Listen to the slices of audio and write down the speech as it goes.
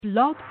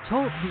Blog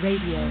Talk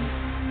Radio.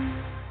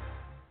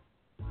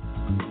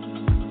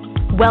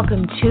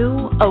 Welcome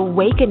to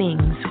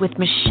Awakenings with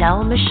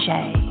Michelle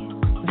Mache,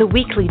 the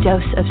weekly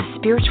dose of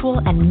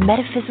spiritual and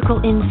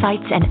metaphysical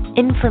insights and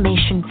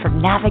information for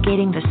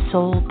navigating the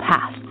soul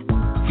path.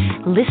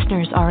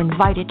 Listeners are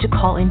invited to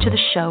call into the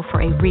show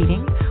for a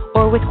reading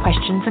or with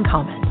questions and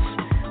comments.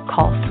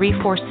 Call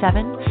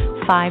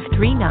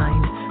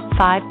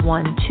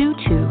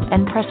 347-539-5122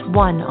 and press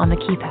 1 on the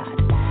keypad.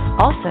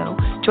 Also,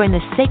 join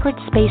the Sacred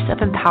Space of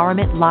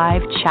Empowerment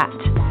live chat.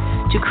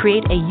 To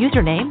create a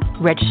username,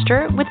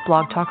 register with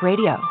Blog Talk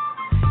Radio.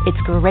 It's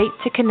great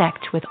to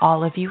connect with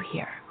all of you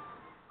here.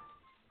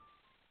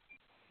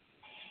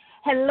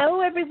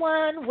 Hello,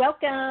 everyone.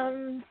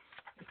 Welcome.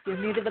 If you're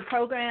new to the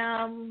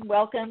program,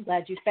 welcome.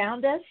 Glad you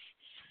found us.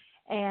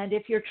 And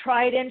if you're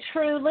tried and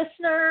true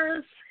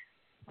listeners,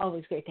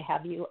 always great to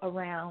have you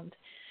around.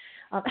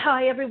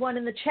 Hi, everyone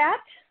in the chat,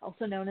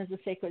 also known as the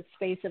Sacred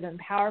Space of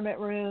Empowerment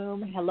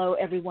Room. Hello,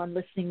 everyone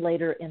listening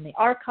later in the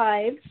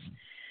archives.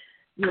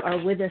 You are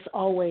with us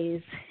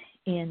always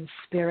in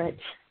spirit.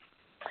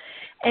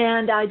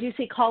 And I do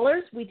see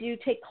callers. We do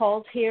take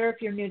calls here.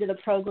 If you're new to the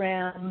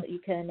program, you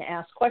can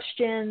ask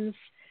questions.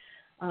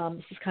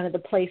 This is kind of the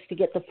place to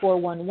get the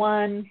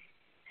 411.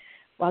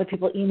 A lot of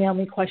people email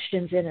me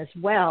questions in as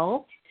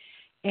well.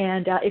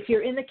 And if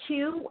you're in the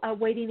queue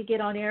waiting to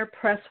get on air,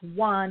 press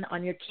 1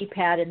 on your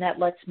keypad, and that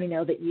lets me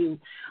know that you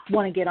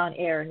want to get on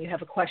air and you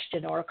have a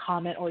question or a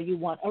comment or you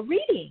want a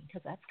reading,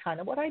 because that's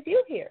kind of what I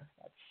do here.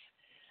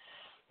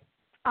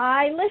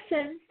 I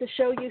listen. The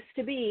show used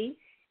to be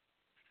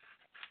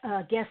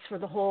guests for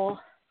the whole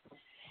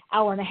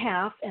hour and a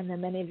half, and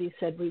then many of you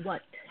said, we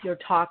want your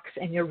talks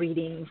and your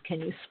readings. Can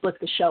you split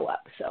the show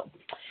up? So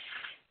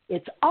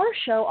it's our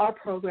show, our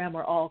program.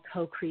 We're all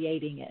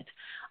co-creating it.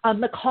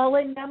 The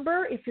call-in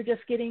number, if you're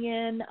just getting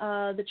in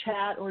the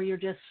chat or you're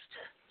just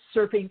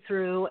surfing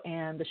through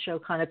and the show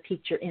kind of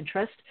piqued your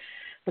interest,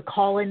 the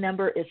call-in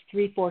number is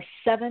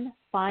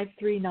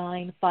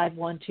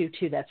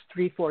 347-539-5122. That's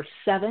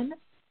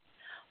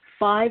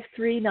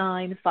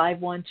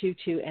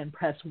 347-539-5122, and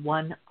press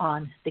 1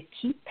 on the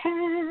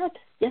keypad.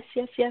 Yes,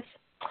 yes, yes.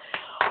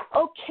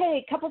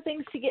 Okay, a couple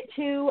things to get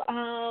to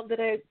that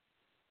I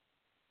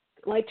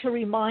like to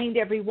remind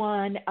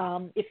everyone.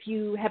 If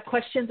you have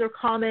questions or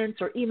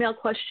comments or email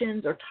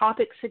questions or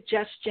topic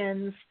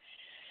suggestions,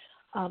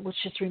 which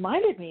just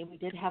reminded me, we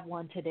did have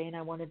one today, and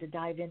I wanted to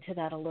dive into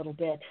that a little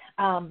bit.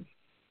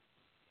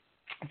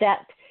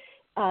 That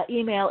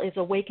email is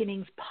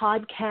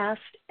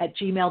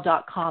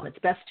awakeningspodcast@gmail.com. It's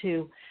best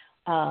to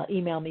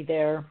email me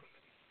there.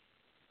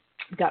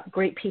 We've got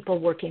great people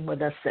working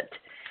with us that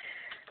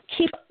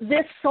keep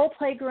this Soul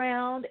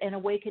Playground and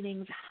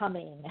Awakenings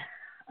humming.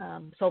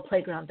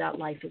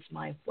 Soulplayground.life is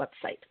my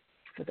website,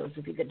 for those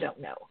of you that don't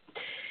know.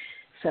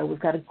 So we've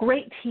got a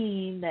great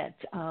team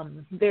that's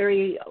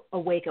very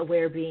awake,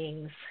 aware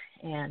beings,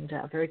 and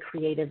very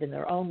creative in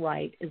their own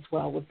right, as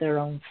well with their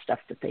own stuff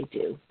that they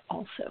do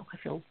also. I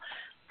feel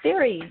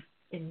very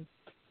in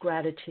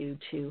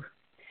gratitude to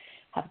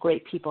have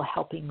great people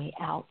helping me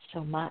out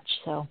so much.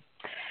 So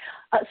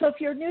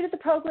if you're new to the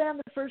program,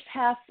 the first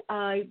half,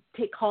 I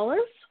take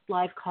callers,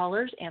 live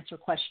callers, answer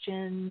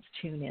questions,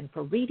 tune in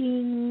for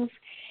readings,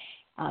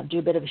 do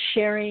a bit of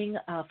sharing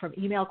from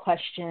email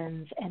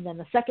questions. And then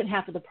the second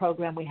half of the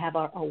program, we have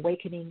our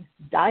awakening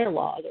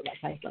dialogue, or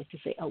like I like to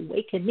say,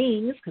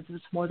 awakenings, because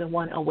there's more than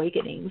one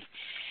awakenings.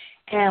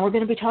 And we're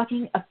going to be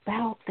talking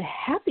about the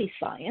happy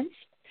science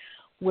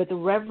with the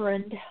Rev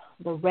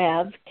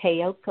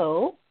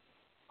Keiko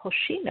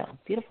Hoshino.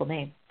 Beautiful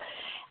name.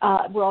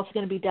 We're also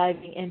going to be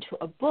diving into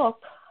a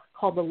book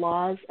called The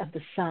Laws of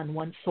the Sun,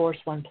 One Source,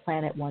 One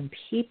Planet, One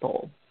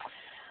People,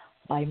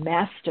 by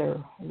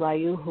Master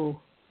Ryuhu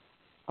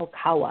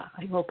Okawa.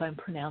 I hope I'm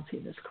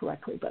pronouncing this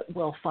correctly, but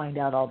we'll find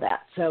out all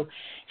that. So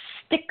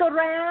stick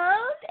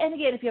around. And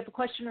again, if you have a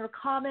question or a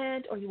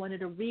comment or you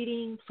wanted a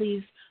reading,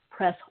 please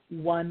press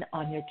 1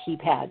 on your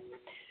keypad.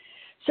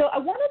 So I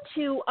wanted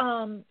to,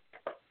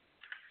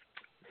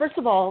 first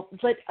of all,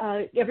 let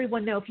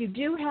everyone know, if you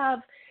do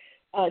have,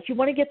 if you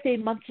want to get the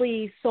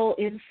monthly soul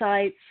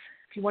insights,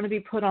 if you want to be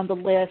put on the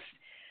list,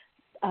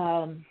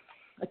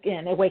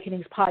 again,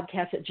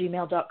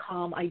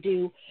 awakeningspodcast@gmail.com. I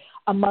do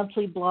a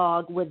monthly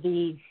blog with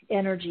the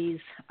energies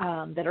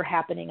that are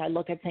happening. I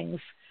look at things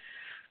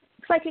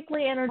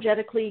psychically,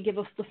 energetically, give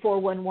us the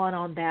 411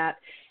 on that,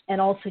 and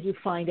also you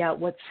find out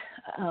what's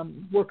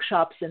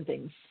workshops and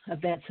things,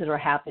 events that are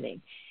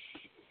happening.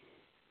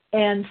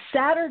 And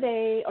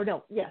Saturday,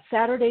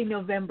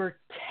 November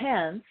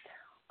 10th,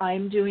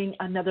 I'm doing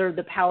another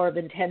The Power of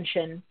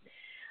Intention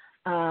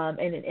and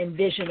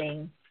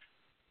envisioning.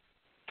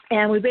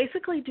 And we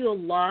basically do a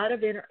lot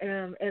of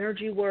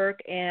energy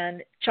work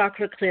and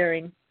chakra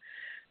clearing.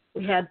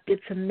 We did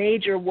some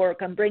major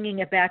work. I'm bringing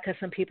it back because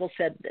some people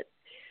said that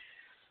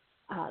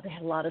they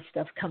had a lot of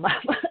stuff come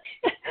up.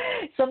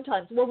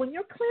 Sometimes, well, when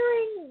you're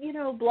clearing,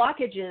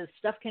 blockages,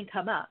 stuff can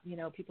come up.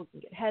 People can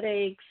get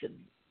headaches and,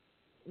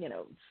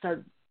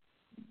 start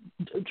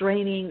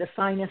draining, the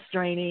sinus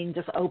draining,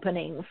 just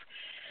openings.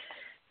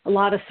 a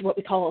lot of what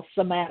we call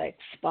somatics,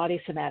 body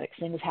somatics,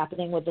 things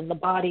happening within the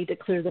body to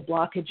clear the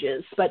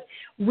blockages. But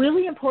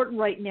really important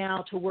right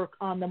now to work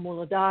on the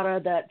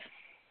Muladhara, that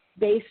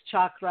base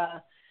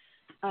chakra,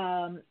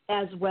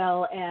 as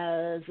well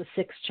as the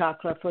sixth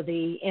chakra for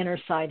the inner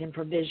side and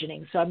for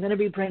visioning. So I'm going to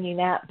be bringing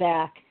that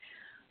back,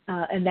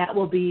 and that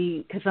will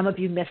be, because some of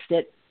you missed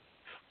it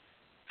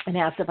and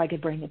asked if I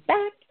could bring it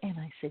back, and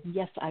I said,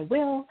 yes, I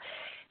will.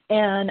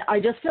 And I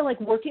just feel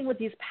like working with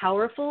these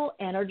powerful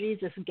energies,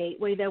 this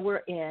gateway that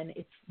we're in,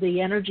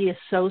 the energy is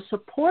so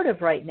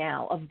supportive right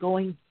now of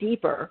going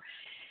deeper.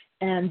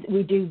 And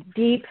we do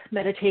deep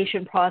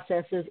meditation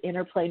processes,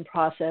 inner plane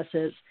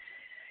processes,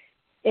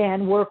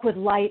 and work with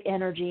light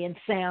energy and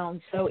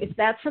sound. So if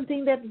that's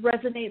something that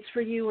resonates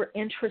for you or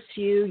interests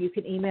you, you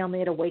can email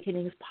me at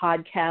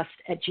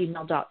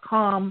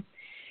awakeningspodcast@gmail.com,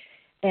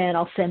 and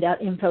I'll send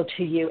out info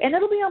to you. And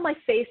it'll be on my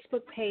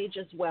Facebook page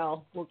as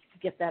well. We'll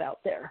get that out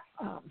there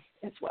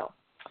as well.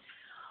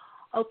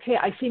 Okay,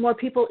 I see more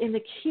people in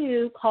the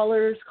queue,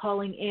 callers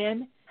calling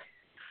in.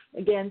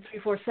 Again,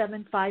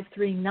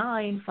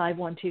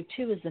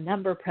 347-539-5122 is the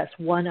number. Press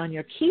 1 on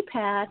your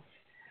keypad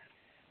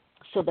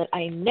so that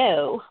I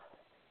know.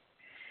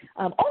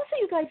 Also,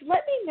 you guys,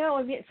 let me know.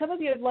 I mean, some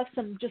of you have left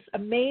some just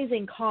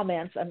amazing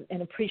comments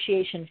and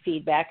appreciation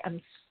feedback.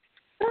 I'm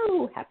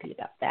so happy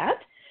about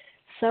that.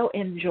 So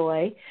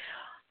enjoy.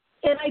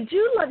 And I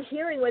do love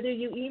hearing, whether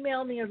you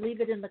email me or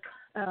leave it in the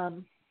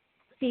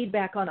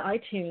feedback on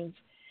iTunes,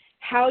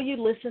 how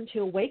you listen to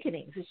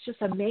Awakenings. It's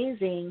just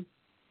amazing,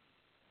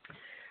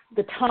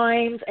 the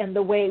times and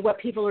the way, what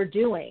people are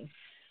doing.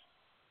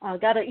 I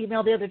got an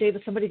email the other day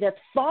with somebody that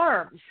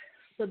farms.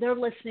 So they're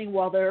listening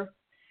while they're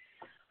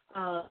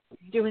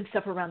doing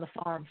stuff around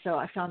the farm. So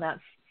I found that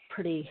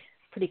pretty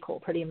cool,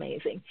 pretty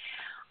amazing.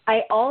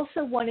 I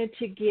also wanted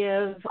to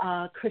give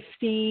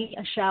Christine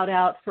a shout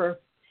out for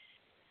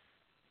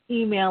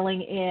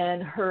emailing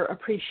in her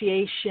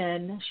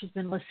appreciation. She's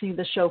been listening to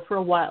the show for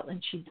a while,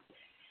 and she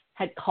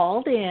had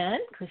called in.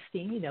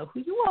 Christine, you know who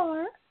you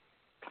are.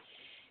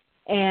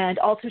 And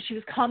also she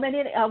was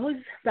commenting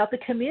about the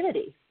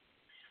community.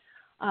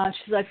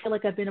 She said, I feel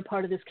like I've been a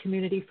part of this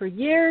community for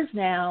years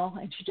now,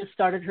 and she just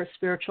started her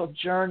spiritual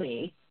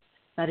journey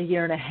about a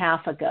year and a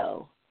half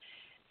ago.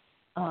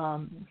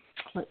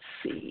 Let's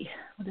see,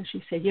 what did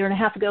she say? A year and a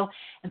half ago.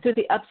 And through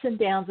the ups and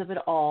downs of it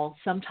all,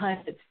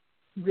 sometimes it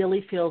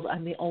really feels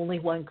I'm the only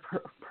one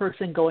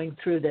person going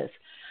through this.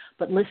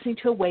 But listening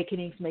to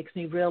Awakenings makes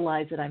me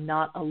realize that I'm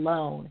not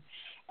alone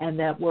and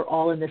that we're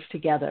all in this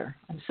together.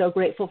 I'm so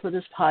grateful for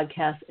this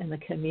podcast and the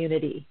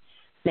community.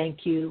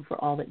 Thank you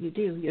for all that you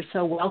do. You're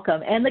so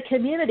welcome. And the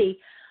community,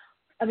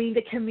 I mean,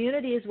 the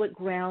community is what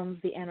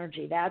grounds the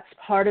energy. That's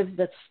part of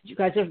this. You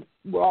guys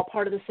we're all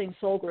part of the same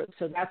soul group.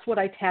 So that's what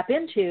I tap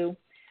into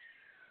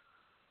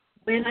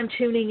when I'm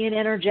tuning in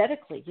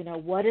energetically. You know,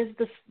 what is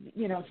this?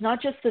 You know, it's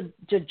not just the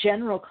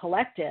general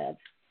collective.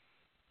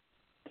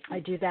 I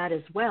do that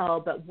as well.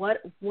 But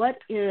what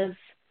is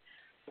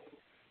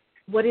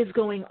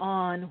going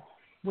on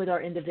with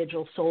our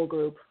individual soul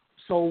group,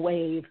 soul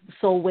wave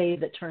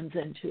that turns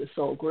into a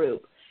soul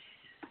group?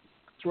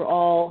 So we're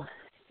all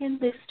in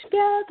this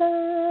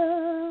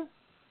together.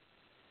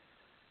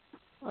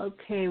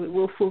 Okay,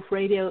 Wolf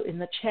Radio in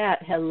the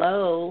chat.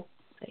 Hello.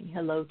 Saying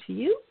hello to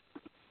you.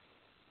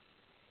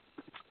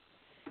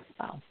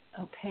 Oh,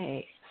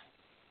 okay.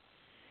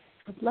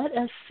 Let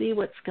us see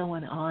what's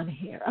going on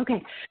here. Okay,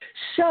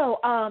 so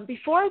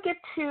before I get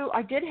to,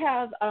 I did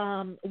have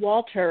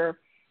Walter,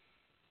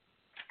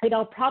 and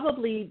I'll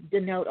probably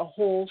denote a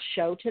whole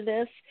show to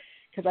this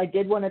because I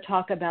did want to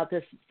talk about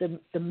this,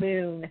 the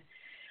moon.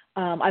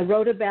 I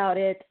wrote about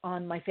it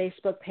on my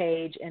Facebook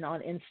page and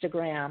on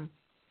Instagram.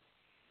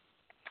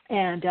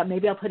 And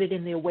maybe I'll put it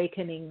in the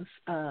Awakenings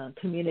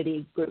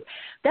community group.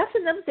 That's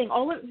another thing.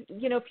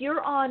 If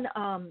you're on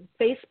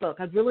Facebook,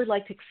 I'd really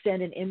like to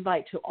extend an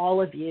invite to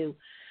all of you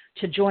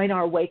to join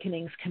our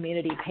Awakenings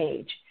community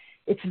page.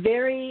 It's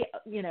very,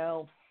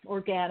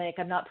 organic.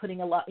 I'm not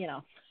putting a lot,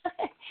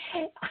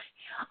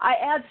 I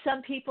add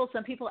some people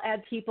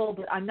add people,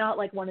 but I'm not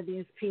like one of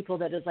these people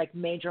that is like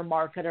major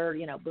marketer,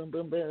 boom,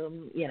 boom,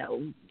 boom,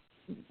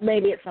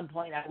 maybe at some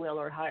point I will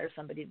or hire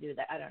somebody to do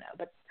that. I don't know.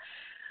 But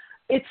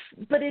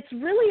it's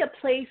really a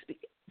place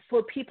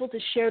for people to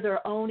share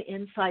their own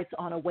insights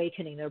on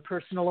awakening, their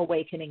personal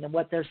awakening and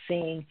what they're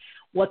seeing,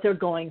 what they're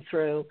going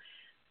through.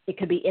 It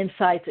could be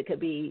insights, it could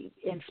be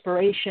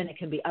inspiration, it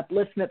can be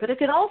upliftment, but it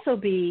can also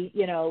be,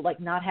 like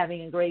not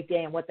having a great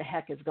day and what the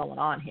heck is going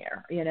on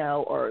here,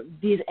 or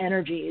these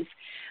energies.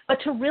 But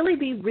to really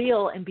be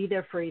real and be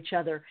there for each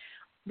other,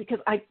 because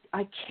I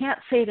can't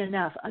say it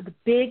enough. The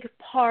big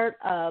part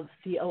of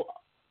the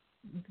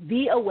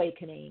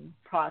awakening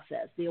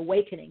process, the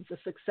awakenings, the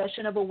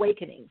succession of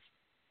awakenings,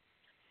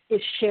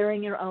 is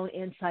sharing your own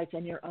insights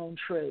and your own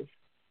truth.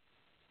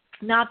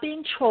 Not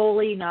being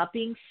trolly, not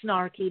being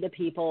snarky to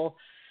people,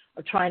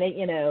 or trying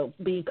to,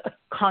 be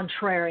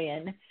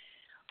contrarian,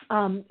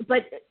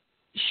 but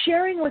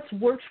sharing what's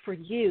worked for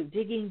you,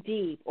 digging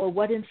deep, or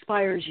what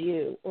inspires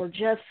you, or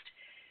just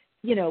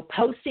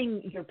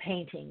posting your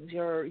paintings,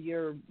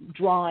 your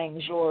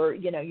drawings,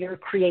 your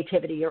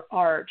creativity, your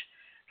art.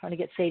 Trying to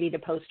get Sadie to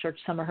post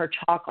some of her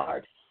chalk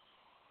art.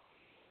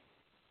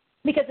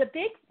 Because a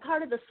big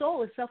part of the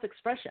soul is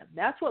self-expression.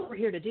 That's what we're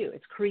here to do.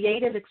 It's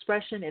creative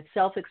expression. It's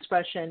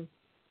self-expression.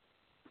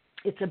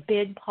 It's a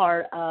big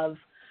part of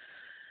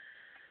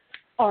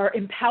our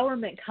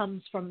empowerment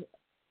comes from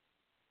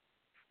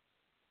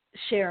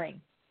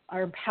sharing.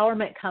 Our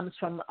empowerment comes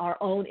from our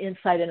own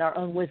insight and our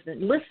own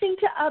wisdom. Listening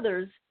to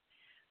others,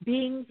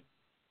 being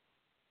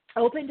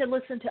open to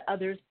listen to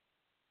others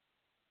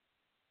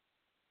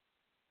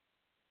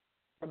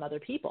from other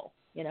people.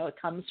 It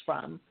comes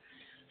from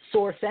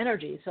source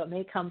energy, so it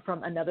may come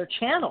from another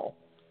channel,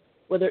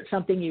 whether it's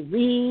something you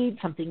read,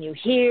 something you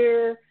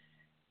hear,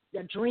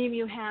 a dream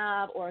you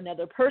have, or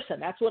another person.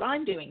 That's what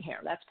I'm doing here.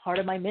 That's part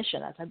of my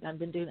mission. I've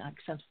been doing that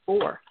since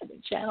 4. I've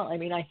been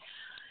channeling.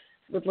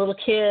 With little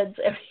kids,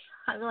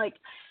 I'm like,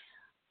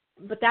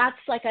 but that's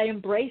like I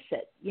embrace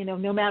it.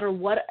 No matter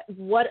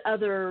what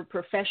other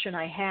profession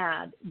I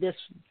had, this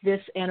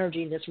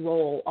energy, this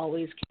role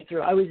always came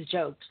through. I always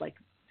joked, like,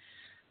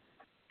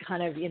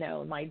 kind of,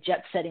 my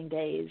jet-setting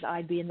days,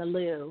 I'd be in the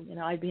loo,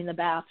 I'd be in the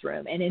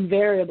bathroom, and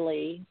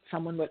invariably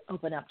someone would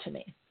open up to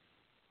me.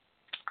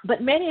 But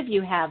many of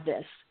you have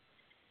this,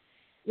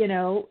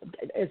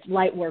 as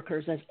light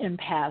workers, as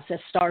empaths, as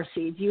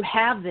starseeds. You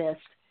have this,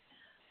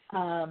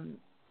 I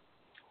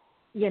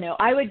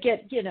would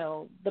get,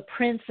 the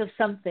prince of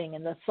something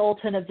and the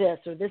sultan of this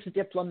or this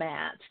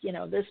diplomat,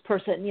 this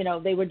person,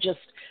 they would just,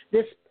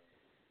 this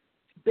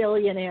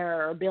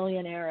billionaire or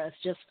billionaire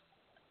just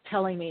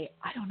telling me,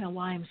 I don't know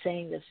why I'm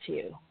saying this to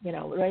you,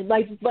 right?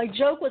 My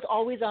joke was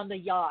always on the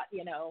yacht,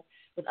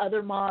 with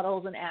other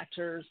models and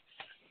actors,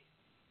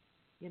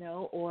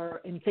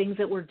 or in things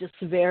that were just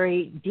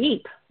very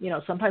deep,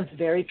 sometimes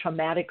very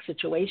traumatic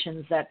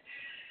situations that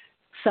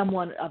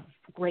someone of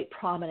great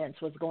prominence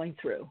was going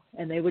through.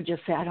 And they would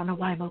just say, I don't know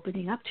why I'm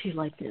opening up to you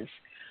like this,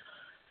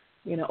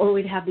 or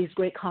we'd have these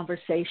great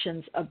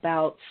conversations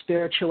about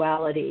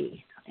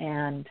spirituality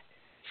and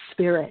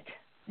spirit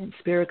and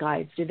spirit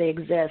guides. Do they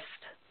exist?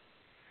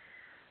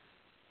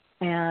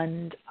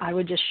 And I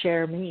would just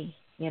share me,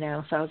 so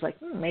I was like,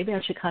 maybe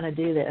I should kind of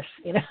do this,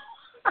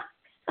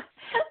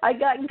 I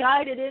got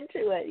guided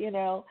into it,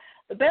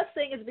 The best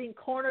thing is being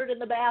cornered in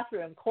the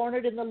bathroom,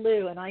 cornered in the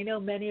loo, and I know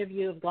many of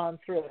you have gone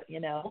through it,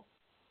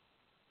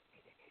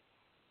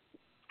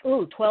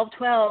 Ooh,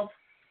 1212.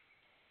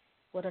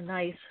 What a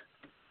nice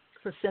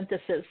for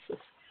synthesis.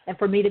 And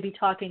for me to be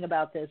talking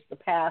about this, the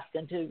past,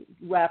 and to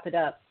wrap it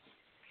up.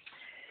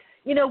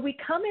 We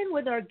come in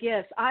with our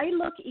gifts. I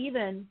look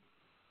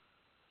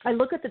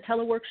at the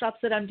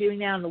teleworkshops that I'm doing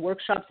now and the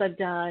workshops I've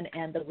done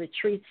and the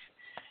retreats,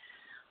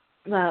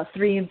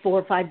 3 and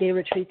 4, 5-day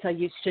retreats I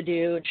used to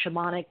do, and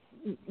shamanic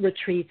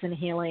retreats and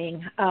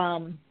healing.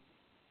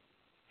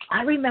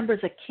 I remember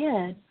as a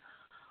kid,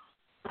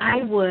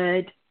 I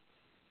would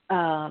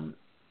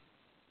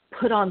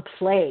put on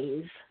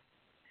plays.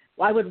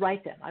 Well, I would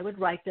write them. I would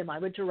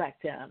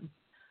direct them.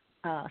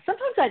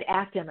 Sometimes I'd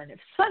act them, and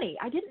it's funny.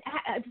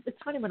 It's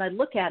funny when I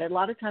look at it. A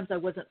lot of times I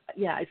wasn't.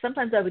 Yeah,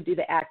 sometimes I would do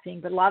the acting,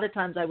 but a lot of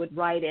times I would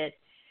write it,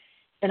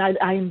 and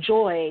I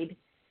enjoyed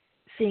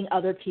seeing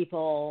other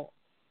people,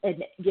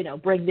 and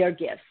bring their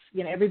gifts.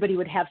 Everybody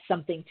would have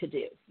something to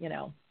do.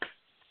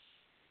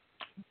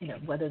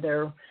 Whether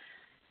they're,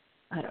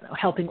 I don't know,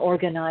 helping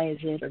organize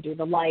it or do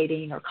the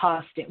lighting or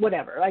costing,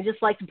 whatever. I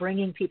just liked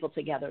bringing people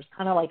together. It's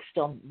kind of like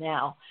still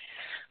now.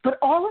 But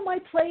all of my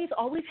plays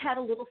always had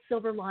a little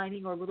silver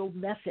lining or a little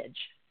message,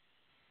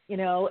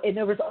 and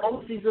there was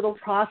always these little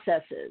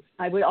processes.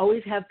 I would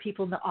always have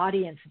people in the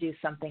audience do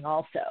something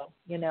also,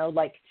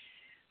 like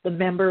the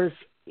members,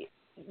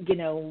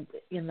 in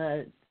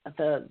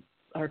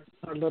our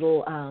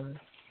little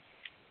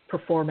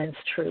performance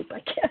troupe,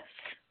 I guess.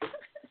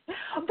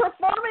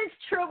 Performance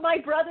troupe, my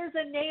brothers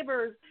and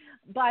neighbors,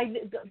 by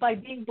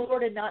being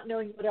bored and not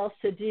knowing what else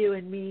to do,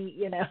 and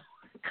me,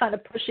 kind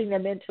of pushing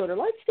them into it, or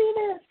let's do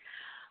this.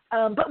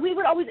 But we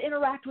would always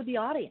interact with the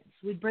audience.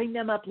 We'd bring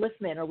them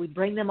upliftment, or we'd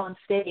bring them on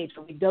stage,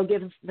 or we'd go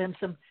give them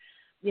some,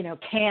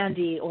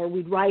 candy, or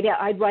I'd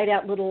write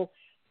out little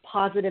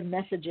positive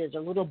messages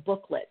or little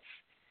booklets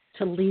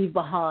to leave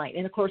behind.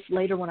 And of course,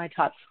 later when I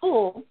taught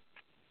school,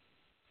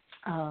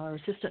 or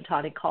assistant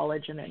taught in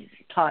college, and then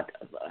taught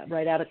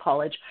right out of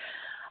college,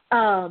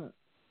 I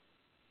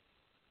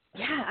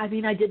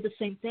did the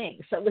same thing.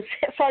 So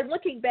I'm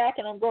looking back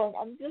and I'm going,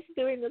 I'm just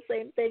doing the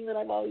same thing that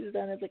I've always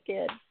done as a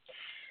kid.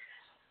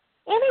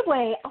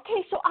 Anyway,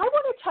 okay, so I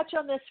want to touch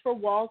on this for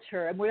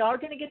Walter, and we are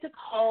going to get to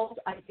calls.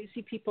 I do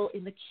see people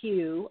in the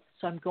queue,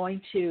 so I'm going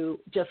to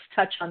just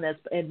touch on this.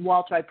 And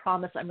Walter, I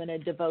promise I'm going to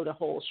devote a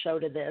whole show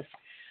to this,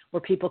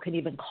 where people can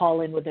even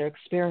call in with their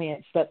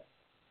experience. But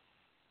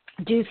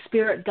do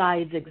spirit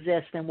guides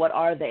exist, and what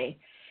are they?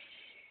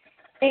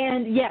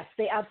 And yes,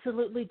 they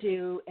absolutely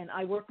do, and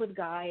I work with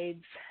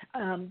guides.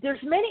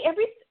 There's many,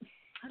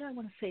 how do I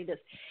want to say this?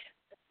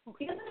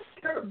 In the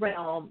spirit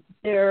realm,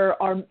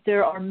 there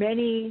are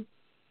many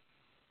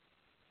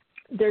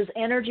there's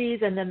energies,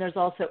 and then there's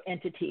also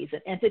entities.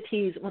 And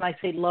entities, when I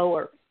say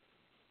lower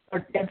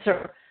or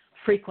denser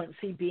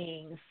frequency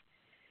beings,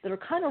 that are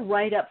kind of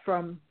right up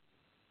from,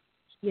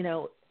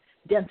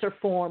 denser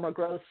form or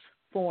gross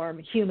form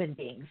human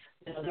beings.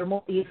 They're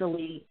more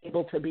easily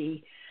able to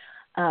be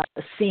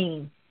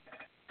seen.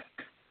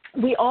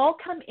 We all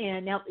come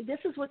in. Now, this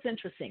is what's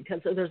interesting,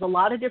 because there's a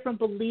lot of different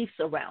beliefs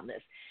around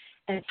this.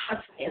 And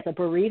as a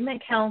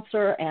bereavement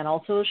counselor and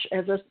also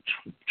as a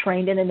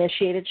trained and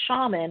initiated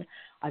shaman,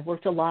 I've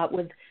worked a lot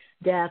with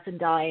death and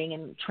dying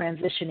and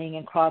transitioning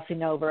and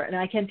crossing over. And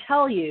I can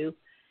tell you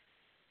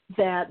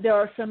that there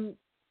are some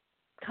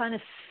kind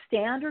of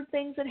standard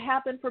things that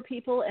happen for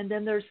people, and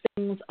then there's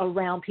things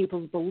around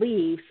people's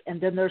beliefs, and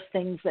then there's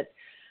things that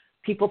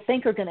people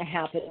think are going to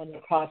happen when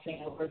they're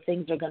crossing over,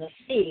 things they're going to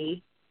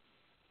see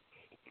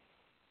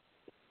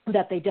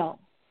that they don't.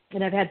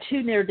 And I've had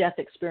 2 near-death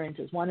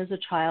experiences, one as a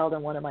child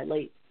and one in my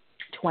late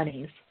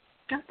 20s.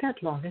 Not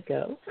that long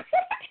ago.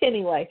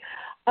 Anyway,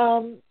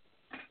 and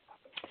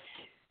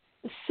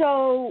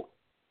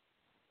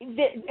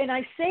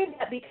I say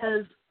that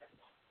because,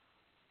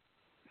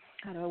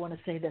 how do I want to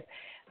say this?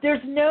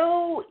 There's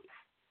no,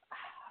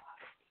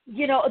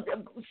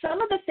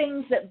 some of the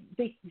things that,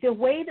 the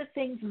way that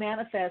things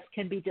manifest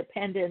can be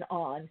dependent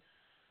on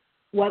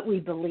what we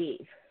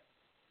believe.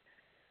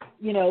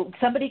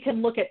 Somebody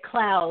can look at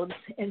clouds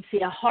and see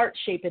a heart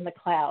shape in the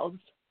clouds,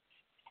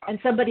 and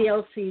somebody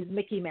else sees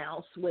Mickey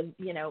Mouse with,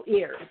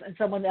 ears, and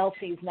someone else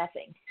sees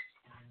nothing,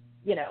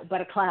 but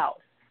a cloud.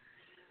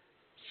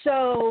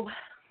 So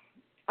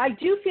I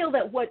do feel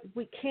that what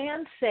we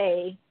can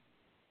say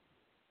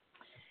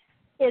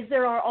is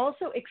there are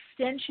also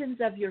extensions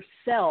of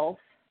yourself.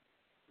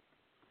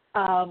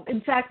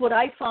 In fact, what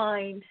I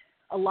find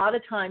a lot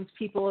of times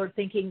people are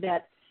thinking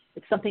that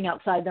it's something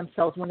outside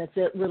themselves when it's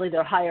really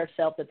their higher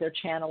self that they're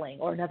channeling,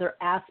 or another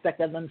aspect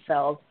of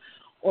themselves,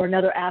 or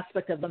another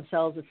aspect of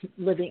themselves that's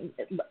living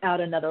out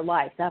another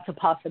life. That's a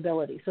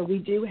possibility. So we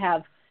do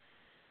have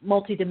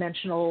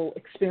multidimensional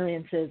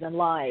experiences and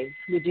lives.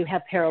 We do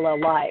have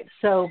parallel lives.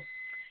 So,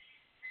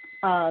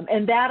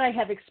 and that I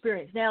have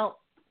experienced. Now,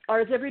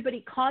 is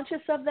everybody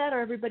conscious of that? Or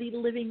everybody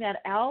living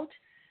that out?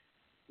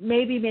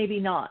 Maybe, maybe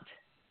not,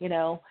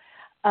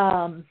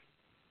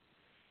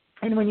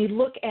 and when you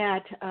look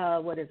at,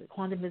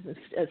 quantum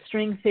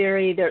string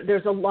theory,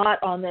 there's a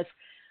lot on this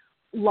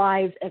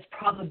lives as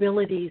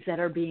probabilities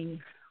that are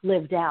being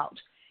lived out.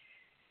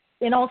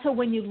 And also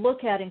when you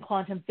look at in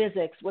quantum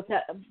physics, what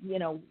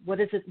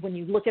is it, when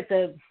you look at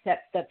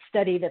that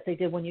study that they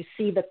did, when you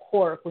see the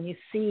quark, when you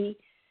see,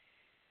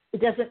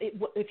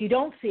 if you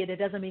don't see it, it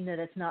doesn't mean that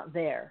it's not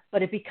there,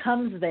 but it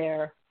becomes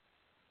there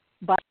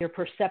by your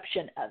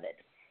perception of it.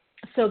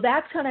 So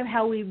that's kind of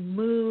how we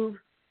move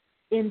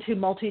into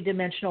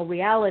multidimensional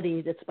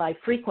reality. That's by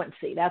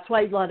frequency. That's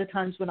why a lot of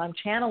times when I'm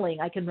channeling,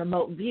 I can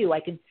remote view.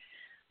 I can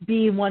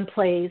be in one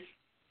place.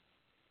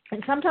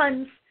 And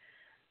sometimes,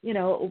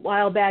 a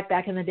while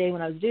back in the day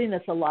when I was doing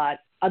this a lot,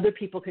 other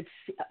people could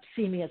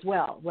see me as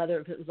well, whether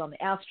if it was on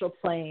the astral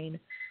plane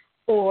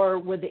or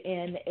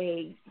within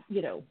a,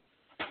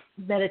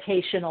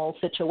 meditational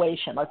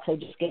situation, let's say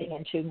just getting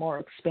into more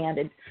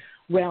expanded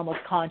realm of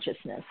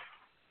consciousness.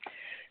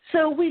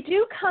 So we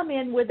do come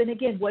in with, and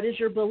again, what is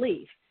your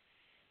belief?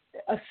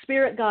 A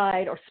spirit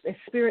guide or a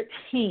spirit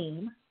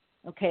team,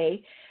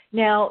 okay?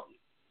 Now,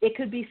 it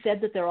could be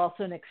said that they're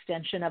also an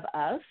extension of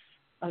us,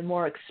 a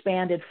more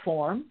expanded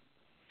form.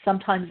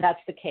 Sometimes that's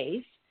the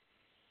case.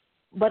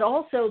 But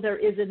also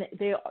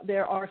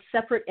there are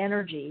separate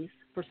energies,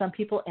 for some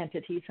people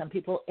entities, some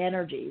people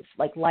energies,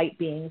 like light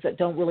beings that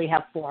don't really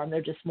have form.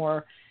 They're just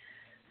more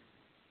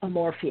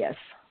amorphous,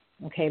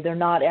 okay? They're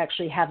not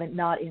actually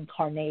not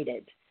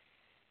incarnated.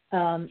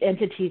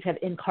 Entities have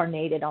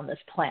incarnated on this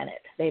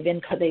planet. They've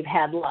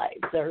had lives.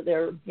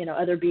 They're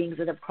other beings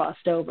that have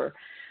crossed over.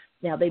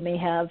 Now they may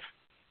have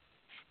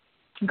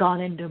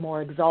gone into a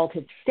more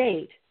exalted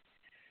state,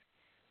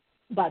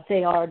 but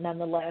they are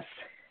nonetheless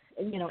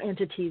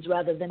entities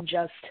rather than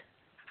just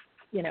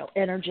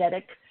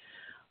energetic,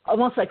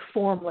 almost like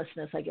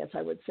formlessness, I guess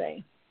I would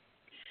say.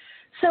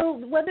 So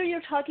whether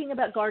you're talking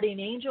about guardian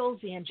angels,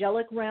 the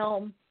angelic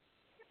realm,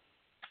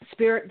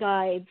 spirit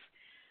guides,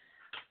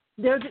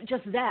 they're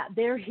just that.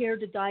 They're here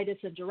to guide us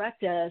and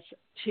direct us,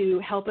 to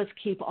help us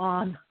keep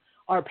on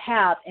our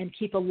path and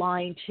keep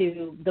aligned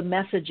to the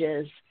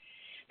messages.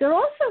 They're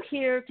also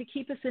here to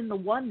keep us in the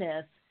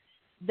oneness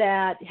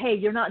that, hey,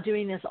 you're not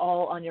doing this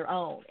all on your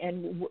own.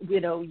 And,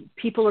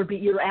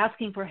 you're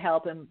asking for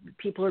help and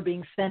people are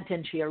being sent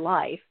into your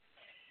life.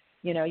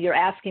 You're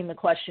asking the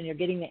question, you're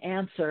getting the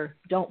answer.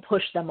 Don't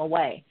push them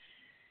away.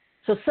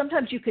 So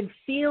sometimes you can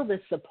feel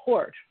this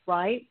support,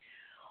 right?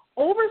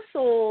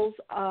 Oversouls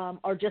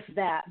are just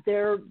that.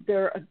 They're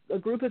a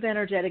group of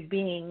energetic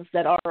beings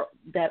that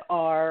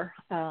are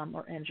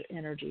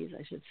energies,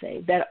 I should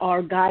say, that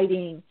are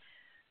guiding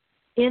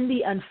in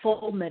the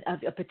unfoldment of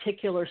a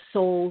particular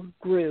soul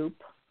group,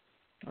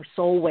 or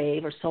soul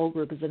wave, or soul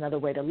group is another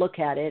way to look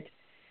at it,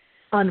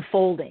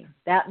 unfolding.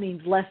 That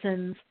means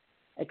lessons,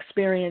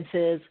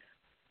 experiences,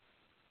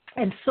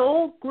 And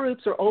soul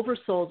groups or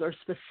oversouls are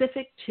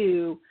specific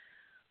to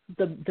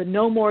the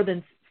no more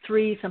than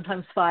 3,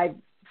 sometimes 5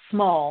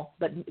 small,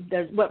 but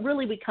there's what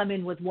really we come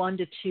in with 1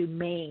 to 2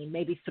 main,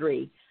 maybe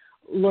 3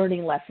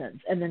 learning lessons,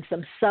 and then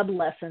some sub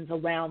lessons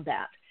around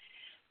that.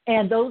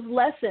 And those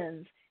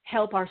lessons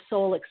help our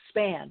soul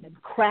expand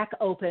and crack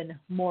open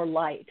more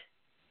light.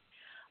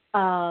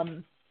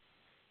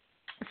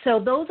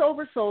 So those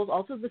oversouls,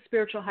 also the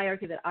spiritual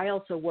hierarchy that I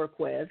also work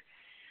with,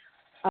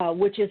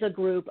 which is a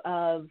group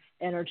of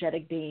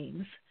energetic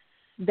beings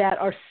that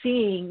are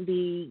seeing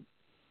the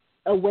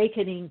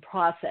awakening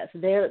process.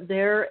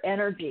 Their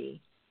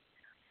energy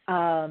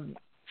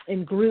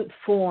in group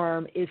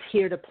form is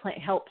here to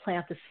help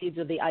plant the seeds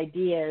of the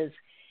ideas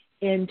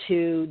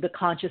into the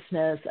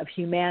consciousness of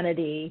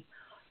humanity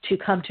to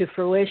come to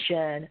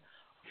fruition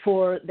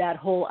for that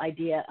whole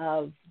idea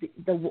of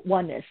the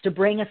oneness, to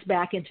bring us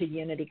back into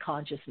unity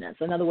consciousness.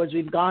 In other words,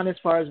 we've gone as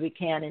far as we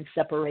can in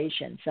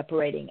separation,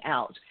 separating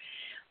out.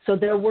 So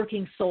they're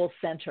working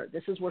soul-centered.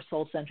 This is where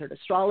soul-centered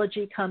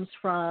astrology comes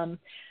from.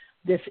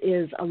 This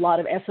is a lot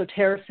of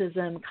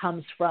esotericism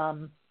comes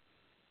from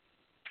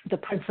the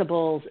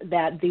principles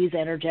that these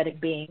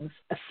energetic beings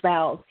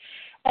espouse.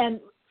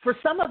 And for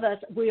some of us,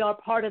 we are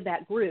part of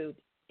that group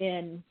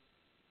in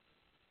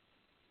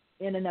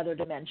another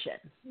dimension.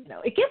 You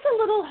know, it gets a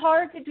little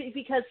hard to do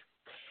because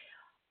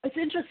it's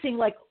interesting.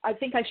 Like, I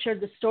think I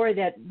shared the story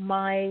that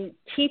my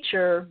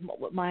teacher,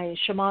 my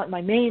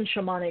main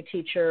shamanic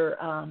teacher,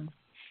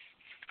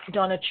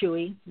 Donna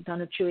Chewy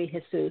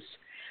Jesus,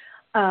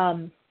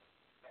 had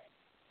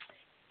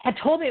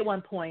told me at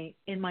one point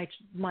in my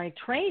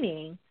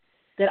training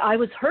that I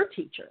was her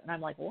teacher. And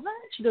I'm like, what?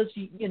 She goes,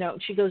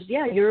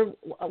 yeah, you're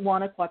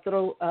Juana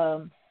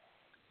Cuatro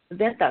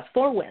Ventas,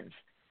 4 winds.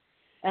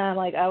 And I'm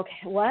like, okay,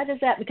 what is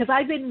that? Because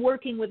I've been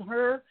working with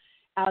her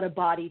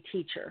out-of-body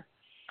teacher.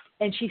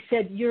 And she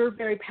said, you're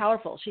very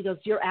powerful. She goes,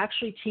 you're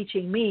actually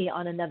teaching me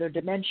on another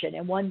dimension.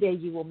 And one day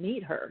you will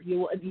meet her, you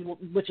will,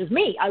 which is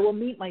me. I will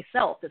meet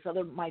myself,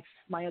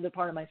 my other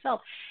part of myself.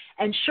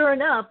 And sure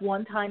enough,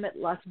 one time at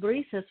Las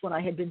Brisas, when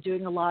I had been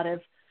doing a lot of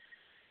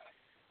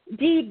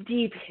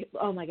deep,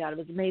 oh my God, it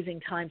was an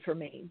amazing time for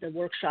me. The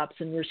workshops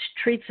and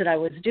retreats that I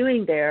was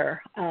doing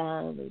there, it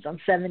was on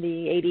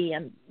 70, 80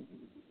 and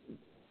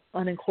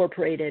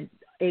unincorporated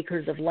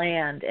acres of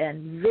land,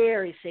 and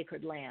very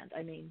sacred land.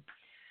 I mean,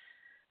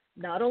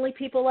 not only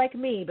people like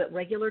me, but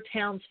regular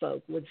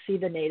townsfolk would see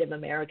the Native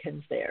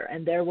Americans there.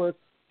 And there were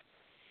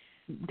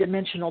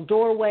dimensional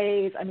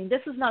doorways. I mean,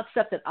 this is not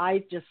stuff that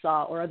I just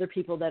saw or other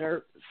people that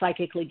are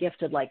psychically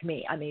gifted like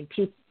me. I mean,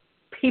 people,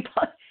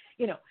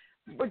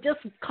 we're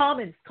just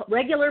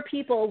regular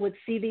people would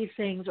see these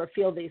things or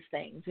feel these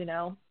things,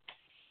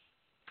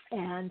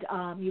 And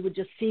you would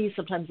just see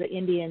sometimes the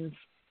Indians,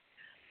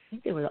 I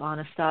think they were the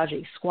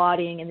Anasazi,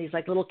 squatting in these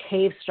like little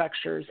cave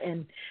structures.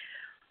 And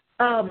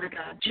oh my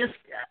God, just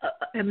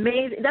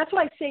amazing. That's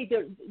why I say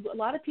a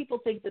lot of people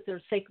think that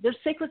there's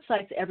sacred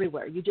sites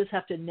everywhere. You just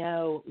have to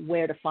know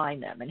where to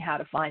find them and how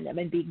to find them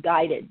and be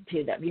guided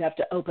to them. You have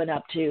to open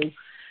up to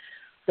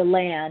the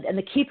land and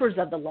the keepers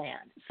of the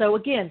land. So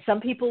again,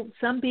 some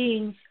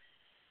beings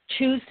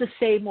choose to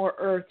stay more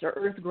earth or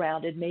earth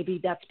grounded. Maybe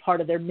that's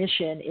part of their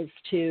mission is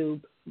to,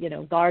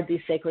 guard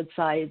these sacred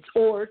sites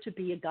or to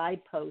be a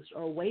guidepost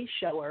or a way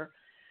shower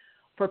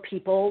for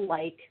people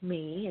like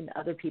me and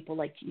other people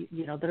like you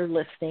that are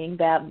listening,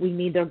 that we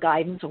need their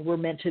guidance or we're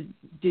meant to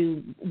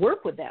do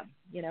work with them.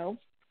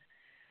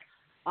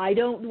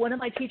 One of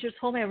my teachers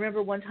told me, I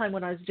remember one time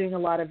when I was doing a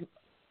lot of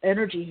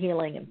energy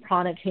healing and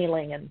pranic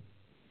healing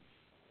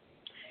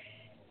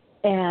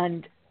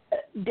and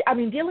I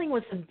mean, dealing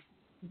with some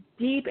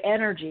deep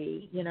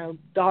energy,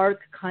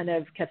 dark kind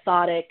of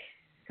chthonic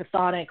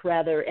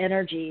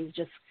energies,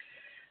 just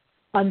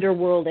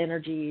underworld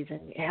energies,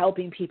 and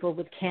helping people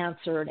with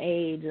cancer and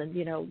AIDS and,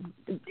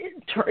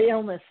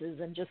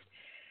 illnesses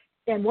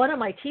and one of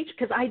my teachers,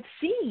 because I'd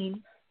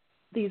seen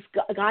these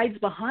guides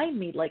behind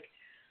me, like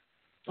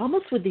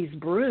almost with these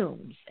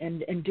brooms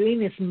and doing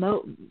this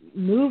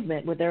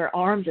movement with their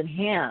arms and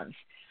hands.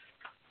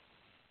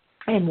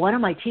 And one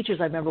of my teachers,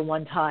 I remember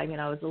one time,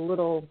 I was a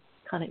little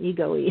kind of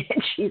ego-y,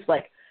 and she's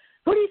like,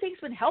 who do you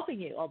think's been helping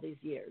you all these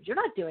years? You're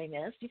not doing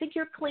this. Do you think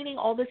you're cleaning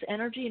all this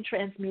energy and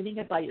transmuting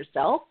it by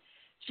yourself?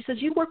 She says,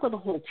 you work with a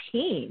whole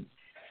team.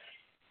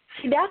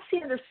 See, that's the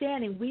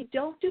understanding. We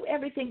don't do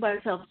everything by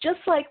ourselves, just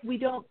like we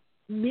don't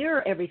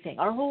mirror everything.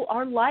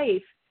 Our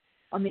life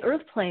on the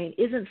earth plane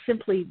isn't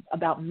simply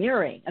about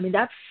mirroring. I mean,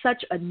 that's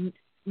such a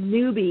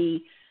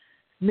newbie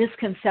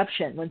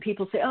misconception when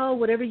people say, oh,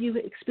 whatever you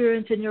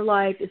experience in your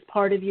life is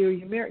part of you,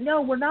 your mirror.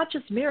 No, we're not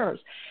just mirrors.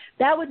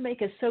 That would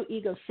make us so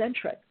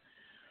egocentric.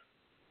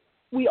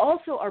 We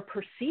also are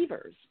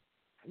perceivers.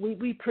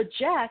 We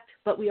project,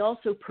 but we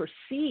also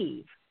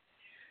perceive.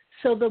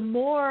 So the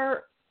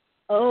more,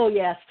 oh,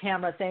 yes,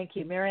 Tamara, thank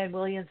you. Marianne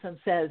Williamson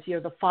says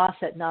you're the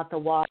faucet, not the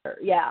water.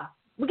 Yeah,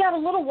 we got a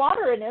little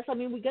water in us. I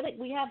mean,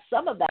 we have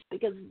some of that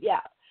because, yeah,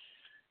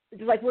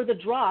 like we're the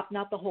drop,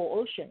 not the whole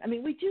ocean. I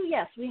mean, we do,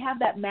 yes, we have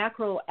that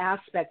macro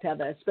aspect of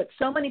us, but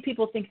so many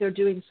people think they're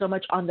doing so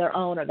much on their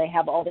own or they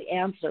have all the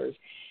answers.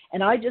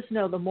 And I just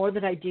know the more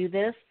that I do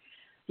this,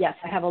 yes,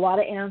 I have a lot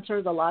of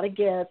answers, a lot of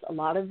gifts, a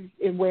lot of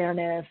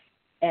awareness,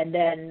 and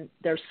then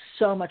there's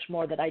so much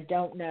more that I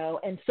don't know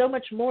and so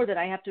much more that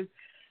I have to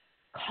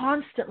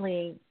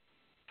constantly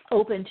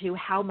open to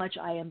how much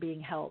I am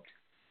being helped,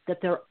 that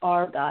there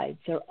are guides,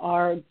 there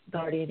are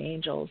guardian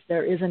angels,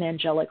 there is an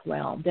angelic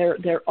realm,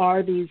 there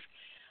are these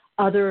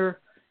other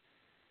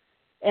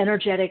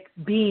energetic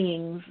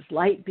beings,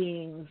 light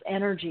beings,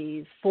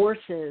 energies,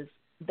 forces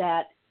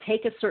that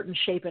take a certain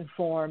shape and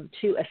form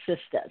to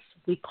assist us.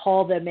 We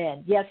call them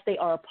in. Yes, they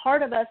are a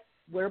part of us,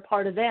 we're a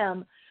part of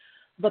them,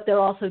 but they're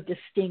also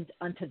distinct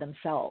unto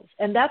themselves.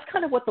 And that's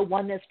kind of what the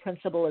oneness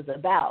principle is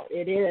about.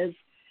 It is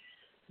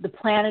the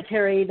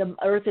planetary, the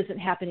earth isn't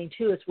happening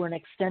to us. We're an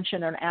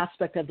extension or an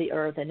aspect of the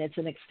earth, and it's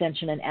an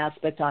extension and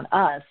aspect on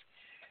us,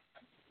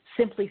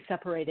 simply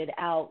separated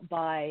out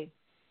by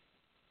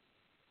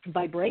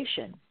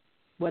vibration,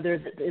 whether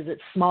is it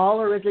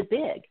small or is it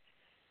big.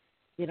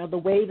 You know, the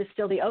wave is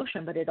still the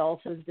ocean, but it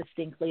also is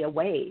distinctly a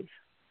wave.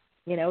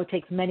 You know, it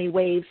takes many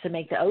waves to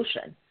make the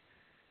ocean.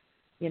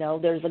 You know,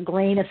 there's a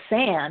grain of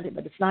sand,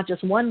 but it's not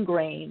just one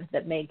grain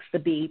that makes the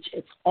beach.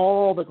 It's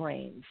all the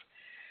grains.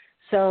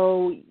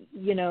 So,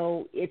 you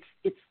know, it's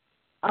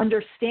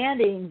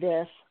understanding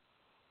this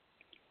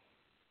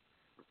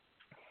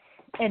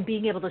and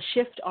being able to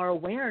shift our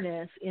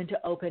awareness into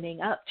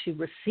opening up to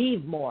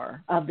receive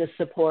more of this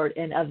support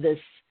and of this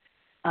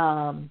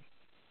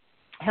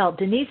help.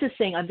 Denise is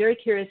saying, I'm very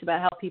curious about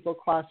how people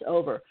cross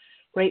over.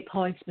 Great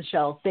points,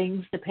 Michelle.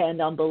 Things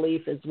depend on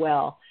belief as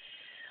well.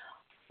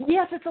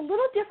 Yes, it's a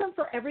little different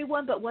for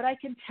everyone, but what I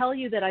can tell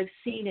you that I've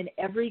seen in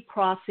every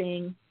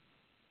crossing,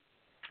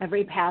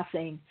 every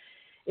passing,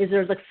 is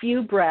there's a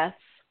few breaths,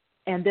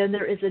 and then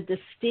there is a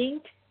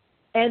distinct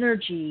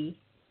energy.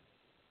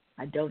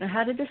 I don't know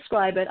how to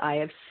describe it. I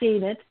have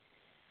seen it,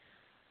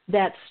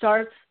 that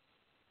starts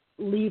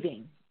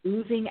leaving,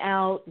 oozing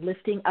out,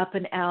 lifting up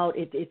and out.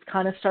 It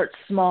kind of starts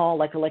small,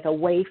 like a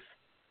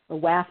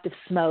waft of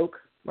smoke,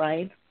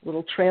 right? A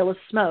little trail of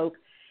smoke.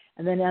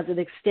 And then as it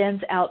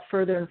extends out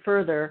further and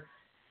further,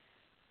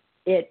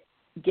 it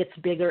gets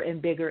bigger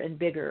and bigger and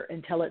bigger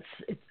until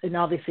and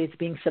obviously it's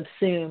being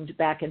subsumed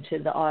back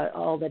into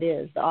all that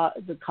is,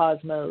 the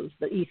cosmos,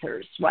 the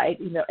ethers, right?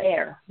 The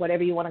air,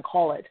 whatever you want to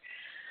call it.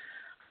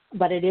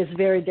 But it is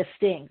very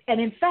distinct. And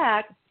in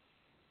fact,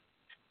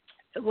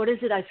 what is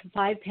it?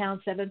 5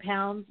 pounds, 7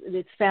 pounds.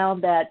 It's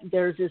found that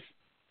there's this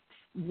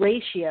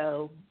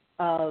ratio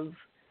of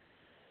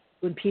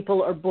when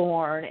people are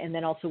born and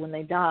then also when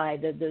they die,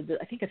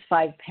 I think it's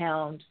 5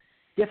 pound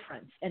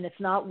difference. And it's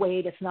not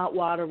weight, it's not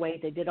water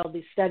weight. They did all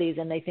these studies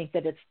and they think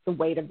that it's the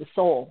weight of the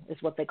soul is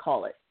what they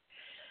call it.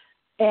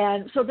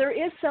 And so there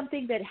is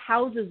something that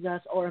houses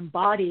us or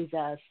embodies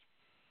us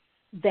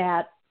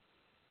that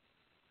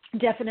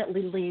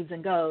definitely leaves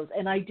and goes.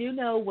 And I do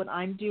know when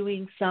I'm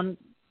doing some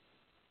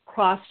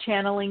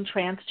cross-channeling,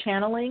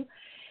 trans-channeling,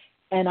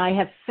 and I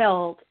have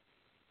felt,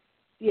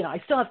 you know,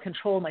 I still have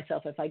control of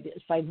myself if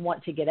I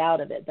want to get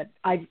out of it. But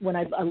when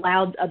I've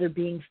allowed other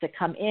beings to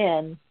come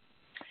in,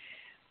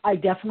 I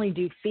definitely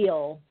do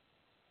feel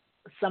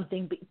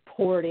something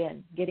poured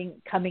in,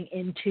 coming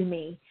into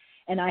me.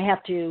 And I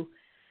have to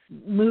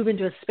move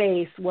into a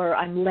space where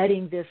I'm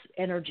letting this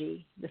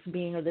energy, this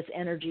being or this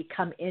energy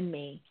come in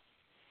me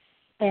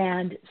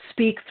and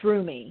speak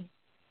through me,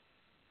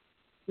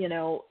 you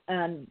know.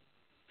 And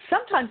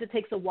sometimes it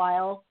takes a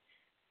while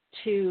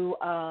to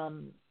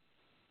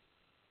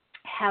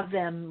have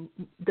them,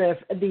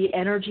 the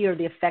energy or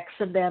the effects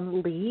of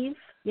them leave,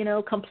 you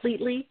know,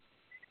 completely.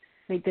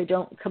 They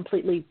don't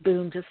completely,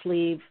 boom, just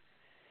leave,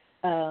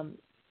 you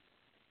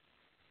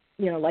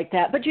know, like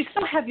that. But you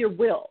still have your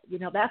will. You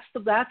know,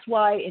 that's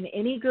why in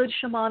any good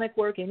shamanic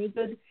work, any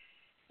good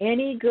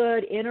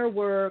inner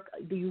work,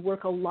 you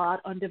work a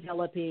lot on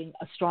developing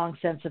a strong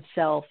sense of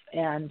self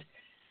and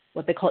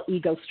what they call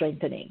ego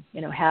strengthening.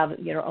 You know, have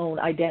your own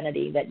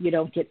identity, that you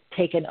don't get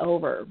taken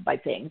over by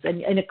things,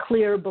 and a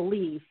clear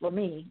belief for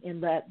me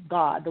in that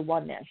God, the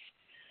oneness.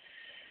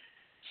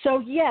 So,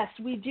 yes,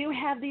 we do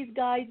have these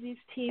guides, these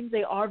teams.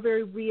 They are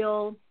very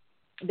real.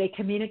 They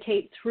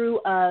communicate through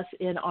us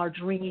in our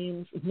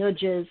dreams,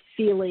 nudges,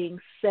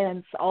 feelings,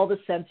 sense, all the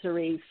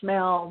sensory,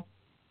 smell,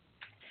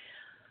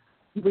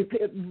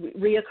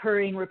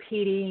 reoccurring,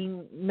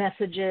 repeating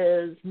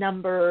messages,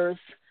 numbers.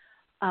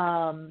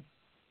 How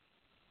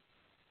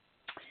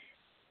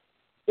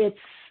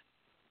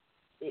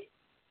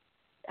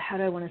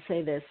do I want to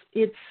say this?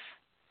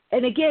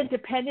 And again,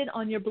 dependent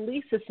on your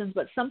belief systems,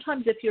 but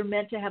sometimes if you're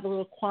meant to have a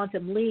little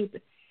quantum leap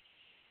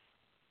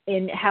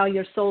in how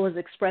your soul is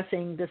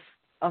expressing this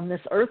on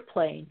this earth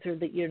plane through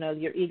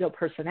your ego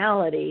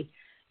personality,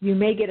 you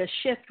may get a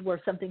shift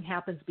where something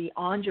happens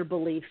beyond your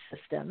belief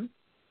system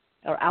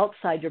or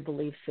outside your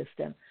belief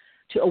system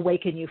to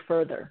awaken you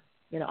further.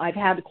 You know, I've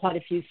had quite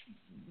a few,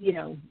 you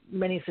know,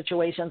 many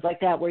situations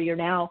like that where you're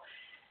now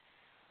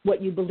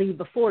what you believed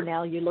before.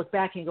 Now you look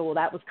back and you go, well,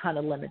 that was kind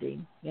of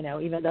limiting,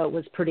 even though it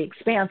was pretty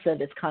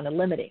expansive, it's kind of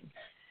limiting.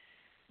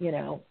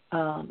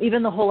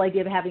 Even the whole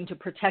idea of having to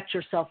protect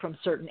yourself from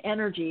certain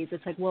energies,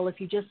 it's like, well, if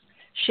you just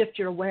shift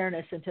your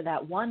awareness into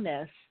that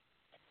oneness,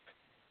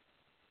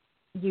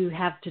 you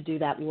have to do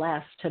that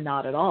less to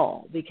not at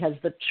all, because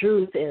the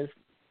truth is,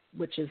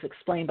 which is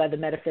explained by the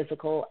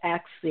metaphysical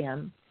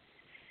axiom,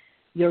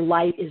 your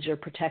light is your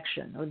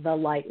protection, or the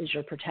light is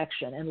your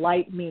protection. And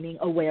light meaning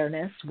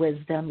awareness,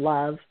 wisdom,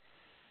 love.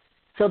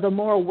 So the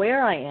more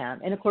aware I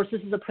am, and of course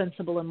this is a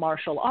principle in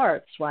martial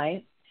arts,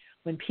 right?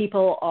 When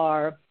people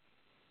are,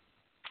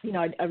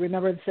 I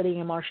remember sitting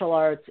in martial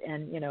arts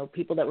and,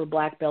 people that were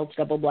black belts,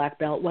 double black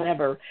belt,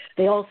 whatever,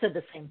 they all said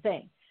the same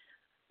thing.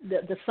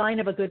 The sign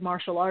of a good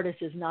martial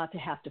artist is not to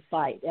have to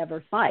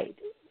ever fight.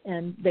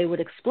 And they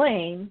would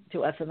explain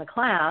to us in the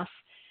class,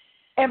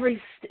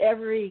 every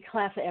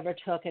class I ever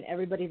took and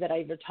everybody that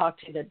I ever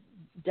talked to that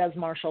does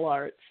martial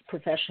arts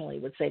professionally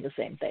would say the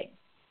same thing.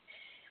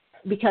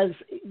 Because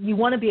you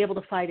want to be able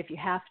to fight if you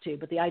have to,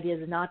 but the idea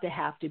is not to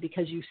have to,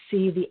 because you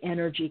see the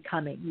energy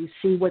coming. You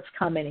see what's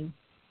coming,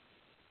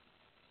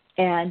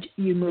 and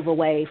you move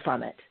away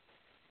from it.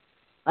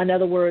 In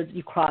other words,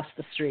 you cross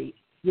the street.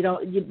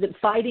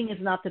 Fighting is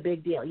not the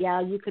big deal.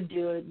 Yeah, you can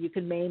do it. You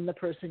can maim the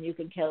person. You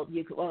can kill.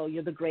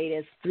 You're the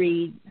greatest.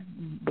 3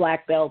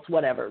 black belts,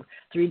 whatever.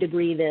 3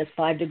 degree this,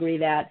 5 degree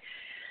that.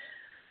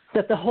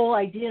 But the whole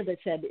idea that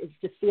said is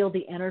to feel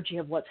the energy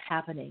of what's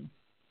happening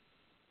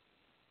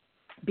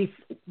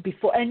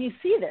before. And you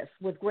see this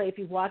with if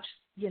you watch,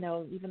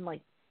 even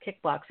like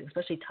kickboxing,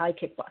 especially Thai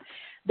kickboxing,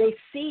 they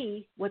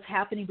see what's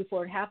happening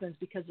before it happens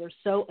because they're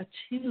so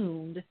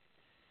attuned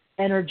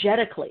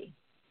energetically.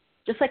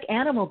 Just like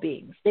animal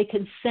beings, they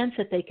can sense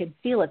it, they can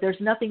feel it. There's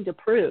nothing to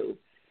prove.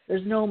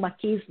 There's no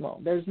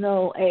machismo. There's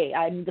no, hey,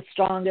 I'm the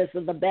strongest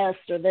or the best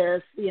or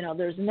this.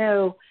 There's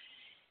no,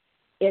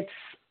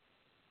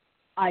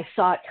 I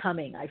saw it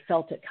coming. I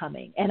felt it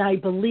coming. And I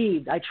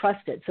believed, I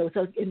trusted. So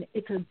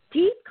it's a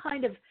deep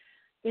kind of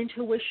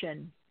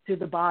intuition through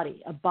the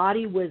body, a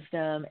body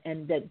wisdom,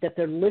 and that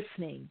they're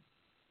listening.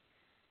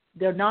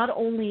 They're not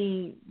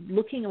only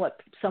looking at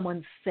what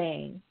someone's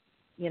saying,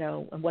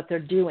 and what they're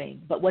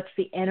doing, but what's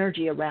the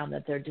energy around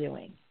that they're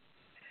doing.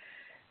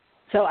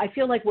 So I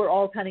feel like we're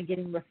all kind of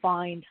getting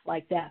refined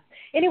like that.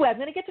 Anyway, I'm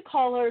going to get to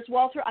callers.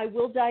 Walter, I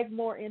will dive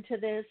more into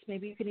this.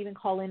 Maybe you can even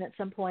call in at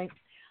some point.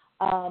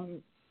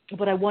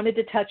 But I wanted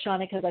to touch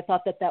on it because I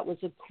thought that was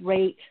a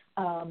great,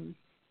 and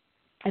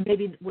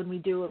maybe when we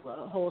do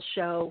a whole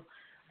show,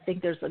 I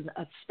think there's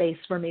a space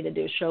for me to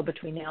do a show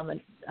between now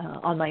and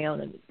on my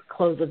own and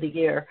close of the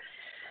year,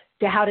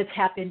 to how to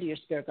tap into your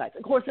spirit guides.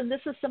 Of course, and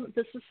this is some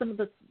of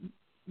the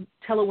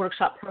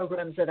teleworkshop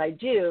programs that I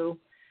do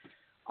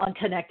on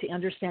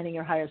understanding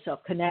your higher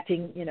self,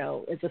 connecting,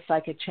 as a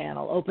psychic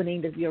channel,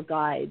 opening to your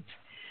guides.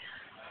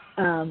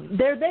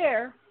 They're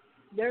there,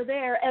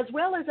 as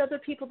well as other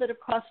people that have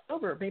crossed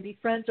over, maybe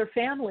friends or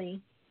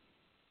family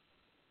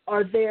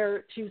are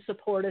there to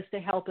support us,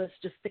 to help us,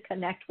 just to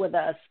connect with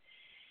us,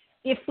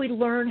 if we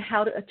learn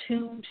how to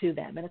attune to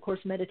them. And of course,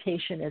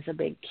 meditation is a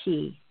big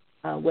key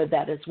with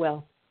that as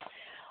well.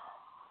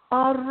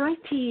 All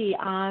righty,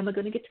 I'm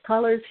going to get to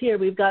callers here.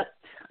 We've got,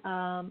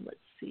 let's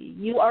see,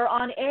 you are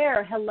on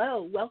air.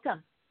 Hello,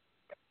 welcome.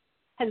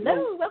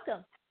 Hello,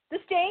 welcome.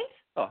 This James?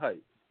 Oh, hey.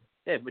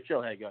 Yeah,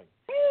 Michelle, how you going?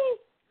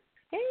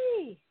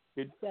 Hey.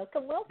 Good.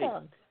 Welcome. Hey.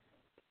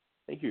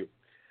 Thank you.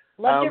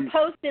 Loved your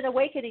post in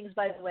Awakenings,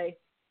 by the way.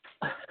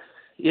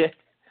 Yeah.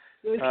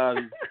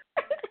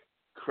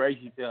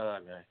 Crazy. Oh,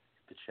 no,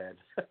 the chat.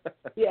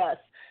 Yes.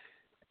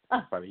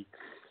 Funny.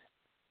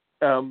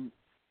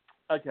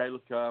 Okay,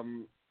 look,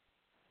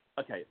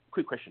 okay,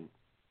 quick question.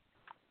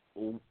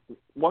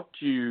 What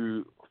do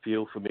you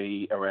feel for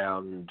me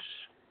around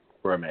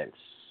romance?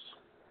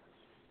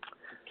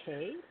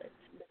 Okay, let's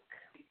look.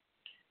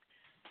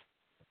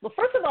 Well,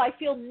 first of all, I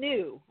feel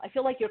new. I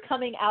feel like you're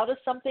coming out of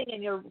something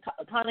and you're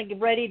kind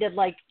of ready to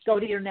go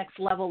to your next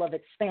level of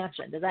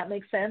expansion. Does that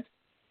make sense?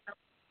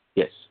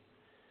 Yes.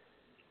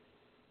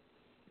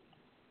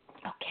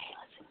 Okay,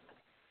 let's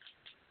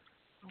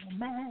see.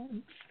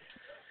 Romance.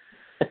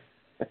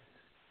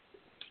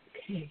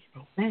 Okay,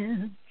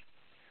 romance.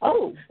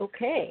 Oh,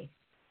 okay.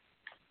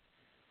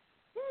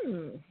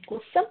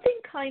 Well, something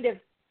kind of,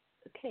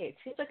 okay, it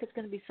seems like it's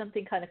going to be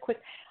something kind of quick.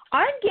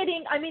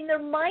 There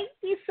might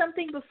be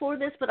something before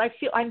this, but I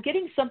feel I'm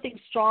getting something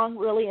strong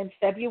really in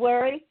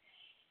February.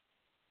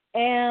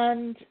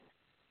 And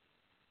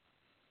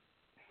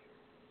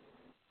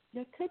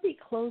there could be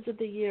close of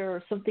the year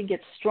or something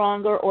gets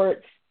stronger,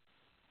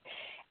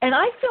 and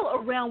I feel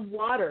around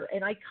water,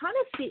 and I kind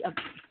of see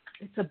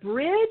it's a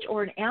bridge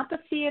or an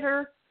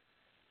amphitheater.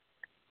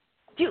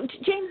 James,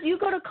 do you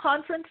go to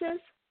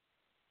conferences?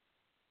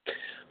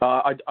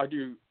 I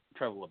do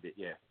travel a bit,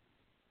 yeah.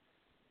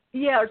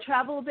 Yeah, or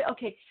travel a bit.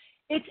 Okay.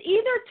 It's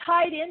either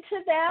tied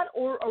into that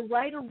or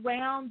right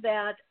around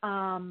that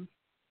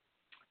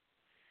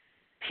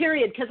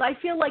period, because I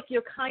feel like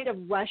you're kind of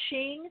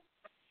rushing,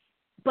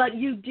 but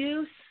you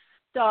do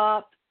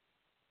stop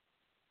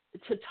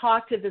to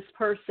talk to this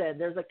person.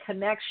 There's a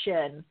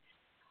connection.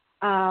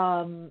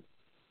 I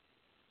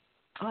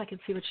can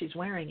see what she's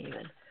wearing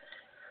even.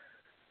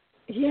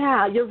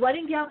 Yeah, you're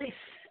running down these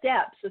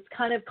steps. It's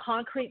kind of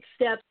concrete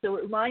steps. So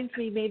it reminds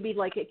me maybe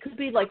like it could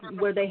be like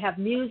where they have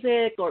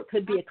music, or it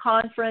could be a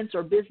conference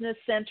or business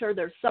center.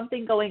 There's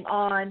something going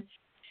on,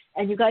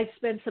 and you guys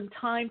spend some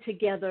time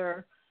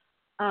together.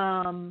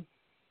 For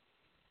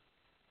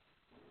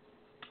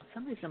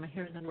some reason I'm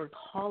hearing the word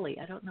Holly.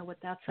 I don't know what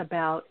that's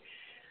about.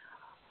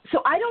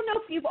 So I don't know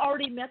if you've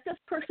already met this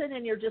person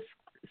and you're just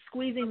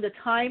squeezing the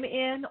time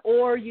in,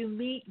 or you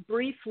meet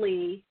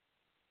briefly.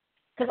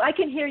 Because I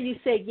can hear you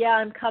say, yeah,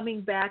 I'm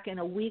coming back in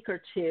a week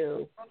or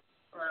two.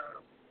 I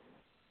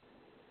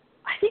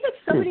think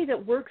it's somebody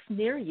that works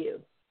near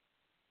you.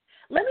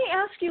 Let me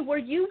ask you, where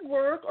you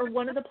work or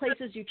one of the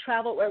places you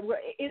travel,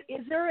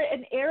 is there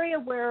an area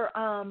where,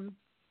 I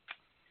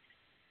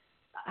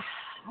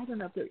don't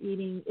know if they're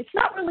eating, it's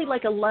not really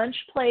like a lunch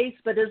place,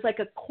 but there's like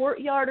a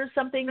courtyard or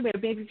something where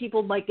maybe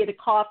people might get a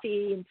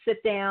coffee and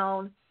sit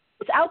down.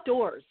 It's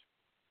outdoors.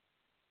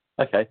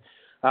 Okay.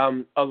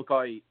 Look,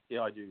 I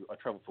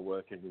travel for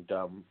work, and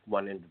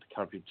one end of the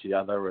country to the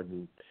other,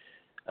 and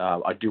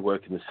I do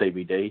work in the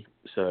CBD.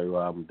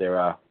 So there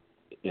are,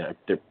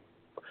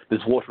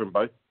 there's water in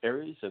both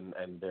areas,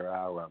 and there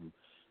are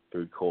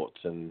food courts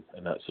and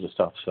that sort of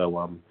stuff. So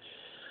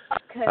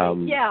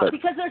okay,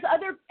 because there's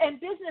other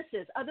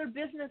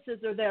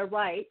businesses are there,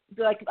 right?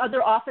 Like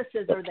other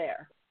offices are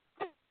there.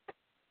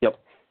 Yep.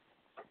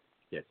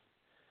 Yes.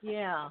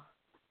 Yeah.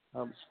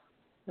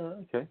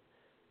 Okay.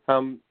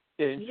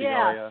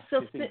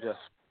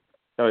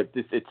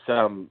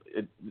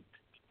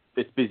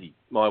 It's busy.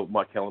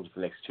 My calendar for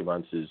the next 2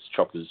 months is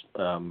chockers.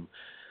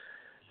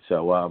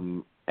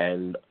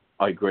 And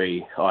I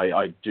agree.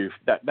 I do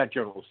that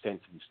general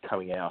sense of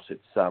coming out.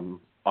 It's I'm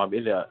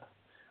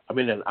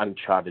in an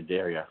uncharted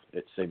area.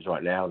 It seems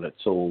right now, and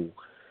it's all.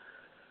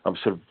 I'm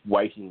sort of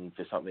waiting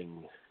for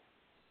something.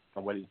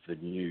 I'm waiting for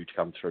the new to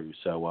come through.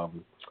 So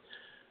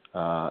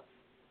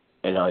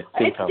and I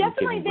think it's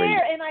definitely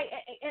there, and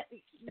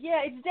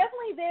it's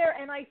definitely there,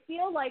 and I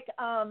feel like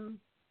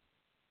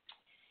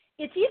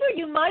it's either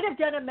you might have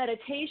done a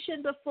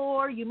meditation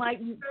before, you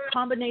might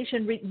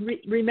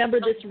remember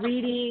this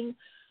reading,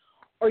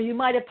 or you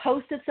might have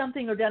posted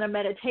something or done a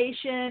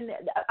meditation.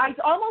 I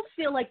almost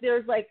feel like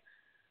there's like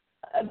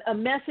a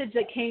message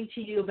that came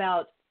to you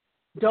about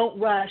don't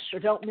rush or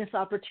don't miss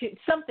opportunity,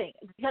 something,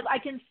 because I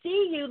can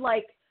see you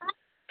like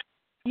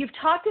you've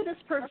talked to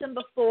this person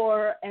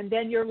before, and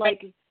then you're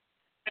like,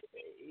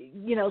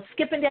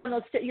 skipping down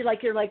those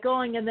you're like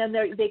going, and then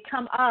they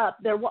come up,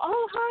 they're,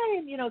 oh, hi,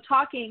 and,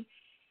 talking,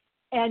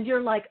 and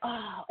you're like,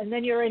 oh, and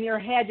then you're in your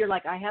head, you're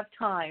like, I have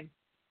time.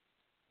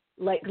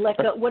 Like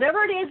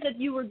whatever it is that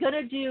you were going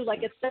to do,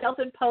 like a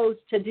self-imposed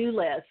to-do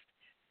list,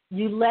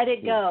 you let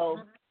it go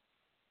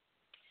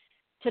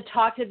to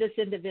talk to this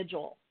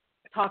individual,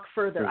 talk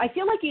further. I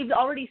feel like you've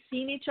already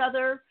seen each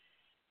other,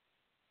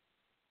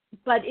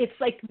 but it's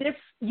like this,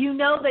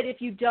 that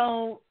if you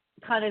don't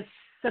kind of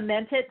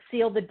cement it,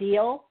 seal the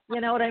deal, you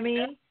know what I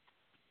mean?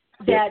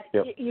 That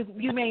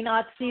you may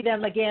not see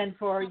them again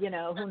for,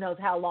 who knows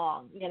how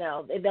long,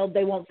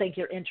 they won't think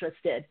you're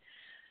interested.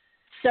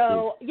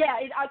 So,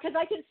 because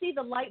I can see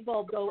the light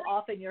bulb go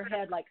off in your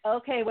head, like,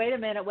 okay, wait a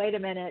minute,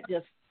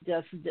 just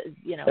this is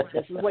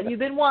what you've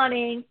been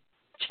wanting,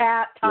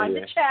 time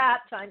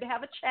to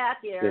have a chat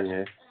here.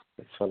 Yeah,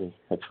 that's funny.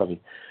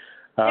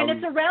 And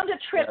it's around a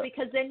trip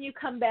because then you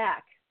come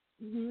back.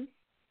 Mm-hmm.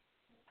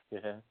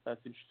 Yeah,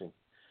 that's interesting.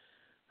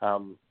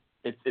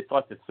 It's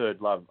like the third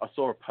love. I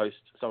saw a post,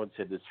 someone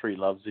said there's 3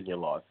 loves in your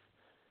life,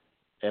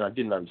 and I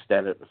didn't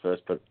understand it at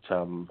first, but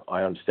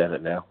I understand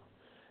it now.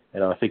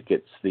 And I think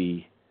it's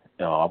I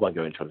won't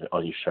go into it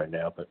on your show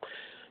now, but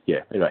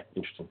yeah, anyway,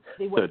 interesting.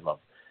 Third love.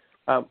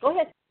 Go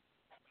ahead.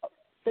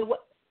 So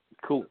what?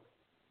 Cool.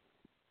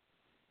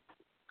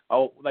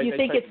 Oh, you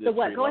think it's the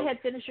what? Go ahead,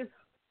 finish your.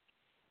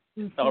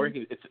 Mm-hmm. I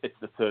reckon it's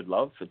the third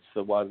love. It's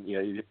the one,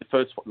 the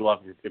first love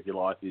of your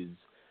life is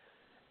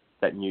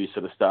that new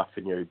sort of stuff,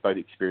 and you're both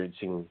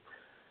experiencing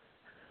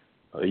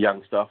the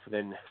young stuff. And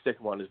then the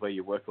second one is where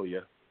you work all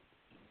your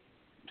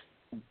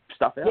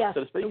stuff out, so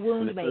to speak. The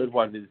and the third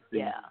one is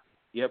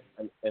and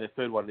the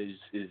third one is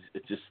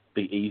it's just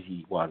the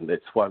easy one.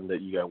 That's one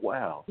that you go,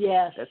 wow,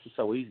 that's just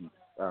so easy.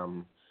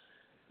 And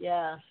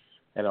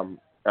I'm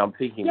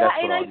thinking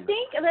that's what I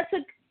think that's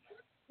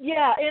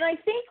and I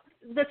think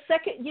the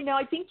second,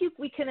 I think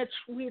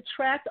we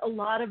attract a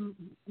lot of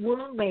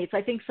wound mates.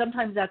 I think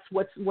sometimes that's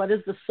what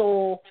is the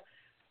soul.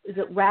 Is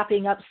it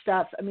wrapping up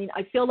stuff? I mean,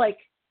 I feel like,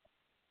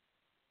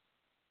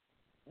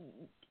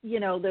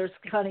 there's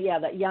kind of,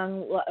 that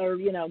young or,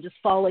 just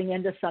falling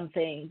into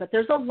something. But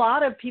there's a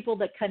lot of people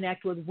that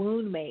connect with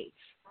wound mates.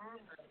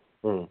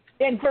 Mm.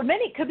 And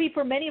could be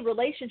for many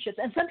relationships.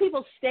 And some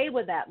people stay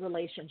with that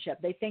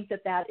relationship. They think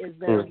that is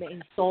their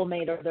main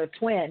soulmate or their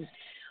twin.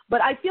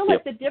 But I feel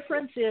like the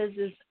difference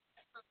is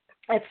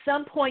at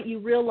some point you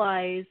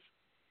realize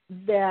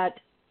that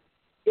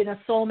in a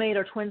soulmate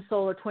or twin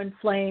soul or twin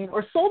flame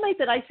or soulmate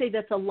that I say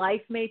that's a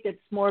life mate that's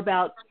more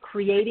about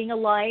creating a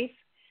life,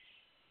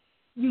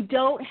 you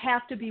don't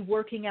have to be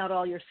working out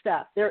all your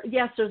stuff. There's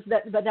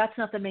that, but that's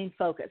not the main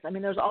focus. I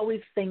mean, there's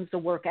always things to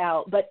work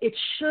out, but it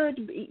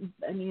should be,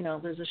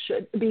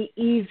 should be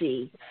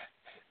easy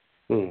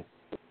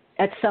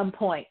at some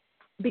point,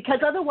 because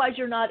otherwise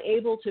you're not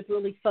able to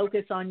really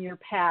focus on your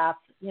path.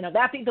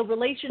 That being the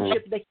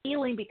relationship, the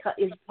healing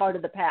is part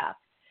of the path.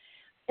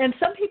 And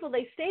some people,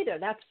 they stay there.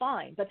 That's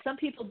fine. But some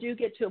people do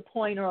get to a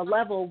point or a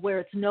level where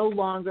it's no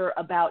longer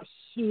about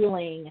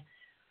healing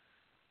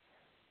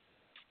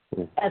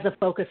as a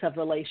focus of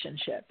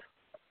relationship.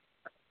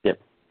 Yep.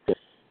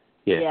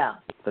 Yeah. Yeah.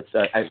 That's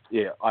that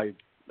actually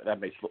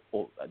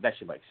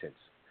makes sense.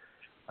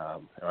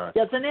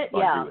 Doesn't it?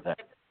 I agree with that.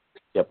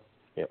 Yep.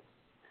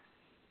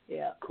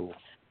 Yeah. Cool.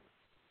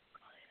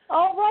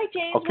 All right,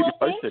 James. Well,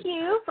 posted. thank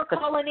you for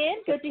calling in.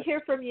 Good to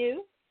hear from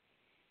you.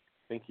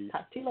 Thank you.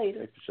 Talk to you later.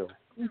 Thanks, Michelle.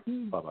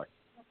 Mm-hmm. Bye-bye.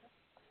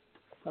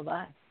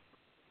 Bye-bye.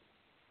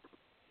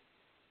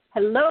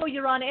 Hello,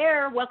 you're on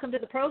air. Welcome to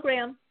the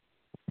program.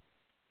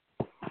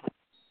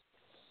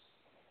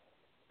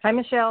 Hi,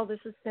 Michelle. This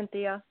is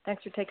Cynthia.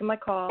 Thanks for taking my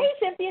call. Hey,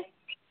 Cynthia.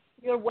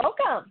 You're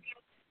welcome.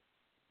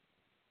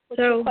 What's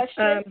your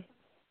question?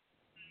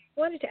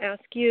 Wanted to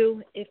ask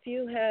you if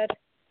you had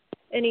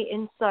any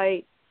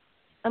insight.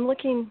 I'm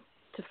looking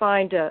to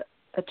find a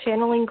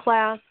channeling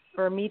class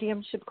or a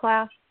mediumship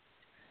class.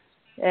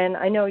 And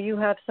I know you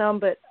have some,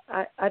 but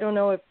I don't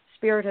know if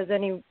Spirit has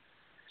any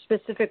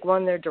specific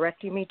one they're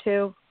directing me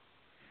to.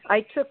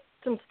 I took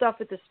some stuff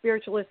at the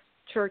Spiritualist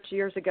Church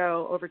years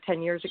ago, over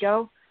 10 years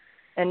ago,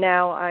 and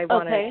now I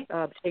want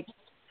to take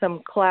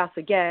some class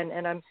again.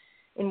 And I'm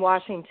in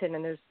Washington,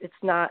 and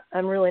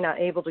I'm really not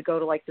able to go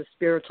to like the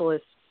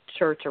Spiritualist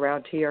Church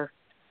around here.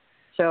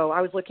 So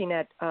I was looking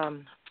at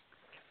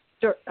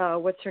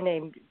what's her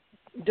name,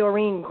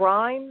 Doreen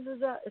Grimes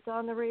is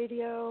on the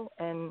radio,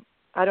 and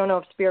I don't know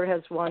if Spirit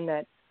has one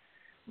that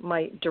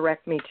might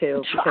direct me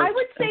to. I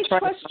would say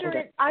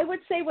I would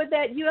say with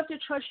that, you have to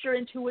trust your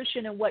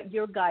intuition and what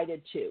you're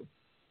guided to.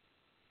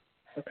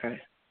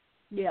 Okay.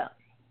 Yeah,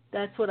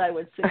 that's what I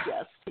would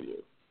suggest to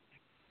you.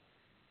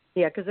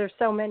 Yeah, because there's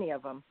so many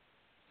of them.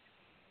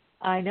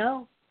 I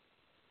know.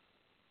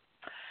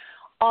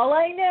 All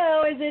I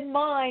know is in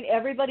mine,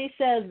 everybody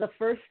says the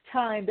first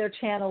time they're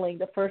channeling,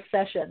 the first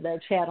session they're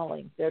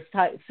channeling, they're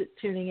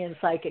tuning in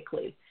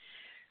psychically.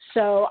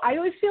 So I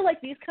always feel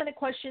like these kind of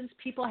questions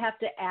people have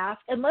to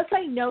ask. Unless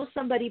I know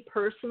somebody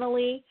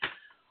personally,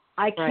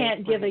 I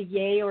can't give a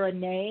yay or a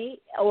nay.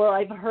 Or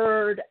I've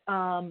heard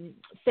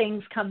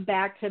things come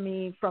back to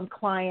me from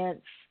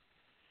clients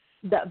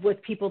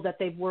with people that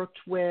they've worked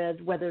with,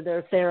 whether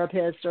they're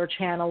therapists or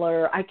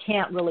channeler. I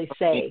can't really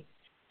say.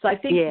 So I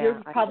think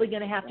you're probably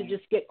going to have to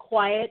just get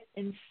quiet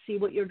and see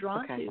what you're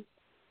drawn to.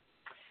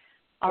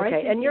 All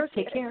right, and yours,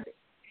 take care.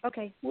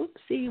 Okay.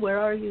 Whoopsie, where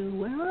are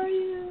you?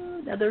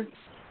 Another.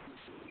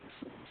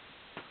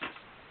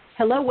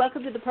 Hello,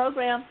 welcome to the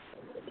program.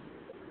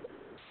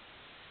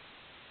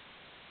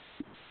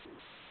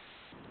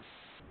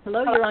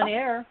 Hello, you're on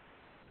air.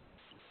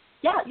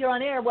 Yeah, you're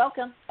on air.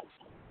 Welcome.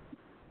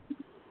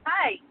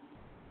 Hi.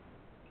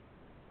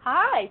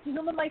 Hi.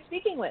 Whom am I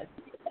speaking with?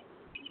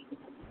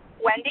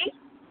 Wendy.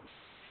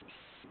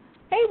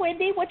 Hey,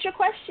 Wendy. What's your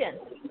question?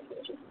 Do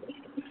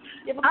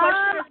you have a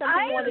question or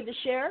something you wanted to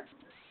share?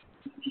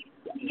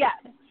 Yes.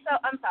 So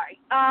I'm sorry.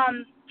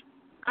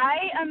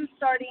 I am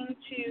starting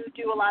to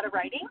do a lot of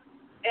writing,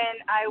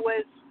 and I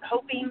was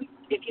hoping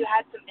if you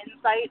had some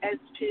insight as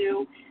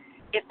to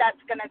if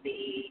that's going to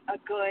be a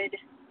good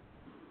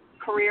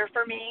career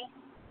for me,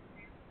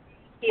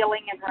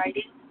 healing and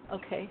writing.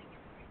 Okay.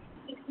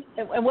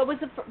 And what was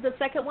the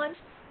second one?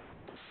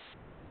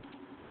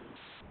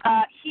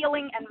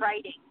 Healing and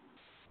writing.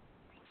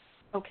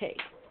 Okay.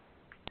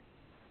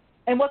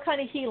 And what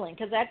kind of healing?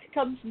 Because that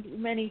comes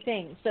many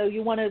things. So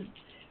you want to,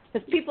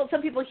 because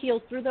some people heal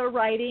through their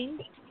writing.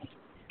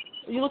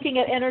 Are you looking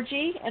at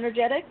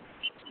energetic?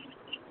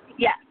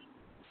 Yes.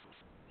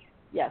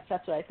 Yes,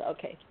 that's what I thought.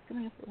 Okay. Can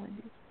I have the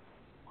Wendy?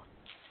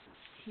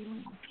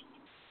 Healing.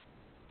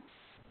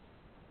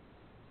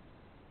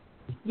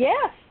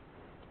 Yes.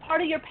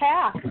 Part of your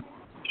path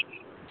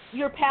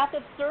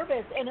of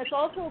service, and it's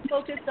also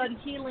focused on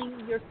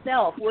healing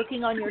yourself,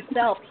 working on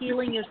yourself,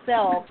 healing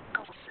yourself,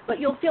 but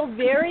you'll feel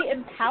very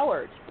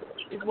empowered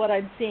is what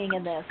I'm seeing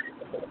in this.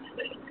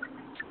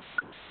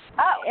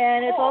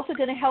 And it's also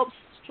going to help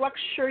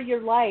structure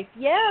your life.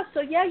 Yeah,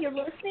 so you're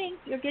listening,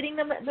 you're getting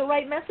the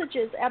right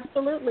messages,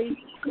 absolutely.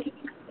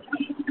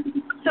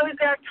 So is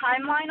there a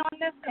timeline on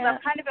this? Because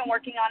I've kind of been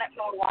working on it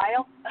for a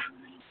while.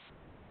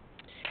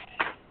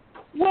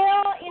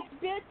 Well, it's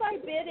bit by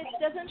bit. It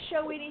doesn't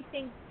show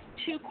anything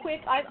too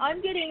quick.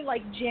 I'm getting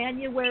like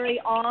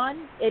January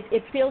on.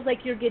 It feels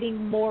like you're getting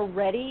more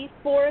ready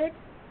for it,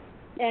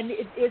 and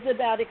it is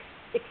about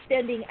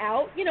extending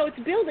out. It's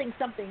building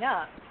something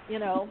up.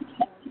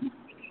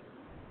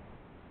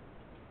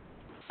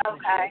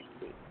 Okay.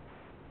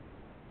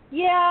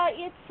 Yeah,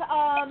 it's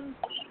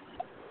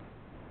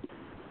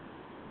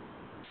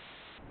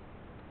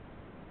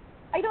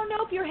I don't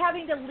know if you're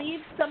having to leave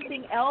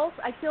something else.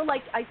 I feel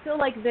like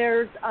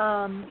there's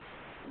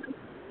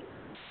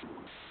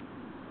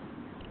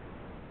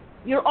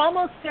you're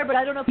almost there, but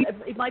I don't know if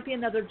it might be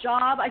another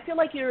job. I feel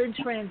like you're in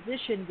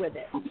transition with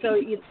it, so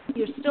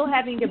you're still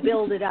having to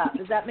build it up.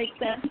 Does that make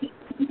sense?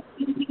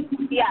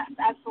 Yes,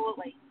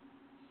 absolutely.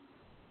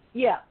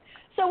 Yeah.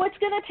 So it's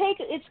going to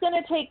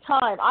take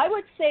time. I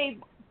would say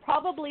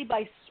probably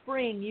by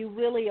spring you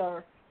really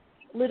are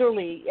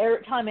literally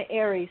time of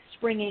Aries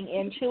springing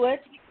into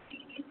it.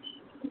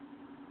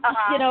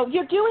 Uh-huh. You know,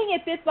 you're doing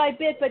it bit by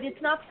bit, but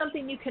it's not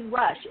something you can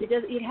rush.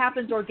 It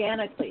happens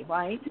organically,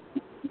 right?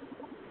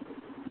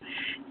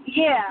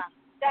 Yeah,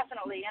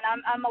 definitely. And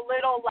I'm a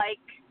little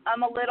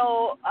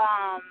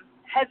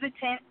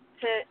hesitant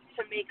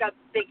to make a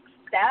big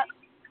step.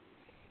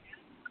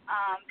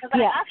 Because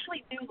I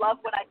actually do love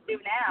what I do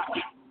now.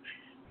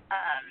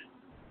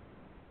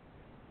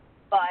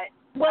 But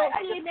well,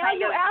 I see, just now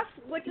you ask,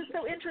 which is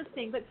so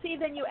interesting. But see,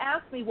 then you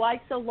ask me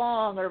why so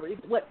long, or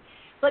what?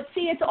 But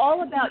see, it's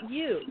all about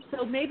you.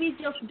 So maybe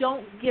just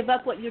don't give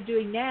up what you're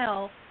doing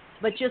now,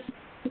 but just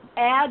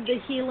add the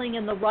healing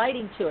and the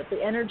writing to it,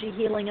 the energy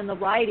healing and the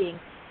writing,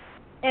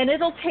 and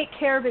it'll take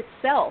care of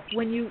itself.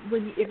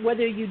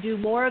 Whether you do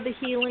more of the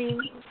healing,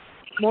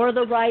 more of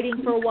the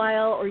writing for a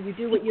while, or you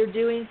do what you're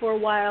doing for a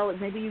while,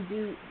 and maybe you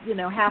do,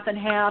 half and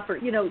half, or,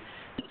 it'll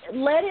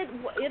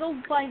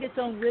find its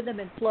own rhythm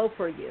and flow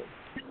for you.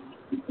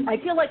 I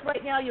feel like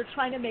right now you're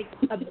trying to make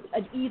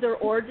an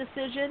either-or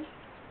decision,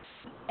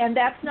 and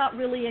that's not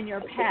really in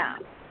your path.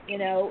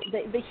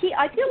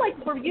 I feel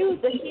like for you,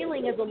 the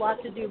healing has a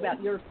lot to do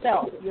about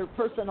yourself, your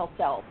personal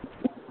self.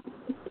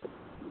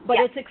 But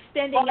it's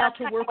extending out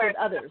to work with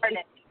others.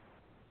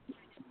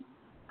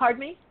 Pardon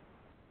me?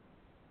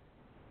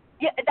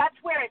 Yeah, that's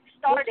where it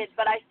started,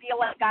 but I feel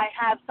like I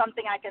have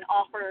something I can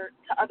offer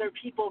to other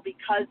people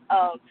because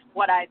of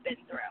what I've been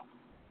through.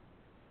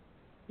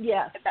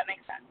 Yes. If that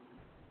makes sense.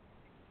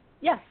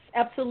 Yes,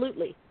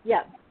 absolutely.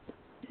 Yeah.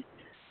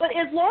 But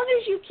as long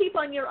as you keep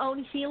on your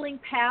own healing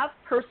path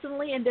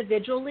personally,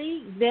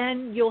 individually,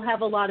 then you'll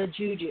have a lot of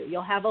juju.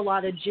 You'll have a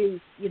lot of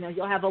juice.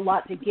 You'll have a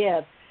lot to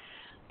give.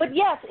 But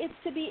yes, it's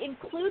to be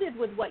included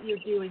with what you're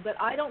doing, but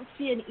I don't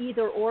see an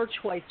either-or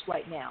choice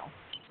right now.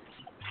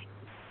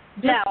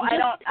 I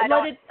don't.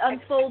 Let it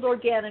unfold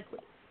organically.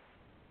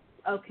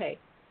 Okay,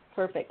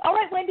 perfect. All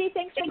right, Wendy,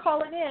 thanks for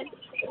calling in.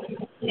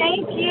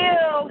 Thank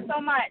you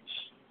so much.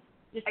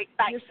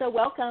 You're so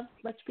welcome.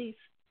 Much peace.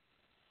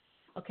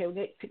 Okay, we'll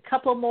get a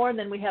couple more, and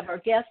then we have our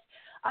guest.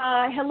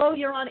 Hello,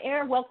 you're on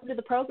air. Welcome to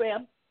the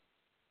program.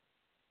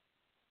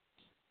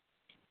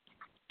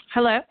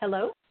 Hello?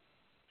 Hello?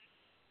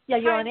 Yeah,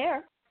 you're on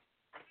air.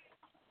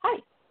 Hi.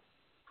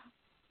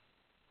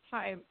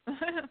 Hi.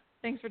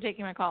 Thanks for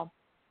taking my call.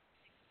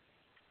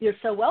 You're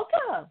so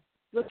welcome.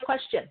 What's the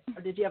question?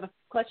 Or did you have a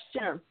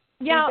question or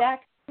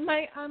feedback?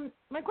 My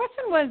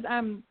question was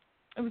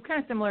it was kind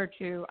of similar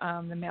to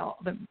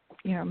the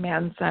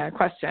man's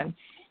question.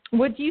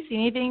 Do you see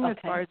anything as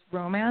far as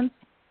romance?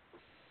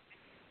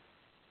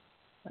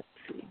 Let's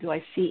see. Do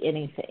I see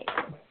anything?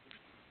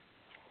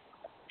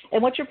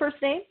 And what's your first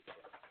name?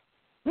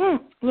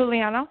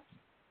 Liliana.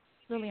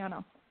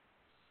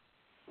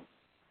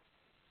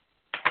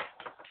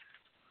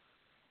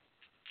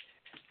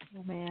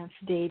 Romance,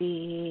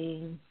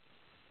 dating.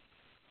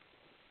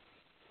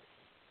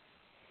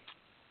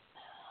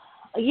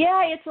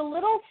 Yeah, it's a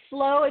little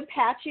slow and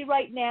patchy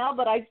right now,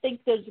 but I think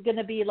there's going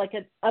to be like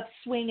an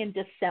upswing in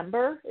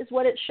December is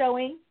what it's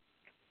showing.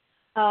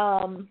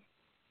 It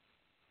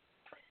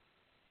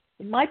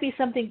might be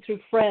something through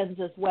friends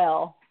as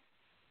well.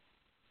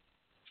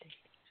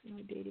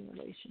 Dating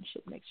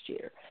relationship next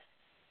year.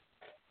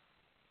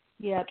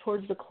 Yeah,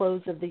 towards the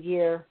close of the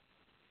year.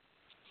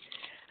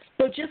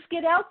 So just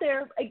get out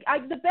there.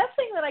 The best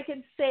thing that I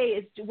can say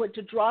is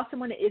to draw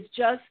someone is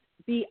just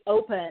be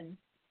open.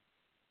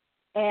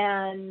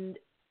 And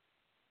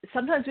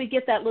sometimes we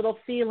get that little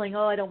feeling,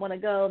 I don't want to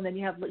go, and then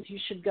you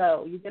should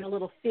go. You get a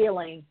little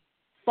feeling.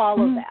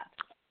 Follow that,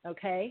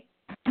 okay?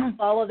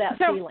 Follow that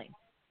feeling.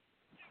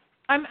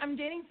 I'm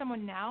dating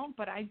someone now,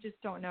 but I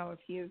just don't know if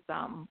he's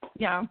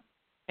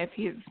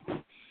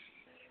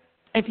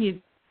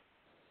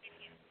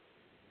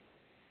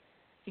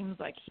seems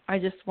like I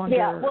just wonder.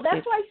 Yeah, well,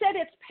 that's why I said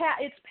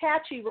it's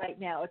patchy right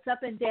now. It's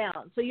up and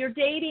down. So you're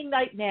dating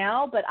right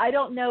now, but I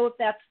don't know if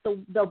that's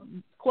the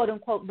quote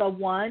unquote the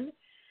one.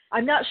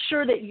 I'm not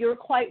sure that you're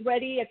quite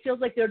ready. It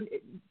feels like they're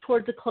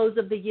towards the close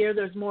of the year.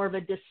 There's more of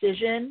a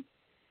decision.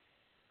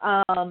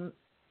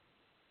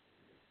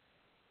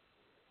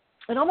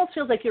 It almost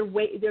feels like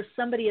there's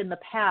somebody in the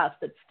past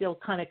that still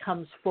kind of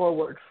comes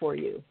forward for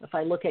you. If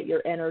I look at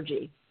your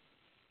energy.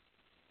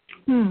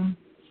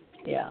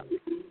 Yeah.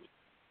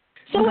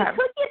 So it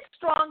could get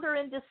stronger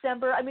in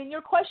December. I mean,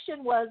 your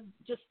question was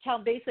just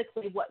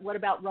basically what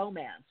about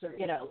romance, or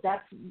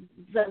that's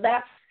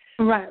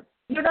right.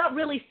 You're not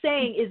really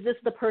saying, is this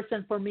the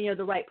person for me or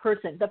the right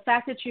person? The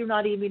fact that you're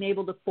not even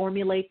able to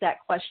formulate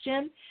that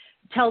question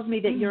tells me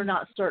that you're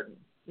not certain.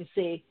 You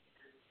see.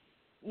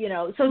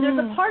 So there's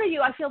a part of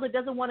you, I feel, that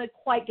doesn't want to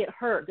quite get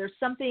hurt. There's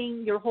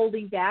something you're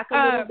holding back a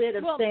little bit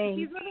of saying.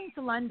 He's moving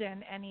to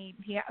London, and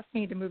he asked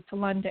me to move to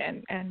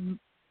London, and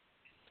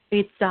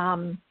it's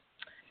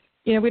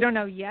we don't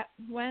know yet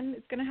when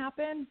it's going to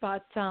happen,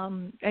 but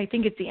I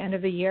think it's the end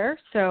of the year.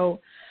 So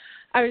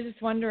I was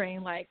just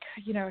wondering,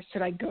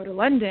 should I go to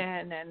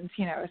London? And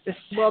is this?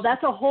 Well,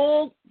 that's a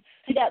whole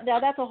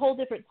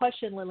different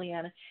question,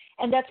 Liliana,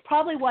 and that's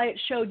probably why it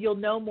showed you'll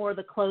know more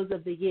the close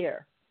of the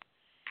year.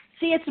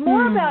 See, it's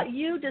more about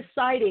you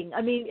deciding.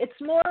 I mean,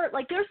 it's more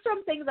like there's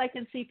some things I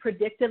can see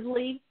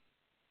predictively.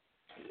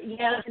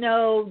 Yes,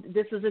 no,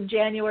 this is in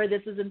January,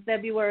 this is in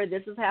February,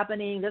 this is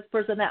happening, this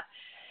person, that.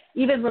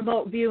 Even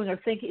remote viewing or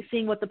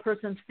seeing what the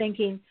person's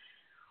thinking.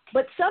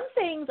 But some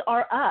things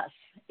are us.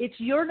 It's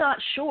you're not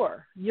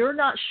sure. You're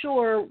not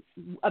sure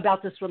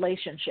about this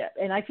relationship.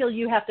 And I feel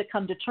you have to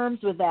come to terms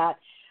with that.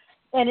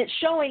 And it's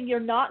showing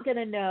you're not going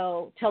to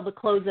know till the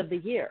close of the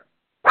year,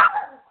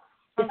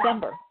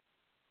 December.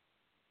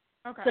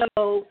 Okay.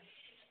 So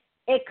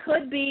it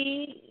could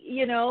be,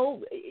 you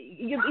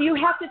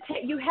have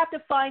to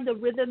find the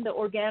rhythm, the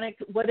organic,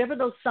 whatever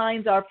those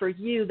signs are for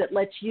you that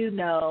lets you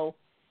know,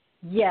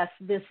 yes,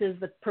 this is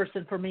the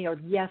person for me, or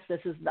yes, this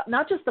is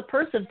not just the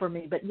person for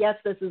me, but yes,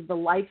 this is the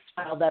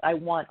lifestyle that I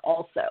want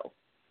also.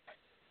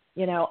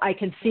 I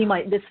can see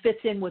this fits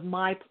in with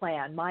my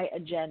plan, my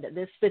agenda.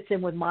 This fits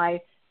in with my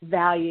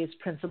values,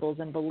 principles,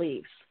 and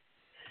beliefs.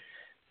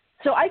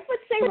 So I would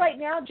say right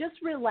now, just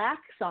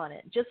relax on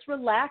it. Just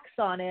relax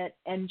on it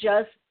and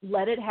just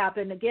let it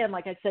happen. Again,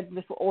 like I said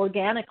before,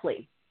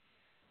 organically,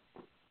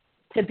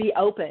 to be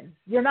open.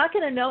 You're not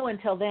going to know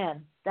until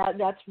then.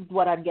 That's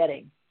what I'm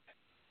getting.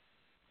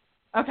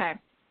 Okay.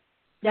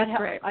 That's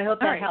great. I hope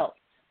that helps.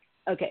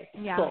 Okay.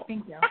 Yeah, cool.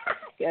 Thank you.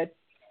 Good.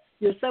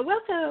 You're so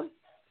welcome.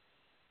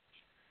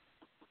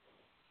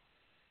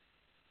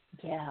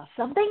 Yeah,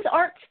 some things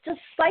aren't just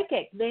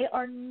psychic. They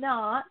are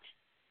not.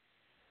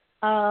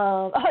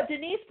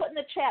 Denise put in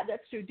the chat,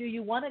 that's true. Do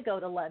you want to go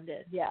to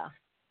London? Yeah.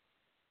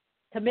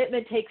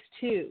 Commitment takes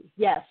two.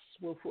 Yes.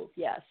 Woof, woof.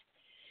 Yes.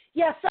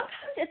 Yeah, sometimes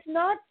it's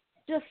not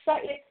just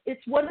psychic.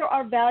 It's what are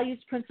our values,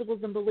 principles,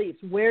 and beliefs?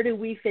 Where do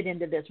we fit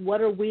into this?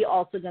 What are we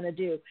also going to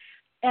do?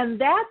 And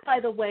that, by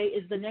the way,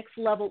 is the next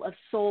level of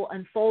soul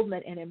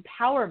unfoldment and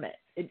empowerment.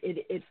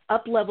 It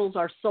up-levels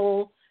our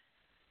soul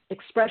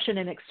expression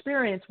and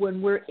experience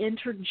when we're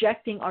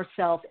interjecting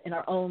ourselves in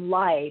our own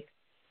life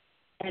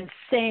and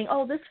saying,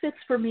 oh, this fits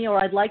for me, or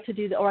I'd like to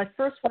do that, or I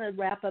first want to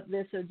wrap up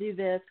this or do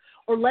this,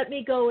 or let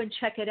me go and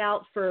check it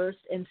out first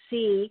and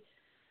see,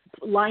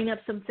 line up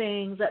some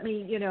things. Let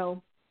me,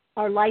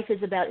 our life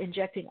is about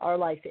injecting our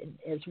life in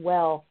as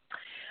well.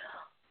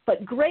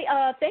 But great,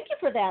 thank you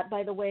for that,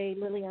 by the way,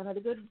 Liliana.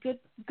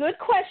 Good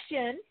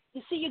question.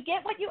 You see, you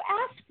get what you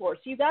ask for.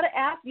 So you got to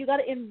ask, you got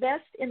to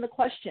invest in the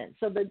question.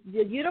 So the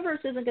universe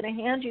isn't going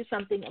to hand you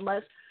something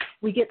unless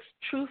we get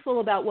truthful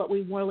about what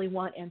we really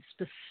want and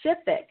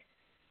specific.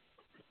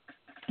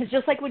 It's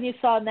just like when you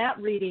saw in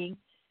that reading,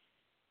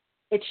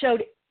 it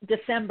showed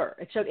December,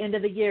 it showed end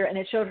of the year, and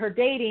it showed her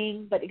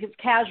dating, but it was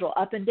casual,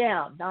 up and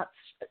down, not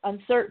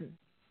uncertain.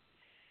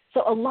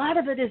 So a lot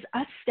of it is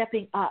us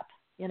stepping up.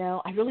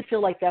 I really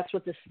feel like that's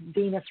what this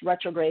Venus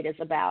retrograde is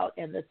about,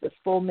 and this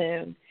full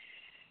moon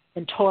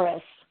in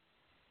Taurus,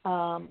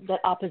 that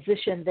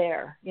opposition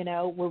there.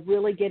 We're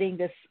really getting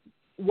this,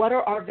 what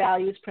are our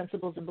values,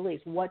 principles, and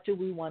beliefs? What do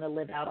we want to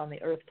live out on the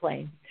earth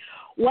plane?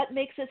 What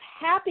makes us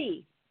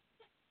happy?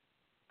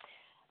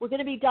 We're going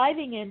to be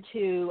diving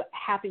into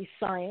happy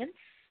science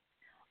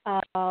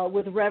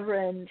with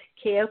Reverend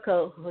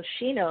Keiko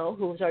Hoshino,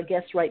 who is our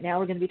guest right now.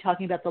 We're going to be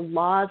talking about the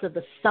laws of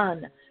the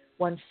sun,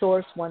 one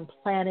source, one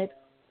planet,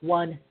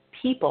 one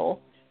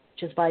people,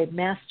 which is by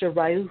Master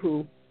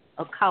Ryuhu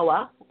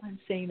Okawa. I'm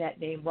saying that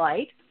name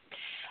right.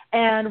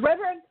 And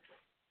Reverend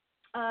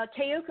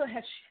Keiko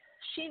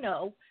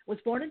Hoshino was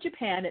born in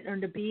Japan and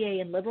earned a BA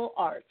in liberal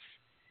arts.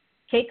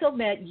 Keiko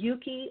met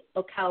Yuki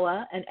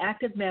Okawa, an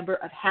active member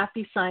of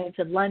Happy Science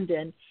in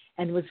London,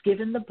 and was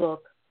given the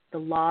book, The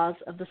Laws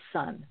of the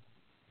Sun.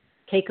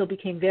 Keiko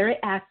became very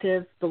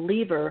active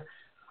believer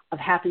of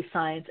Happy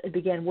Science and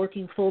began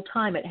working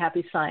full-time at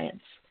Happy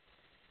Science.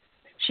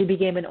 She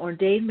became an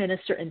ordained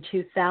minister in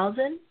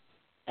 2000,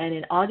 and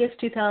in August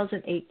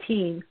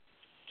 2018,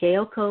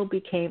 Keiko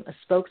became a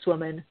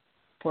spokeswoman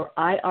for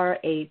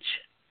IRH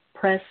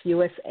Press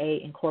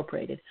USA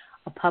Incorporated,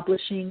 a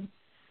publishing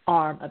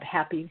arm of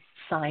Happy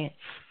Science.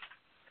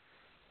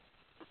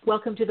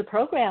 Welcome to the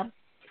program.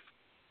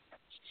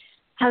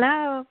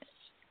 Hello.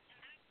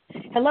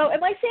 Hello.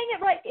 Am I saying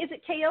it right? Is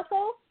it Keiko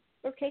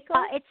or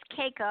Keiko? It's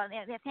Keiko.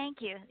 Yeah, thank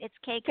you. It's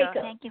Keiko.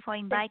 Keiko. Thank you for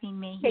inviting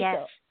me. Keiko.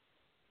 Yes.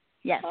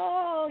 Yes.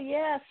 Oh,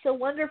 yes. So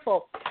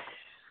wonderful.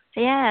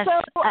 Yes.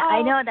 So,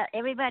 I know that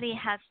everybody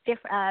has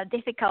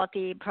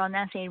difficulty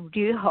pronouncing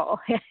Ryuho,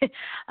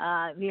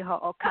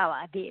 Ryuho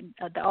Okawa,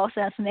 the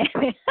author's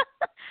name.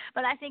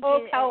 But I think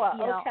Okawa.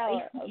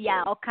 Okawa.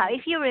 Yeah, Okawa.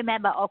 If you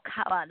remember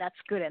Okawa, that's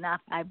good enough,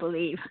 I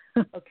believe.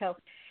 Okay.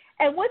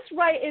 And what's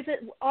right? Is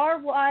it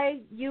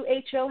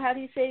Ryuho? How do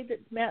you say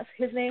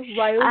his name?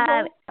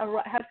 Ryuho?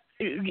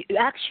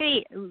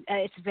 Actually,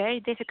 it's very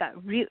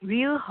difficult.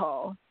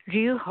 Ryuho.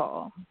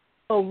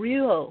 Oh,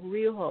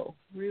 Ryuho.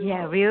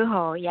 Yeah,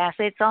 Ryuho. Yeah,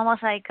 so it's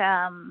almost like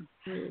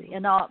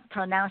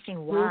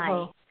pronouncing Y.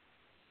 Ryuho.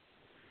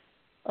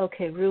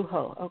 Okay,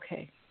 Ryuho.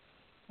 Okay,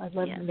 I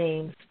love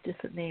names,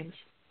 different names.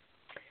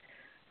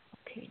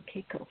 Okay,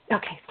 Keiko.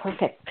 Okay,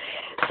 perfect.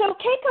 So,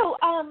 Keiko,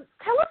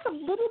 tell us a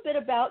little bit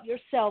about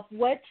yourself.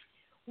 What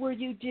were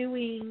you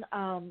doing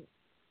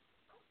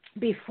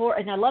before?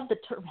 And I love the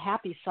term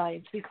happy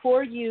science.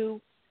 Before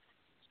you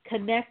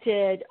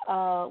connected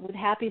with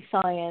happy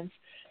science,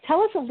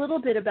 tell us a little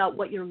bit about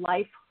what your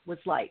life was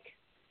like.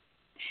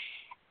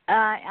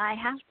 I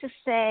have to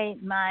say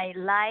my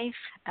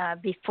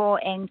life before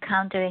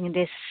encountering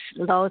these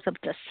laws of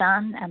the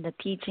sun and the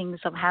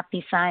teachings of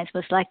happy science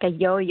was like a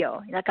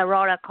yo-yo, like a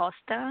roller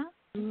coaster.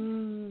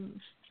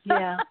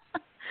 Yeah.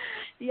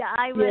 Yeah,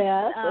 I was.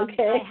 Yes,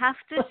 okay. I have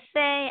to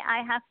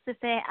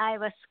say, I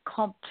was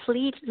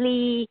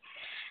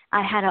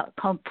I had a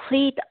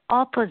complete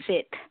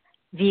opposite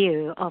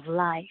view of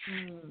life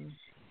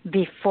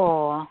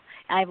before.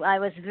 I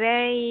was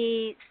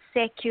very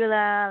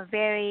secular,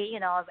 very,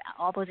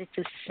 opposite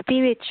to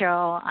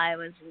spiritual. I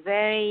was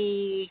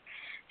very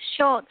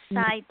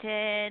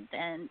short-sighted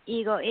and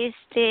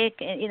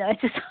egoistic, and,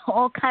 it's just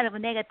all kind of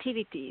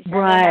negativities.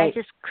 Right. And I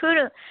just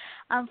couldn't,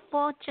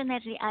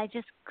 unfortunately,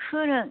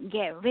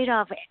 get rid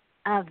of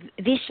a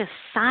vicious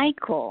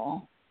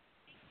cycle.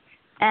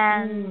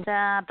 And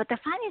but the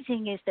funny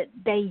thing is that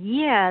the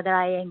year that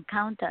I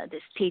encountered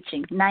this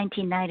teaching,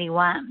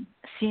 1991,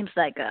 seems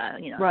like a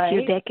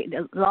few decades,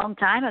 a long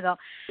time ago.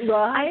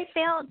 Right. I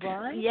felt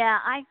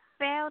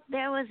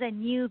there was a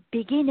new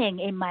beginning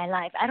in my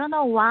life. I don't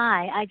know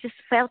why. I just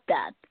felt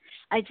that.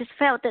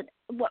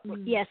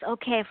 Yes,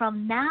 okay.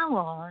 From now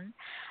on,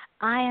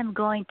 I am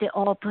going to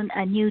open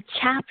a new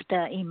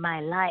chapter in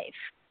my life.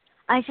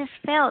 I just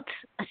felt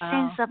a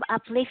sense of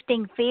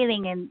uplifting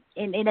feeling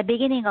in the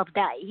beginning of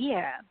that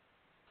year.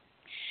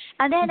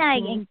 And then I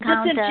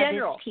encountered just in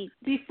general,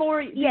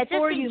 before you met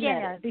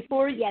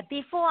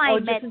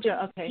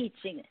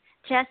teaching,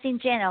 just in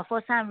general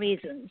for some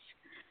reasons.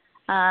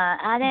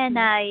 And then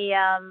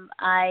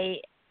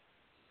I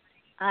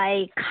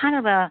kind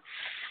of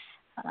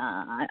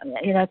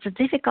it's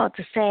difficult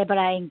to say, but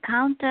I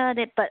encountered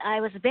it. But I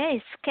was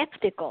very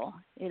skeptical.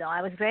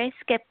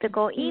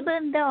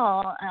 Even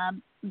though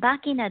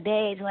back in the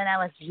days when I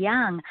was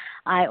young,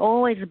 I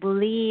always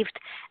believed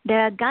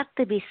there got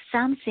to be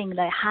something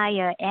like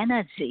higher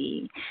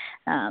energy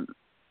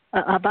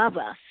above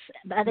us.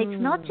 But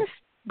it's not just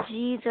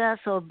Jesus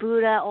or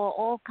Buddha or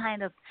all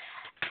kind of.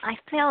 I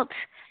felt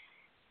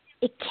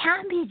it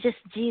can't be just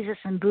Jesus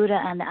and Buddha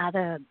and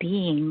other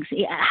beings.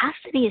 It has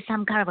to be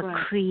some kind of a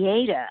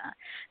creator,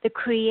 the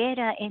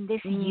creator in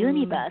this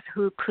universe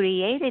who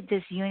created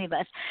this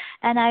universe.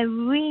 And I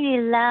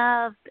really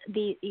loved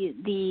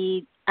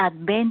the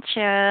adventure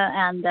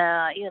and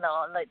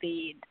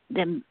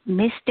the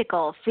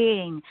mystical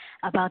feeling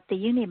about the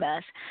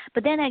universe.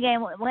 But then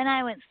again, when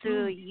I went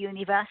through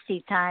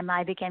university time,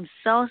 I became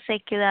so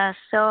secular,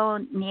 so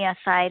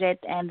nearsighted,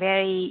 and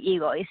very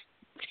egoistic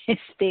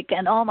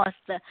and almost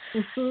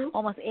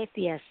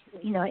atheist,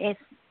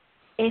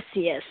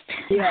 atheist.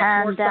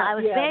 Yeah, and I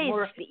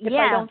was if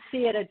I don't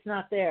see it, it's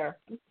not there.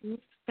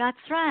 That's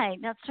right.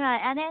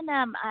 And then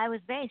I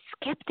was very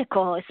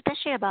skeptical,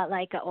 especially about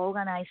like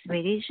organized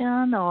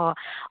religion or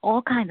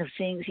all kinds of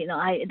things.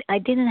 I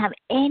didn't have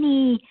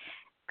any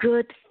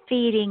good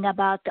feeling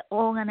about the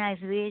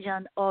organized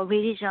religion or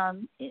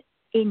religion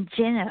in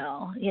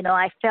general.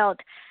 I felt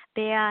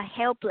they are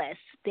helpless.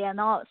 They are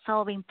not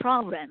solving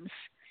problems.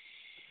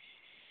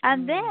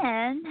 And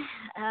then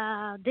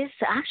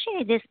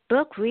this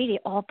book really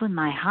opened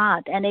my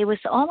heart, and it was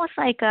almost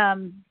like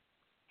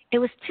it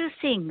was two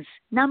things.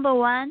 Number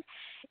one,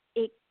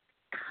 it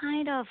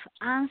kind of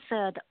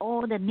answered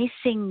all the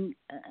missing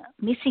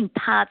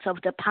parts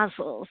of the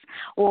puzzles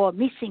or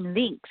missing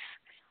links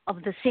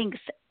of the things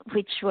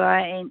which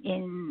were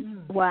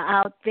were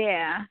out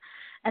there.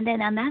 And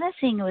then another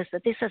thing was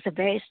that this was a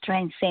very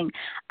strange thing.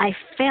 I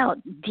felt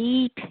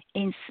deep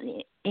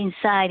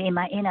inside in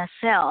my inner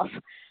self.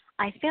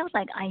 I felt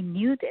like I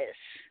knew this.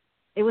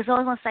 It was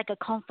almost like a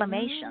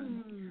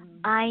confirmation.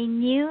 I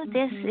knew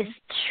this is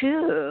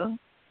true,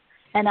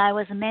 and I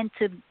was meant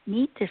to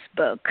meet this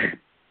book.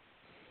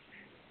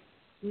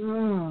 It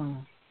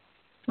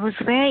was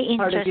very interesting.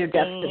 Part of your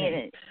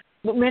destiny.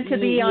 Meant to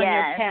be on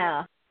your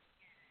path.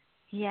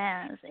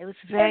 Yes, it was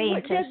very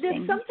interesting.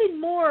 There's something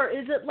more.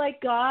 Is it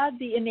like God,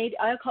 the innate,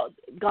 I call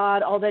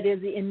God, all that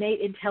is the innate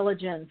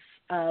intelligence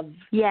of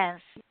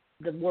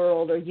the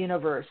world or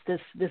universe,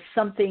 this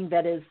something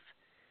that is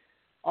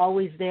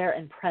always there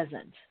and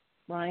present,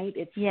 right?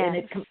 And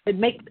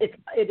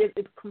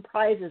it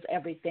comprises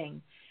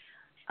everything.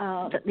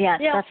 That's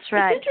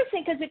right. It's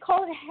interesting because they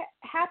call it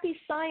Happy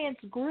Science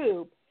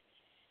Group,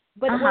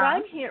 but what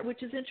I'm hearing,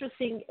 which is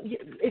interesting,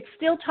 it's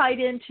still tied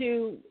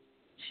into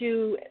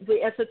to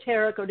the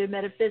esoteric or to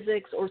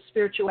metaphysics or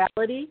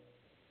spirituality?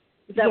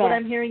 Is that what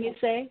I'm hearing you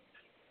say?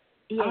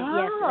 Yes,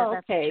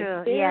 that's okay.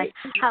 true. Very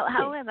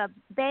However,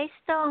 based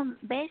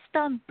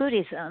on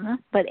Buddhism,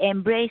 but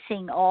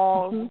embracing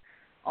all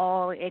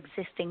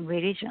existing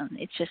religion,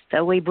 it's just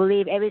that we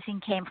believe everything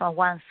came from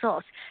one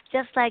source.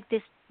 Just like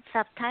this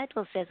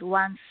subtitle says,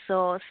 one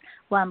source,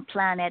 one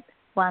planet,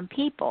 one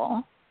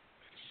people.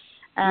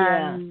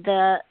 And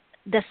the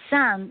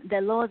sun, the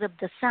laws of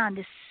the sun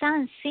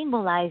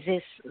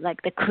symbolizes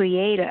like the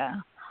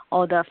creator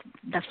or the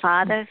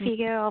father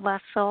figure of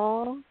our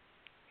soul.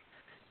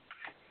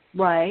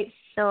 Right.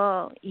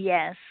 So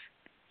yes.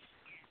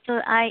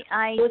 So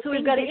So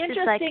we've got an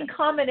interesting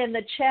comment in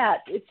the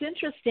chat. It's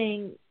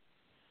interesting,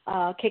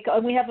 Keiko,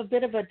 and we have a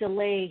bit of a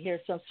delay here,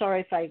 so I'm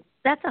sorry if I.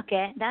 That's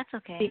okay.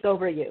 Speak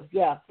over you.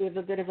 Yeah, we have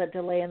a bit of a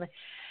delay in the.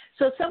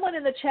 So someone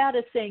in the chat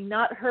is saying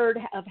not heard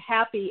of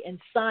happy and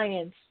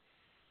science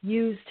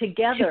used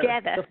together.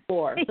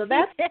 Before. So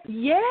that's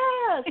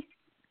yes.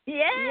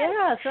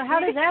 Yeah. So how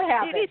does that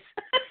happen?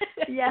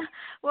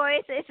 Well,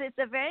 it's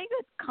a very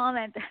good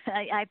comment.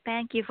 I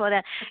thank you for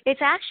that.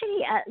 It's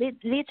actually a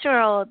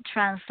literal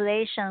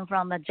translation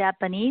from a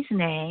Japanese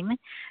name.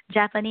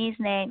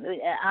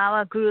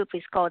 Our group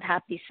is called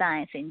Happy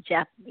Science in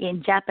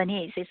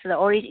Japanese. It's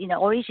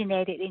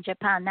originated in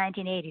Japan,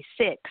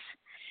 1986.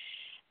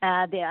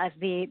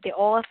 The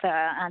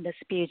author and the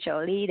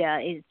spiritual leader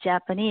is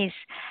Japanese.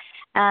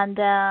 And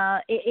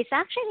it's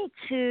actually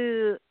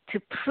to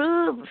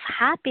prove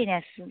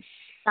happiness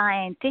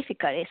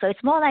scientifically. So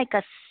it's more like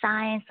a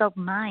science of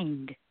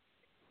mind.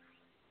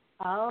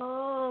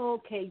 Oh,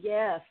 okay,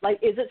 yes. Like,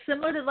 is it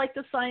similar to like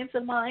the science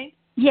of mind?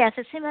 Yes,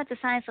 it's similar to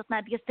science of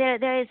mind because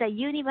there is a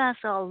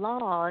universal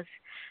laws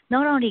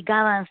not only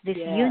governs this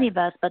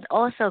universe but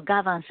also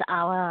governs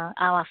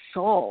our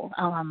soul,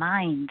 our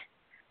mind,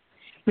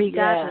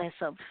 regardless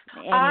of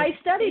any I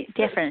studied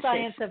differences.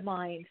 Science of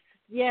mind.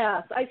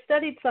 Yes, I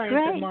studied science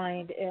of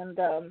mind, and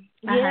so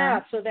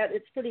that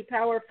it's pretty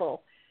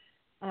powerful.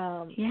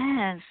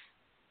 Yes.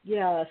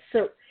 Yeah.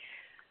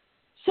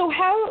 So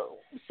how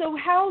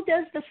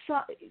does the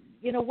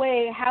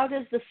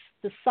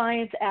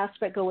science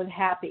aspect go with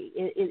happy?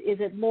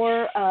 Is it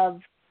more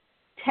of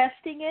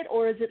testing it,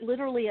 or is it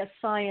literally a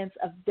science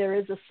of there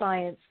is a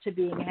science to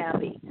being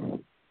happy,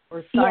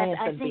 or science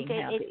of being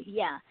happy?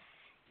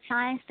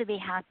 Science to be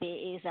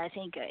happy is, I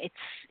think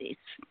it's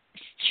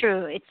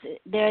true.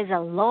 There is a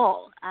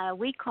law.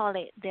 We call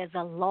it, there's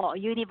a law,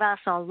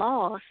 universal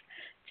laws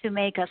to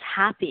make us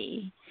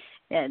happy.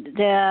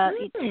 There are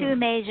two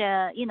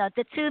major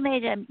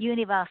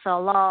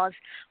universal laws.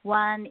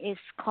 One is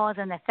cause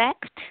and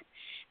effect,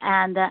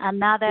 and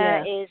another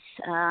is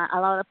a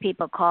lot of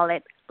people call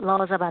it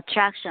laws of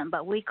attraction,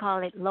 but we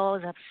call it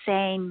laws of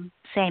same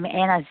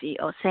energy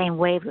or same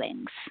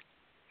wavelengths.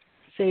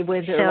 Same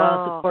wavelengths,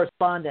 laws of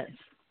correspondence.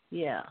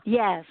 Yeah.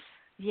 Yes.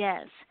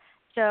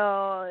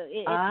 So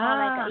it's more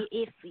like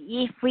if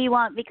we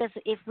want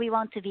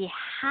to be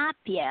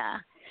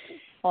happier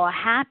or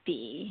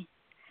happy,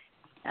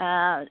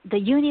 the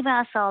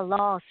universal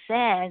law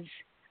says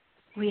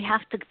we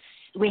have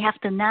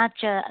to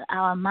nurture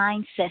our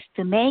mindsets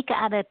to make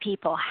other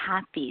people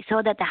happy,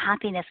 so that the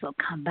happiness will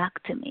come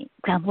back to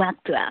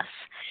us.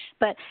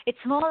 But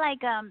it's more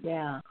like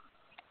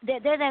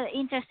there's an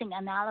interesting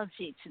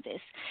analogy to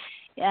this.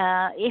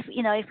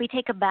 If we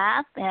take a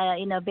bath,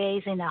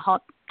 bathe in a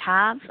hot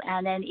tub,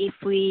 and then if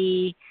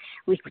we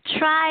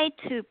try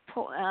to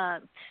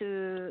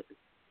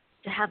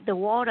have the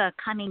water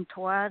coming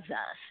towards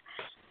us,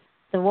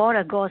 the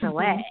water goes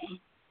away.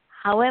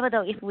 However,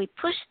 though, if we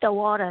push the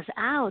waters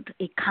out,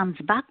 it comes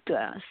back to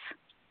us.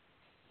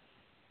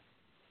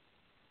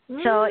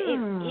 So if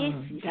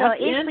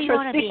we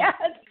want to be,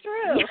 that's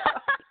true.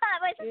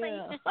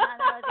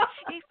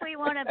 If we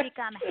want to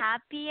become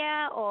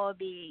happier or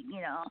we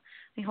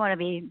want to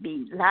be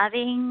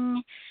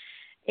loving,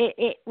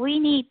 we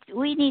need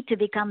to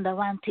become the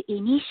one to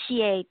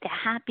initiate the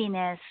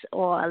happiness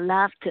or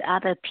love to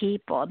other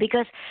people,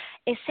 because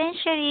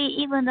essentially,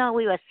 even though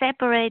we were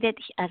separated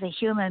as a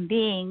human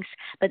beings,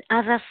 but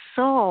as a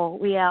soul,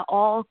 we are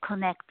all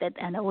connected,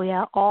 and we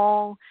are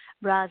all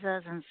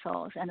brothers and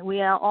souls, and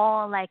we are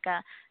all like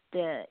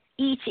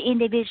each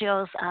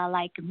individuals are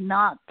like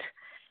knot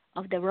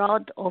of the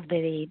rod of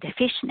the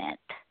fishnet.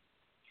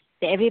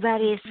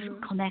 Everybody is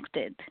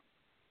connected.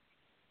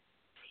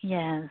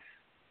 Yes.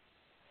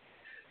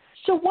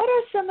 So what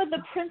are some of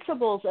the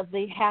principles of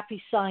the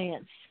happy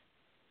science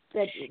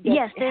that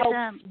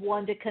helps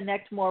one to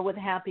connect more with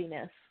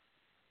happiness?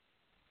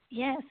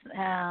 Yes,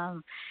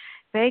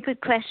 very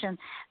good question.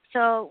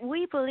 So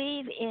we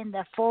believe in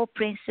the 4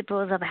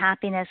 principles of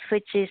happiness,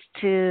 which is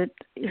the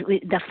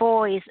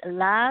 4 is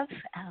love,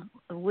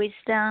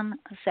 wisdom,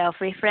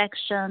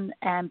 self-reflection,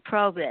 and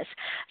progress.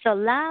 So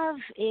love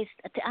is,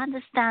 to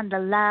understand the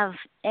love,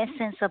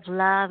 essence of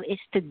love is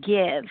to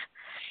give.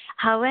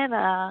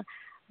 However,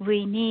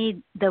 we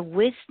need the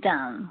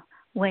wisdom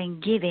when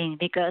giving,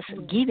 because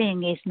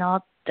giving is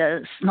not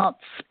not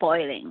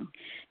spoiling.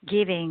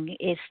 Giving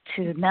is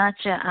to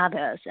nurture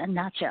others and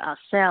nurture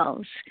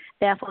ourselves.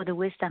 Therefore, the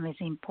wisdom is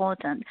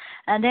important.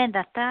 And then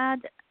the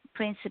third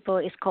principle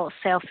is called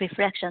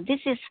self-reflection. This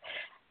is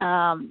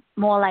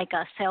more like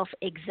a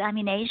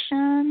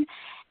self-examination.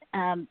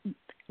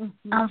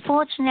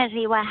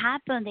 Unfortunately, what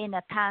happened in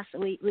the past,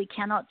 we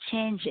cannot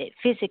change it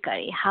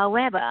physically.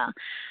 However,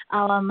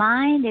 our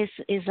mind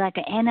is like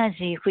an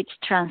energy which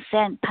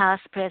transcends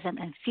past, present,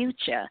 and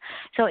future.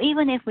 So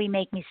even if we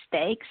make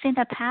mistakes in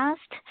the past,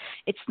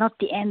 it's not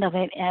the end of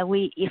it.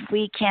 If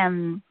we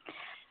can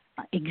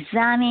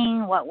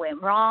examine what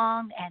went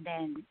wrong and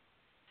then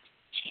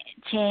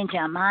change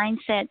our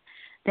mindset,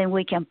 then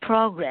we can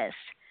progress.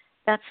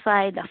 That's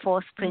why the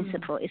fourth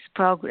principle is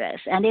progress.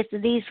 And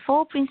these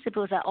four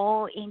principles are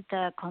all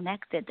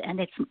interconnected, and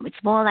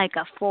it's more like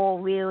a four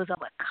wheels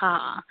of a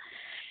car.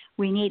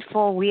 We need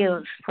four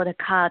wheels for the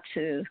car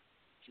to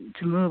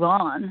move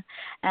on.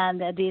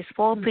 And these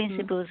four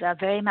principles are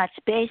very much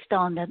based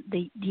on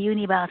the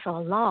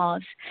universal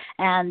laws,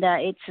 and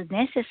it's a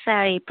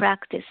necessary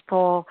practice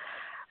for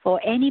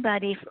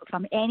anybody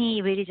from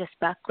any religious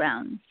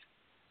background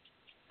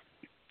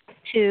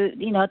to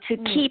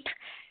keep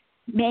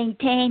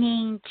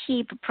maintaining,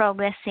 keep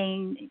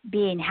progressing,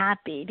 being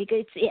happy,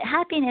 because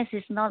happiness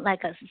is not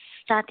like a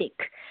static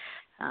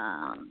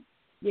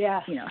state.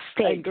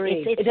 I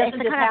agree. It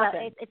doesn't just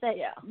happen.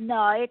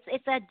 No,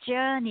 it's a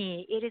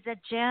journey. It is a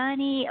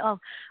journey of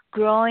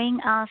growing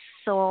our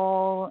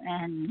soul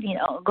and,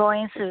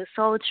 going through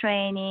soul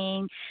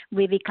training.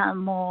 We become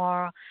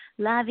more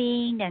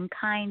loving and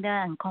kinder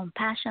and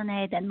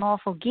compassionate and more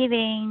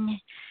forgiving.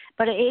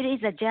 But it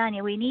is a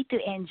journey. We need to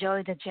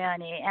enjoy the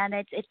journey, and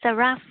it's a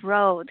rough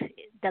road.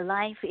 The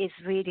life is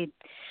really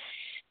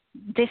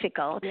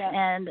difficult,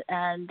 and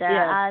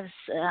as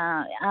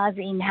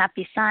in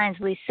Happy Science,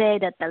 we say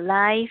that the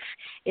life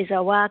is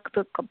a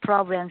workbook of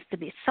problems to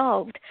be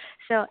solved.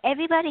 So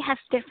everybody has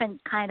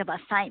different kind of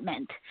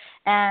assignment,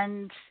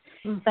 and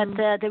but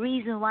the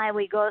reason why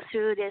we go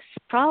through these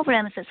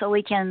problems is so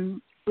we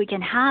can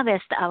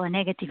harvest our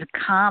negative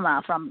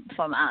karma from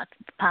our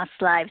past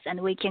lives, and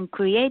we can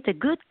create a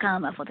good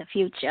karma for the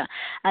future.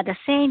 At the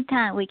same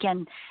time, we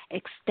can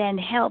extend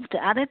help to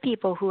other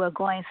people who are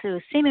going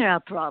through similar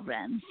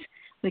problems.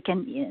 We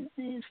can,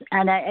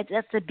 and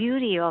that's the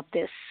beauty of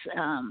this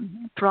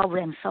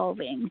problem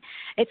solving.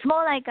 It's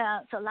more like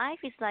so life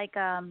is like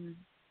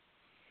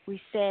we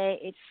say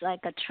it's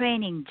like a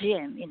training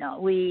gym.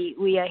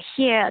 We are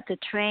here to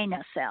train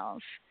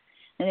ourselves.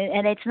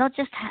 And it's not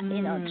just,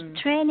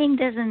 training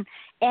doesn't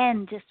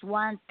end just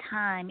one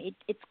time.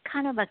 It's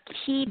kind of a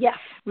keep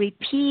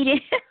repeating,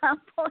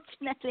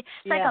 unfortunately.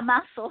 It's like a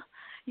muscle.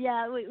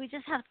 Yeah, we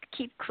just have to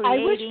keep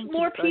creating. I wish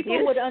more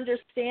people would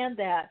understand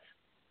that,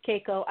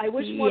 Keiko. I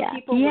wish more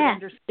people would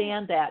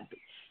understand that.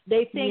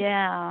 They think,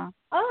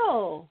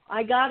 oh,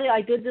 I got it.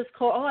 I did this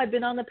course. Oh, I've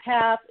been on the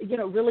path.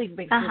 Really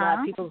makes me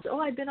laugh. People say, oh,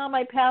 I've been on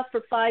my path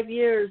for 5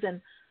 years. And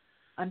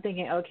I'm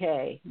thinking,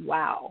 okay,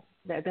 wow,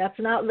 that's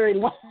not very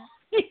long.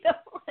 It's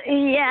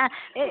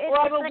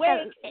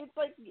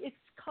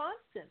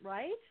constant,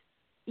 right?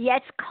 Yeah,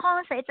 it's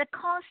constant. It's a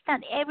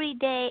constant every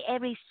day,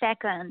 every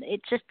second.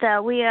 It's just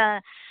we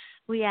are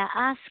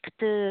asked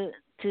to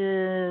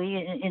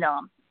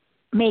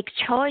make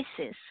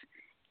choices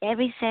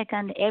every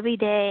second, every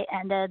day,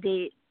 and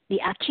the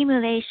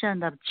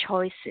accumulation of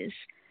choices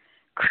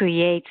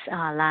creates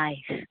our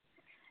life.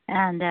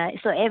 And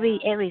so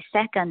every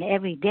second,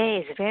 every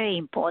day is very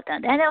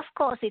important. And, of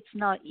course, it's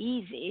not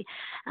easy.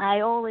 I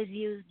always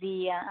use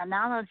the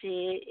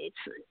analogy,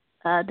 it's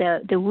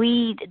the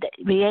weed, the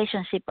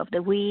relationship of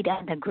the weed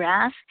and the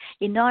grass.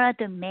 In order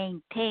to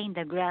maintain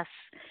the grass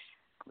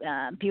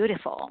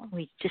beautiful,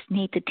 we just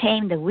need to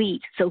tame the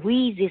weed. So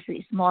weeds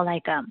is more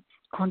like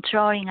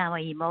controlling our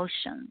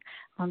emotion,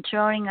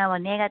 controlling our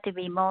negative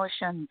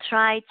emotion,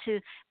 try to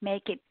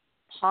make it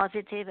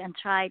positive and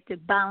try to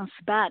bounce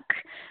back,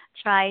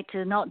 try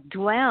to not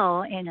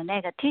dwell in the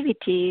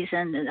negativities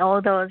and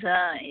all those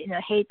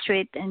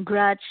hatred and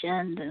grudge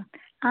and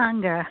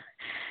anger,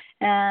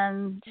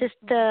 and just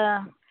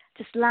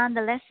learn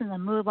the lesson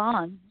and move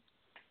on.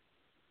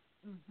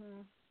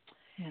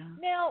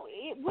 Now,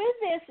 with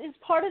this, is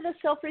part of the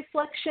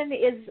self-reflection,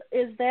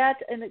 is that,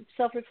 and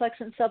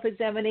self-reflection,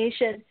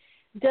 self-examination,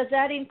 does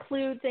that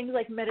include things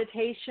like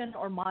meditation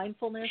or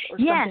mindfulness or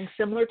something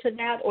similar to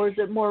that, or is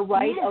it more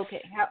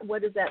okay,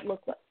 what does that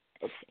look like?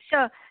 Okay.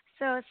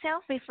 So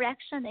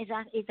self-reflection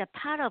is a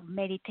part of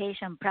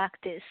meditation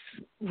practice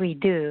we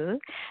do.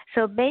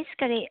 So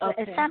basically,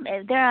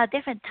 there are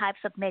different types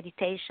of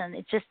meditation.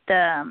 It's just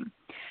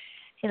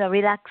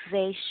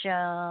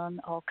relaxation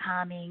or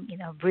calming,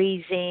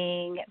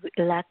 breathing,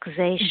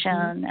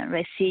 relaxation, and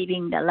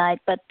receiving the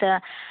light. But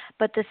the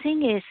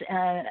thing is,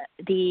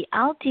 the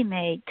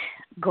ultimate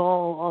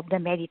goal of the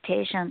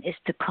meditation is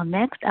to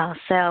connect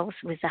ourselves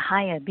with the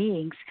higher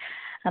beings.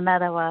 In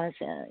other words,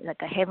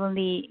 like a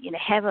heavenly,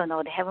 heaven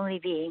or the heavenly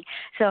being.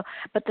 So,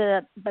 but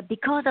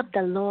because of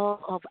the law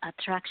of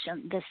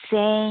attraction, the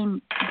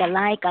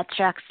like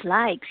attracts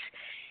likes.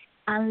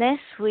 unless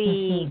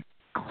we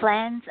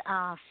cleanse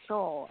our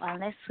soul,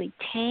 unless we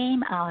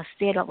tame our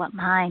state of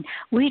mind,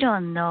 we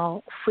don't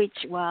know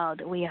which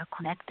world we are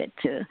connected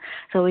to.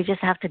 So we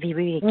just have to be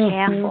really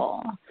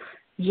careful.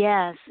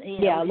 Yes.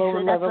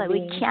 Lower so that's level why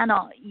beings.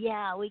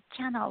 we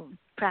cannot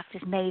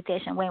practice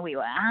meditation when we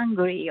were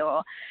angry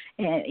or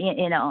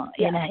in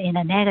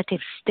a negative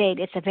state.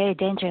 It's a very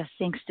dangerous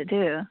thing to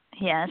do.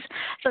 Yes.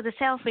 So the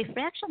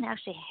self-reflection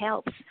actually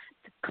helps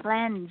to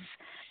cleanse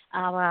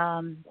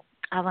our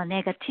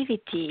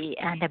negativity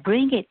and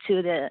bring it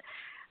to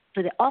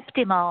the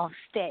optimal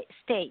state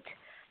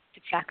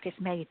to practice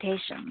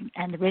meditation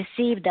and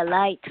receive the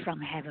light from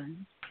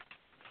heaven.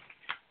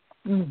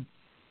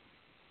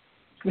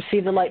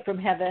 Receive the light from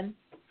heaven.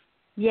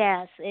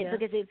 Yes,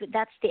 because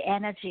that's the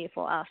energy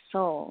for our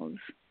souls.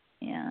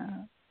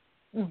 Yeah.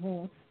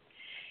 Mm-hmm.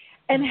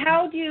 And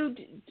how do you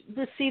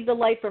receive the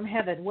light from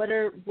heaven? What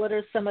are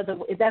some of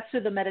that's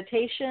through the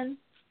meditation?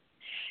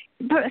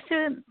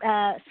 Through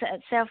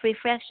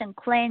self-reflection,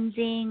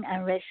 cleansing,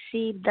 and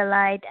receive the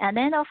light, and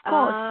then of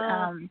course,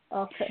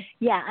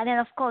 and then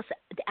of course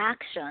the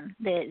action,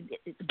 the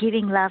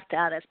giving love to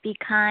others, be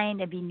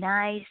kind and be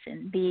nice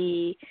and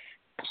be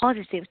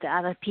positive to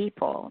other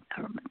people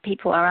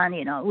around.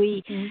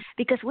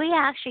 Because we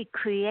are actually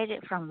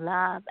created from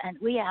love, and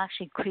we are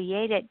actually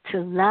created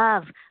to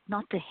love,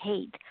 not to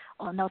hate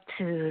or not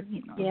to.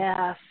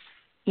 Yes.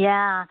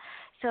 Yeah.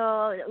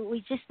 So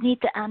we just need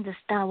to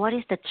understand what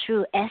is the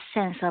true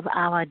essence of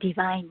our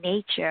divine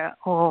nature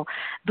or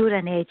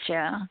Buddha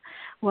nature.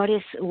 What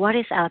is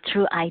our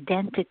true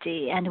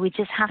identity? And we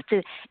just have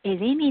to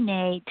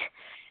eliminate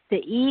the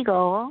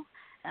ego.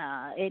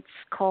 It's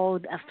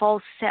called a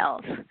false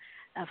self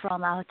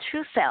from our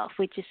true self,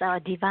 which is our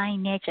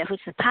divine nature,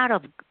 which is part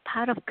of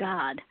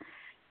God.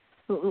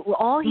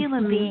 All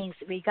human beings,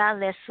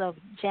 regardless of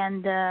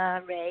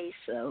gender, race,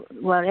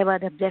 whatever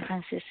the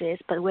differences is,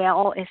 but we are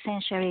all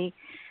essentially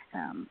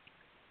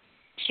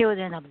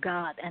children of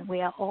God, and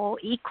we are all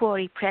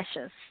equally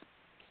precious,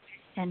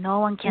 and no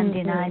one can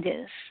deny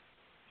this.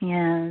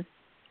 Yeah.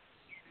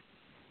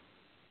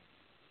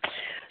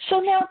 So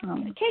now,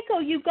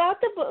 Keiko, you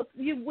got the book.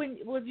 You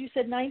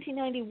said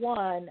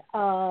 1991.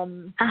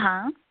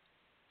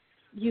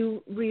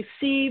 You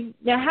received.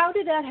 Now, how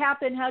did that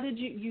happen? How did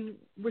you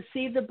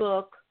receive the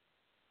book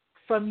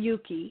from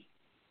Yuki?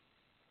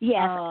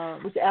 Yes.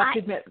 Was it after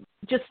you met,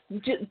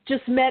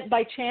 just met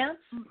by chance?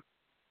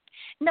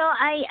 No,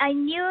 I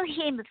knew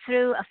him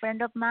through a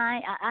friend of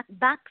mine.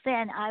 Back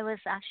then, I was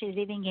actually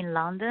living in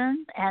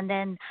London, and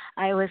then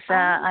I was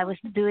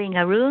doing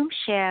a room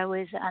share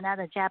with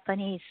another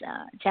Japanese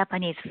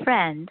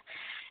friend.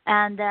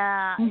 And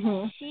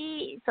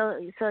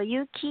so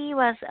Yuki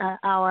was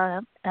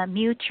our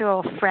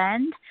mutual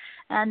friend,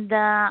 and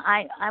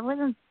I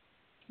wasn't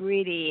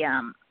really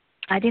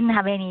I didn't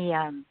have any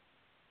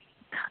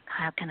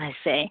how can I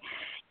say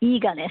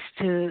eagerness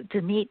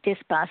to meet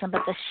this person,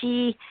 but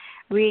she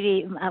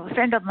really, a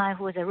friend of mine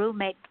who was a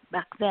roommate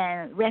back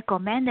then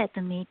recommended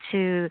to me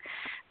to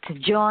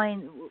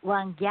join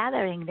one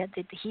gathering that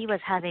he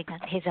was having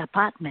at his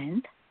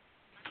apartment.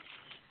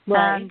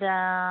 Right.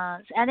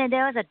 And then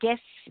there was a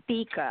guest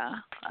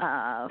speaker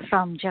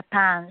from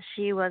Japan.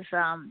 She was,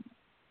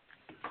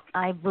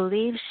 I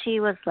believe, she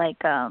was like,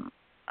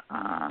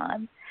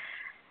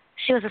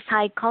 she was a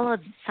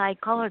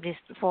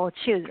psychologist for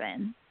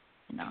children,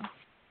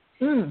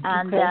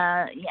 And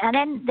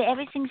then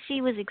everything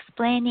she was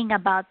explaining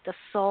about the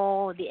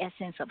soul, the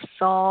essence of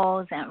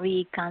souls and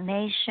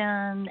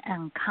reincarnation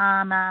and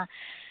karma.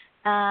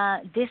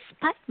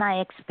 Despite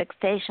my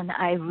expectation,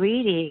 I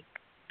really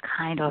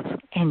kind of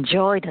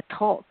enjoyed the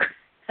talk.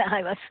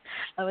 I was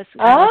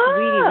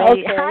really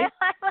ready. Okay.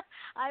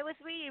 I was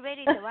really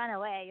ready to run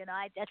away.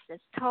 I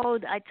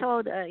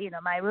told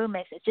my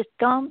roommates, just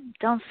don't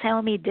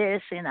sell me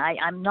this, and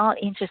I'm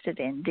not interested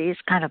in these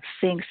kind of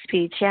things,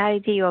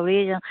 spirituality or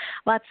religion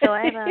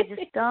whatsoever.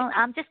 Just don't.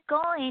 I'm just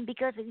going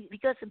because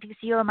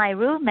you're my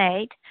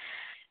roommate,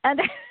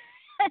 and.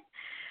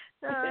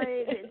 So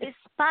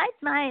despite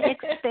my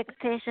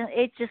expectation,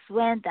 it just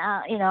went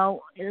out,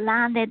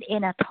 landed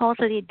in a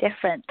totally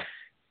different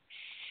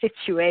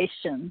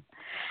situation.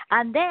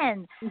 And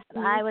then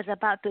I was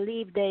about to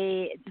leave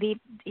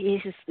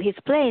his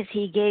place.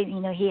 He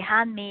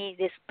handed me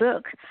this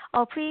book.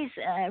 Oh, please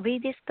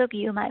read this book.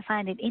 You might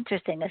find it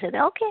interesting. I said,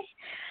 okay,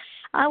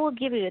 I will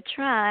give it a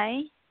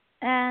try.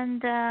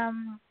 And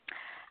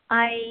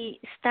I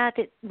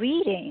started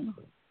reading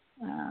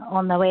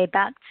on the way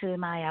back to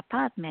my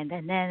apartment,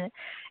 and then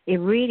it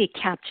really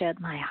captured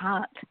my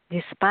heart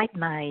despite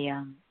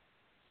my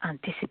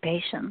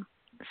anticipation.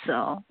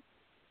 So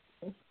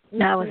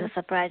that was a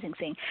surprising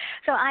thing.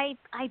 So I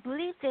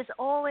believe there's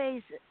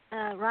always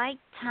a right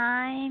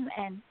time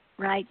and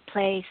right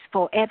place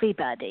for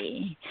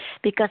everybody,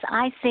 because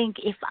I think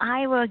if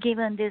I were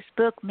given this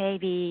book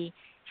maybe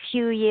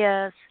few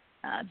years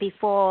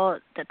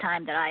before the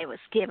time that I was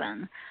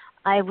given,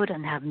 I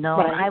wouldn't have known.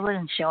 Right. I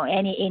wouldn't show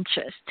any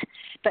interest.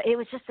 But it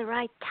was just the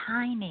right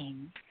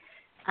timing.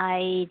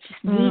 I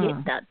just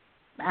needed that.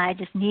 I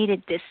just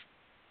needed this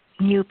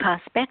new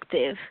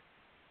perspective,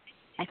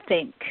 I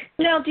think.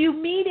 Now, do you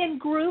meet in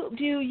group?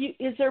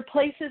 Is there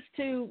places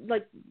to,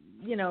 like,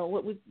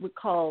 what we would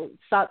call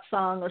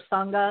satsang or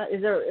sangha?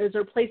 Is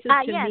there places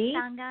to yes, meet?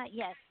 Sangha,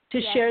 yes. To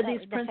yes, share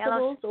these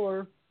principles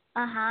or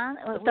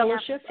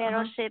fellowships?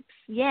 Fellowships,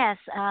 yes.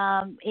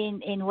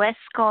 In West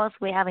Coast,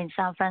 we have in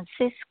San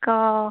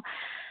Francisco,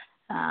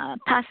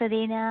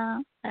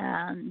 Pasadena,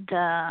 and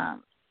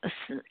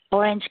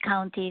Orange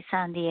County,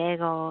 San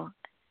Diego.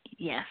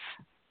 Yes.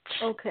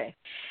 Okay.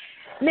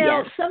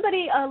 Now, yes.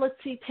 somebody, let's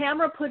see,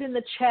 Tamara put in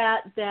the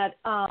chat that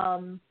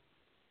that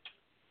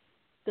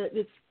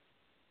it's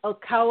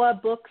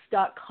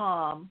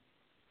okawabooks.com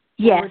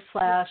yes. /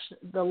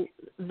 the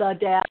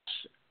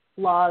dash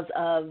laws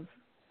of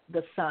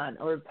the sun,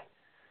 or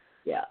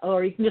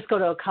you can just go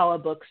to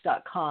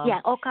okawabooks.com.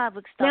 Yeah,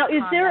 okawabooks.com. Now,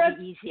 is there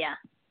easier?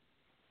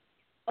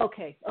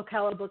 Okay,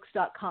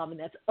 okawabooks.com, and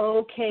that's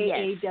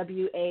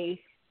OKAWA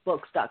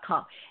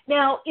books.com.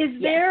 Now, is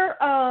there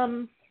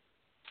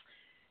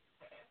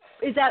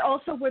is that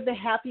also where the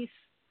happy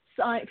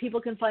people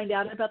can find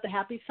out about the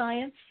happy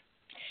science?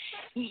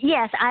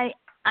 Yes, I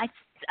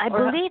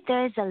believe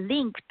there is a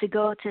link to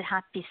go to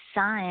Happy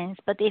Science,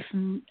 but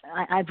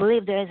I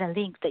believe there is a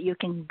link that you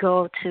can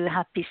go to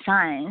Happy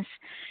Science,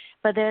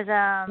 but there's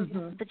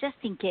but just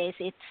in case,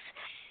 it's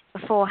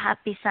for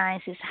Happy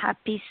Science is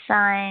Happy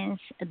Science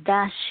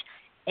dash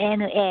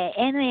NA.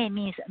 NA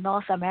means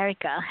North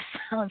America.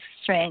 Sounds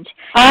strange.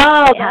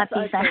 Oh, Happy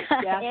that's Science.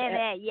 okay. Yes.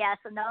 NA, yes,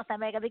 North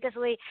America, because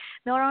we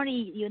not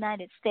only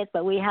United States,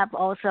 but we have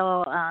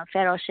also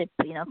fellowship,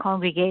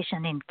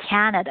 congregation in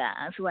Canada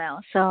as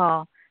well.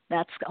 So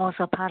that's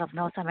also part of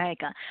North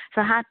America.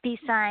 So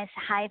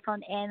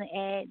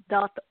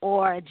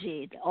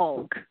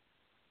happyscience-na.org.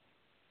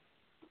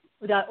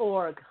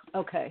 .org.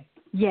 Okay.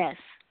 Yes.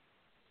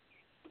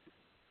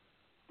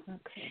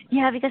 Okay.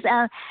 Yeah, because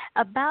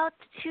about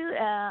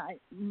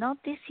not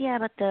this year,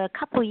 but a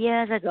couple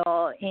years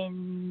ago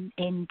in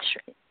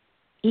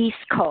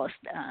East Coast,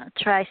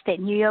 Tri-State,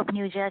 New York,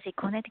 New Jersey,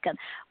 Connecticut,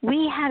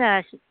 we had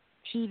a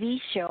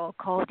TV show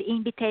called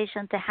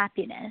Invitation to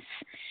Happiness,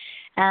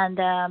 and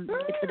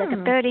it's like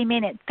a 30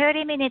 minutes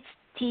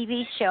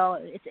TV show.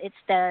 It's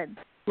the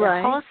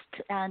host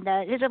and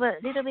a little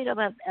bit of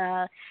a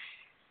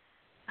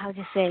how do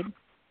you say,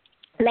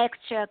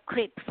 lecture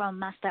clip from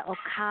Master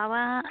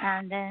Okawa,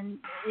 and then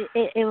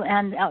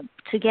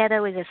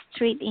together with the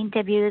street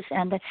interviews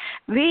and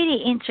really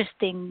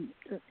interesting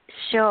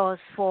shows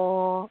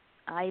for,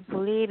 I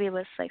believe it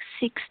was like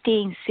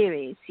 16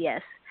 series,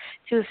 yes,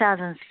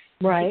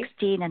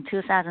 2016 and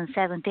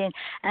 2017,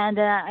 and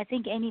I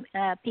think any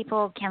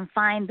people can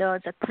find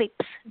those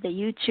clips, the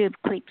YouTube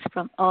clips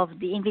of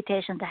the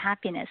Invitation to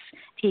Happiness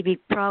TV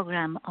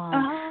program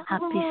on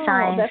Happy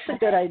Science. That's a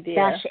good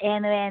idea.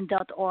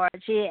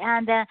 -NON.org,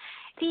 and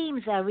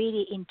themes are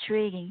really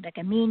intriguing, like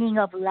a meaning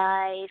of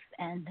life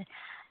and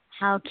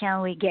how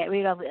can we get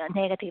rid of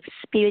negative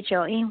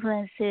spiritual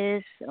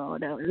influences, or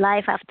the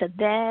life after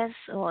death,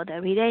 or the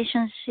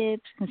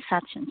relationships, and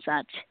such.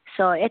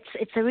 So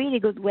it's a really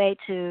good way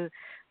to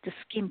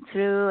skim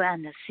through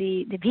and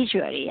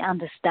visually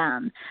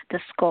understand the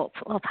scope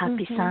of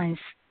Happy Science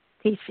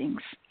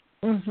teachings.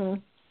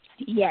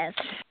 Yes.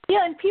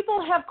 Yeah, and people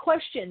have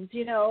questions,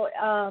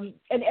 and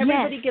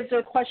everybody gives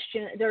their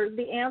question,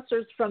 the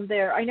answers from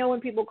there. I know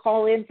when people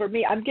call in for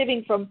me, I'm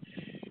giving from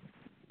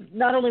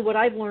not only what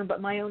I've learned,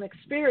 but my own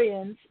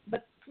experience,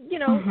 but,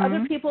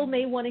 other people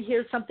may want to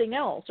hear something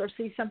else or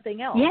see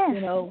something else. Yes.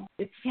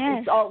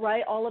 It's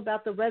all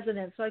about the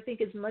resonance. So I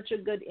think it's much a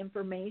good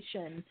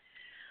information.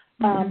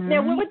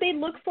 Now, what would they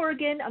look for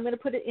again? I'm going to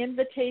put an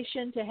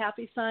invitation to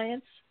Happy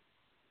Science.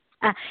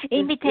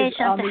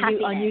 Invitation to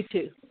Happiness. On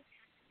YouTube.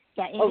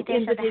 Yeah,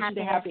 invitation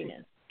to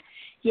happiness.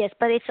 Yes,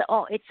 but it's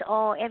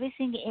all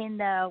everything in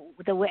the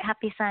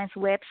Happy Science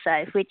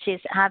website, which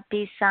is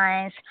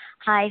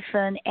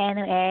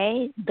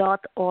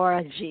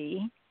happyscience-na.org.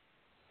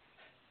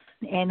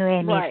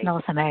 NA means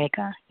North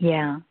America.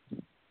 Yeah.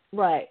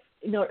 Right.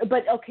 No,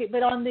 but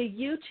on the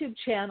YouTube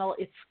channel,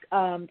 it's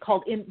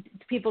called.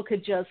 People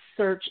could just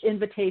search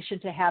 "Invitation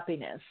to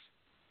Happiness."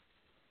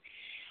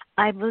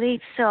 I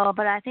believe so,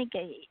 but I think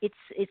it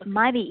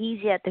might be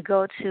easier to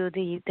go to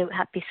the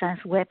Happy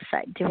Science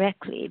website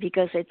directly,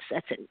 because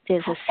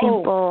there's a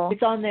simple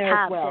it's on there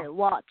as well. To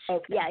watch.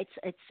 Okay. Yeah,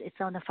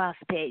 it's on the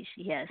first page.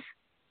 Yes.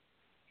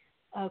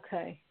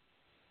 Okay.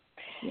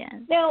 Yeah.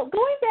 Now,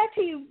 going back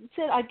to, you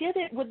said, I get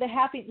it with the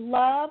happy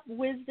love,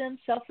 wisdom,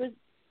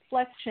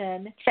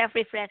 self-reflection, and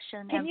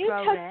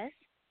progress.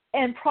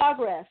 And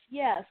progress,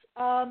 yes.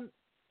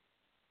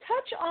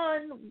 Touch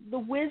on the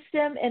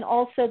wisdom and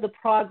also the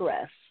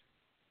progress.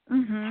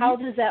 How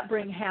does that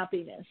bring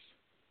happiness?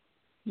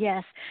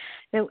 Yes.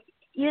 That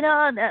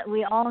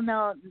we all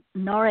know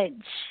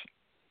knowledge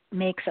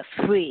makes us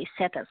free,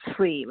 set us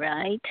free,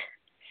 right?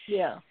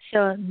 Yeah.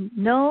 So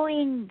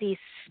knowing the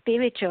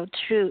spiritual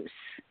truths,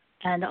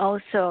 and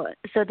also,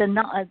 so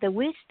the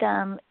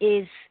wisdom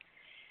is,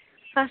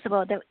 first of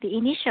all, the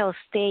initial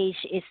stage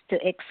is to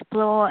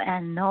explore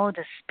and know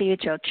the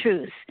spiritual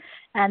truth.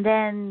 And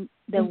then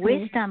the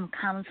wisdom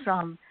comes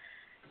from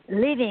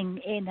living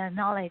in the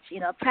knowledge,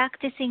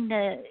 practicing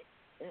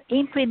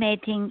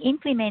implementing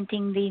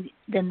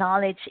the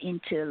knowledge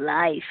into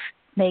life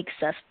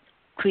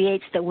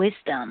creates the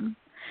wisdom.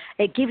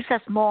 It gives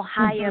us more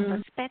higher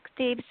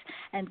perspectives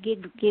and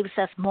gives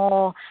us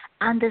more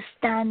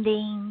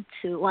understanding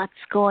to what's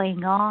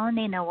going on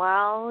in the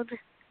world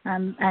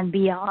and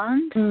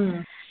beyond.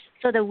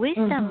 So the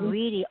wisdom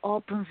really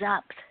opens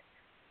up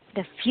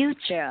the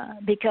future,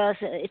 because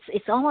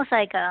it's almost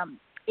like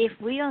if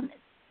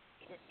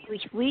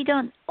we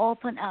don't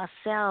open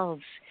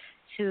ourselves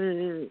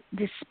to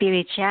this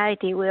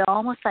spirituality, we're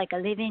almost like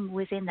living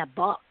within a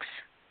box,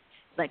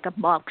 like a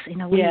box.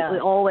 We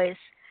always,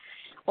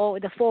 or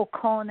the four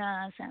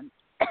corners, and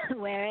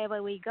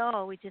wherever we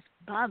go, we just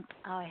bump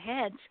our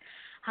heads.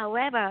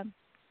 However,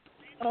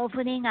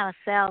 opening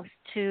ourselves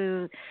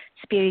to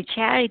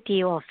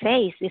spirituality or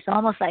faith is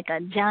almost like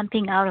a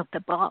jumping out of the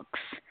box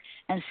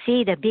and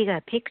see the bigger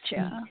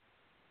picture.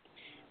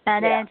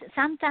 And then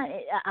sometimes,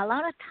 a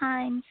lot of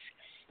times,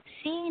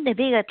 seeing the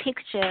bigger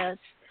pictures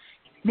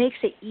makes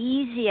it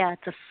easier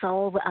to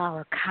solve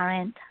our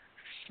current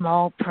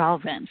small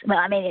problems. Well,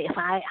 I mean,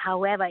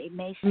 however, it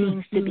may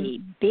seem to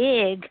be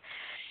big,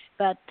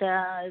 but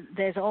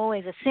there's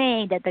always a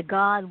saying that the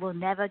God will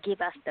never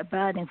give us the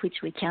burden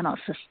which we cannot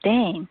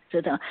sustain.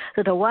 So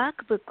the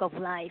workbook of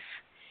life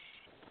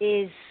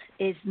is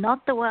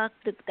not the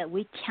workbook that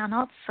we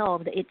cannot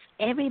solve. It's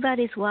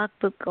everybody's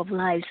workbook of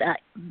lives,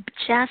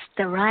 just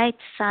the right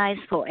size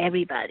for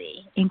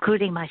everybody,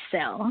 including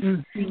myself.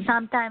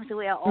 Sometimes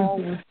we are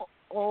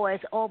always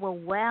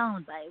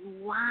overwhelmed by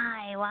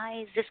why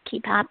does this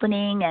keep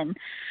happening, and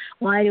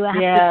why do I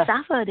have to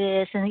suffer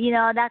this, and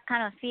that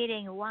kind of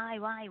feeling, why.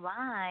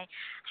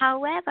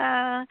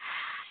 However,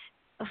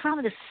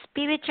 from the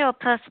spiritual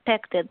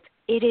perspective,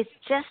 it is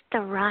just the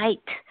right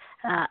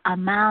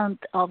amount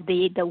of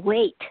the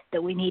weight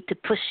that we need to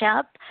push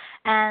up,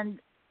 and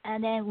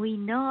then we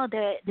know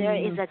that there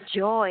is a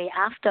joy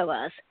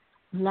afterwards.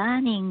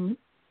 Learning,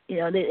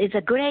 it's a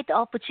great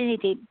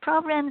opportunity.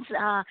 Problems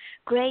are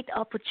great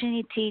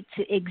opportunity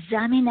to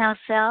examine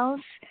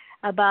ourselves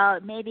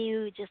about maybe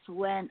we just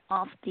went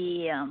off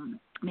the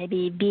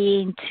maybe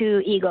being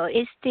too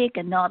egoistic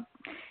and not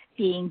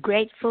being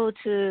grateful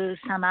to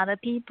some other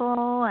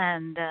people,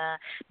 and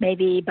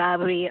maybe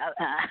verbally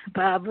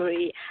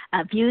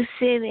abusive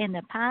in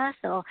the past,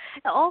 or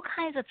all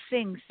kinds of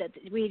things that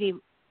really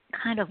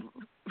kind of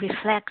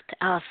reflect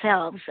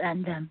ourselves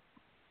and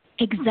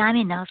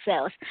examine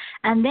ourselves.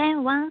 And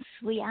then once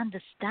we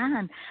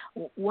understand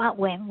what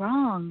went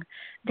wrong,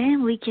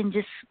 then we can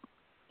just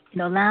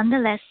learn the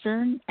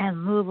lesson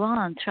and move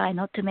on. Try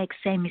not to make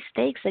same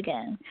mistakes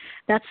again.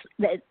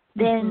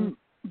 Then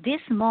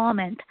this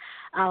moment,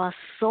 our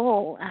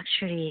soul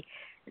actually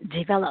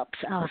develops.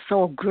 Our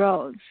soul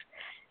grows.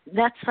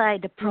 That's why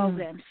the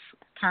progress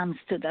comes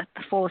to the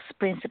fourth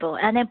principle.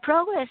 And then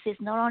progress is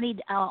not only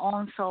our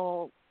own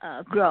soul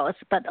growth,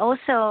 but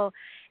also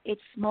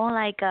it's more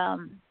like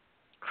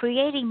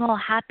creating more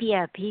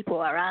happier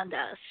people around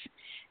us.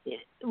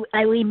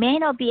 We may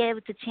not be able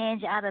to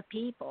change other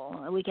people.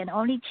 We can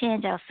only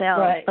change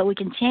ourselves, but we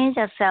can change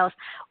ourselves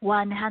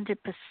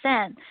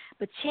 100%.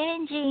 But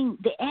changing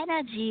the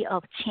energy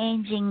of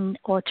changing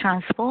or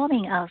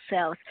transforming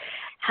ourselves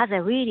has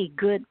a really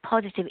good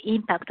positive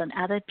impact on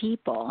other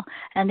people.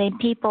 And then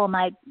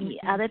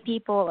other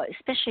people,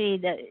 especially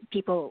the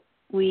people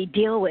we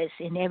deal with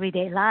in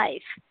everyday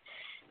life,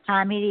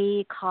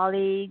 family,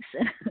 colleagues,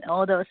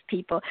 all those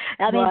people.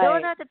 I mean,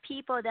 those are the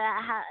people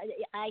that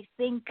I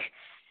think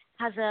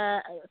has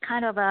a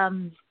kind of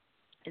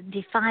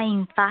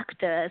defining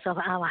factors of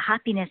our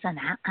happiness and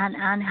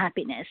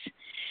unhappiness.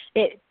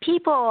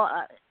 People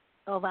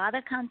of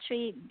other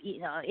country,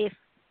 if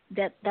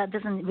that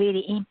doesn't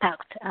really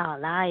impact our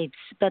lives,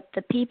 but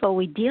the people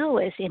we deal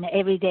with in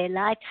everyday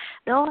life,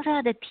 those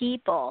are the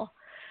people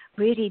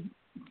really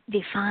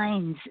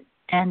defines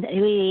and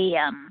really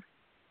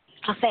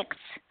affects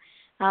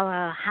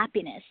our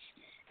happiness.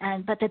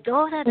 But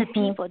those are the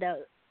people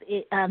that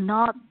are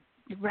not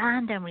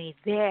randomly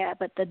there,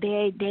 but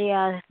they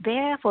are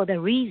there for the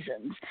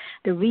reasons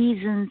that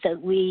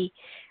we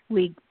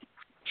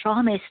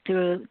promise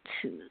to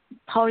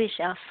polish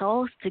our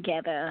souls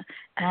together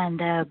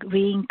and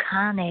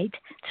reincarnate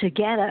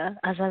together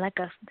as like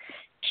a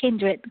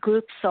kindred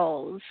group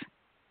souls.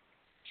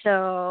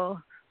 So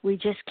we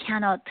just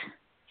cannot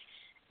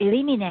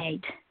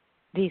eliminate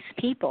these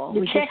people.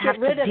 We just have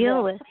to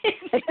deal with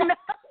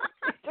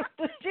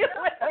deal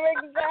with them,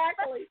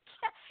 exactly.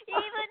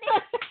 Even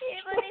if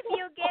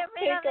you get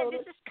rid of it,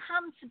 it just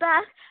comes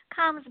back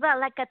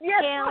like a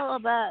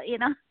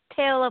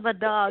tail of a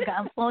dog.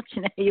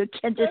 Unfortunately, you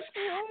can just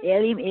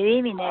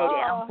eliminate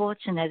it.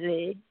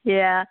 Unfortunately,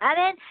 yeah.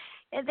 And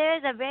then there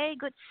is a very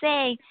good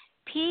saying: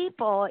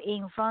 people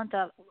in front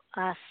of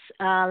us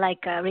are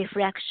like a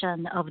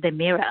reflection of the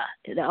mirror,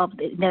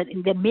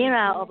 the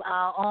mirror of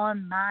our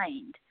own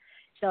mind.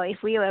 So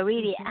if we were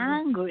really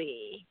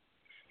angry,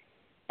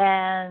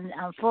 and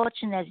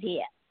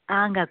unfortunately,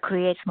 anger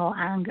creates more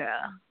anger.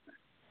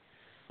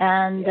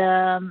 And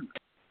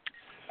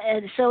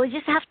so we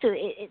just have to.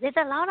 There's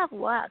a lot of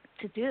work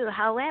to do.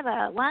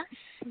 However, once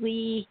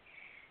we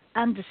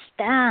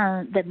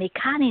understand the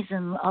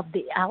mechanism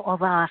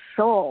of our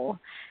soul,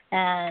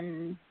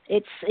 and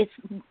it's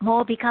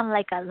more become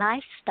like a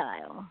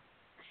lifestyle.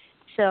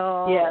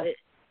 So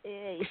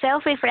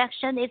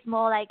self-reflection is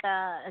more like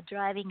a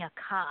driving a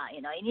car.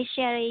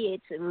 Initially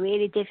it's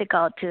really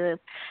difficult to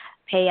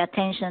pay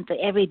attention to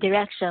every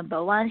direction,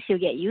 but once you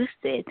get used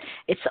to it,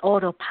 it's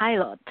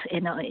autopilot.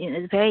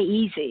 It's very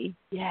easy.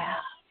 Yeah.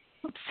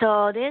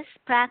 So this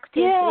practice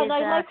is. Yeah, and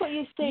I like what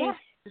you say.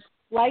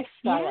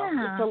 Lifestyle.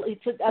 Yeah.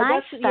 It's a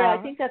lifestyle.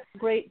 I think that's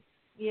great.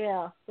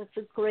 Yeah, that's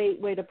a great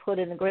way to put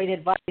in, a great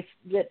advice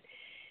that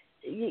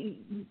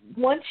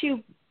once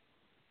you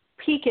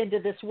peek into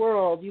this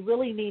world, you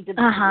really need to. It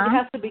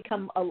has to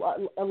become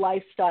a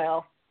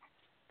lifestyle.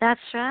 That's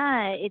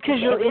right. It's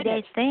an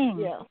everyday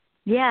thing.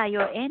 Yeah,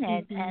 you're in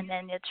it, and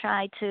then you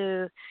try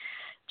to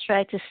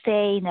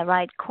stay in the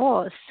right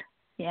course.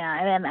 Yeah,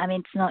 I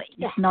mean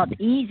it's not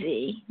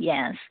easy.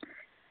 Yes,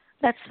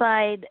 that's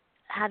why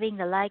having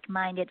the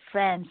like-minded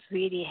friends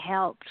really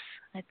helps,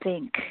 I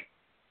think.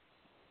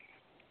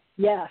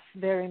 Yes,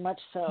 very much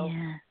so.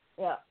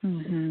 Yeah.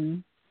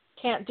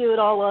 Can't do it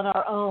all on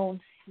our own,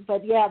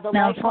 but the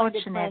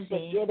like-minded friends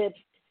that get it.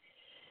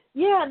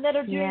 Yeah, and that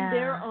are doing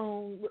their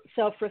own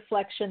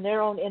self-reflection,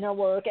 their own inner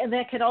work, and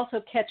that can also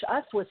catch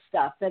us with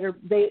stuff that are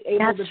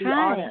able to be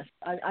honest.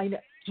 I know.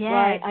 Yes.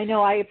 Right. I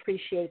know. I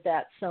appreciate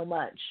that so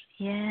much.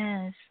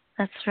 Yes,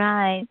 that's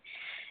right.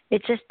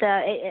 It's just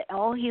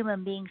all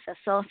human beings are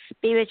so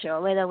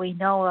spiritual, whether we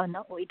know or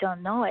not, we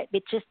don't know it.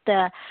 It's just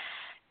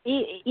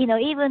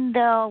even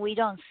though we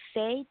don't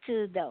say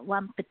to the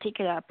one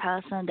particular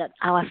person that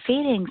our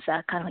feelings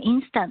are kind of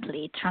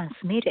instantly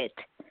transmitted.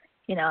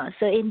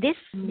 So in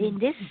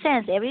this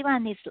sense,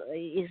 everyone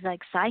is like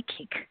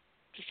psychic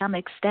to some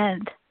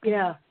extent.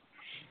 Yeah.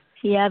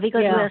 Yeah,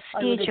 because we're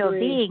spiritual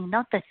beings,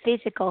 not the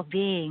physical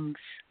beings.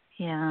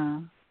 Yeah.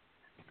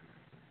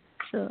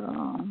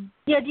 So.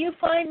 Yeah, do you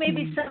find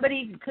maybe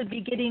somebody could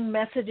be getting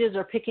messages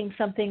or picking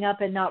something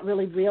up and not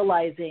really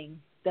realizing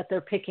that they're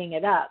picking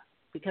it up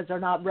because they're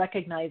not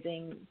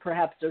recognizing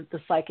perhaps the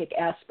psychic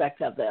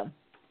aspect of them?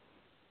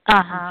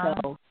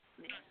 So.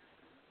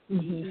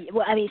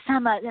 Well, I mean,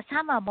 some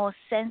are more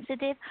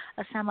sensitive,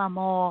 or some are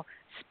more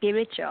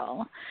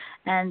spiritual,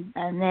 and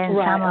then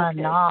some are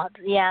not.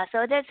 Yeah,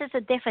 so there's just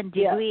a different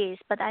degrees.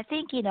 But I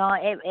think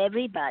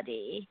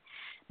everybody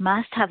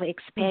must have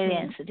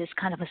experienced this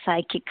kind of a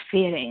psychic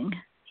feeling.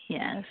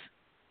 Yes,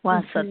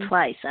 once or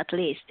twice at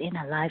least in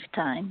a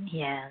lifetime.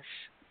 Yes.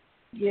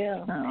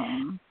 Yeah.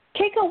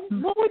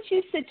 Keiko, what would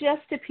you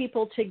suggest to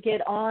people to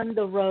get on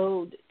the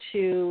road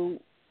to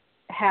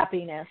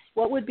happiness?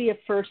 What would be a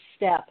first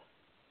step?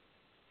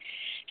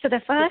 So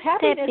the first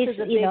step is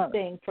a big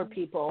thing for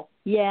people.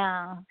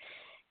 Yeah,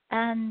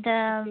 and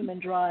human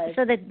drive.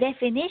 So the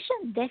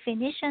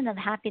definition of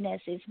happiness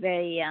is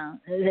very.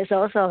 There's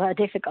also a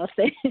difficult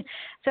thing.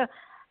 So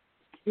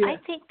I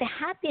think the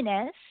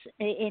happiness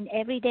in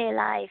everyday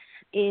life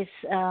is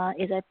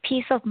a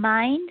peace of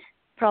mind.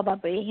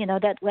 Probably,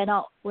 that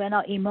we're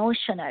not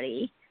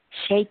emotionally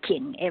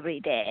shaking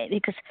every day,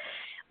 because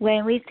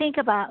when we think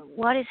about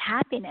what is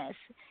happiness,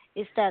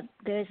 is that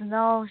there's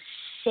no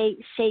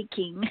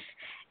shaking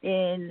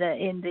in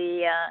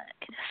the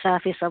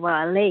surface of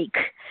our lake.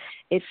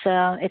 It's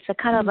a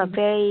kind of a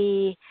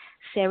very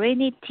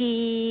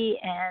serenity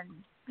and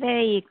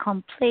very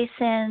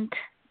complacent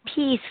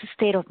peace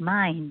state of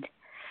mind,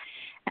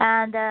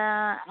 and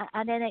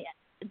then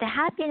the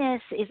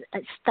happiness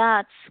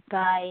starts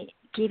by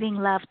giving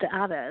love to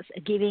others,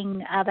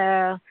 giving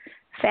other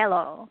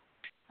fellow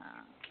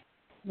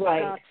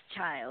God's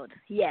child.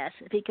 Yes,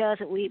 because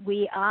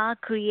we are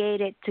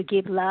created to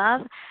give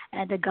love,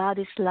 and the God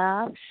is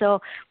love.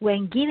 So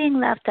when giving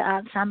love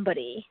to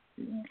somebody,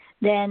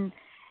 then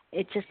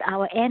it's just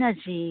our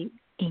energy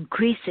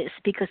increases,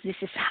 because this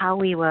is how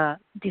we were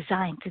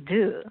designed to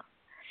do.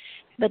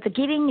 But the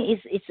giving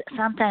is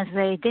sometimes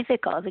very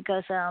difficult,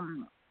 because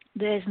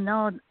there's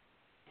no,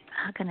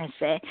 how can I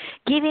say,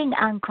 giving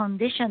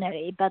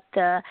unconditionally, but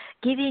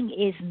giving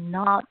is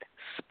not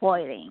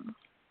spoiling.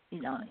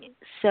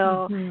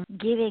 So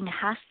giving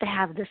has to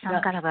have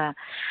some kind of a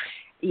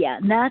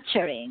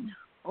nurturing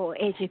or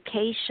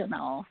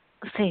educational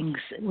things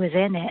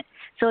within it,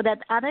 so that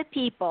other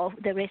people,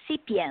 the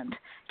recipient,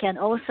 can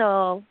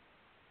also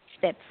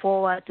step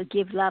forward to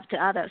give love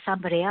to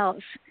somebody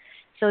else.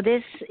 So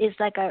this is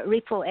like a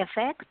ripple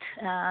effect.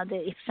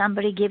 If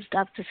somebody gives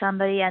love to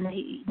somebody, and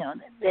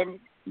then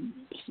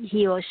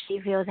he or she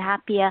feels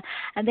happier,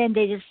 and then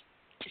they just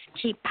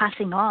keep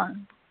passing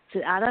on to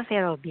other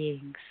fellow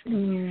beings.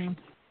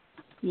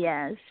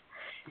 Yes.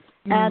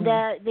 And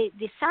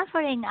the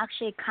suffering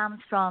actually comes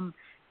from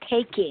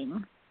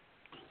taking.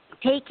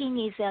 Taking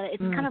is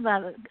it's kind of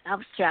an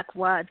abstract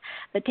word,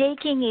 but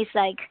taking is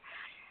like,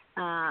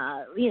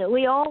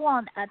 we all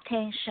want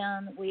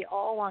attention, we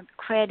all want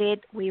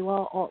credit, we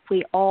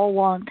all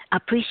want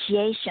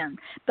appreciation,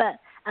 but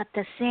at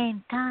the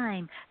same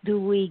time, do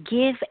we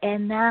give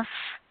enough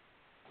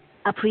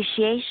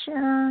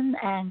appreciation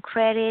and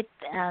credit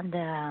and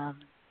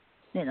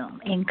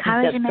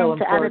encouragement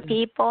to other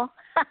people.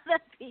 Other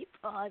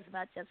people as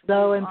much as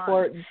so we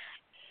important.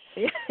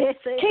 Want. Keiko,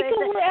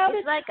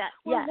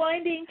 we're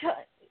winding time.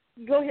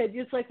 Go ahead.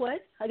 It's like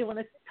what? I don't want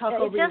to talk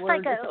over your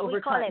words.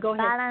 We call it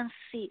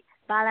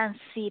balance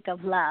seat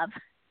of love.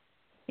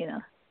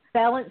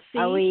 Balance seat.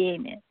 Are we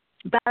in it?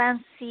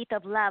 Balance seat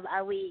of love.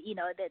 Are we?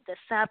 The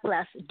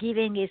surplus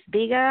giving is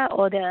bigger,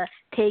 or the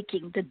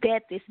taking, the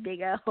debt is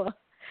bigger, or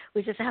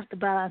we just have to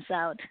balance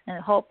out,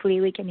 and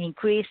hopefully we can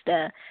increase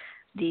the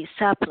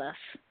surplus.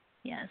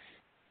 Yes,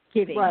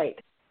 giving. Right.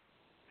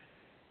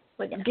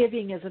 But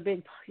giving is a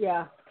big,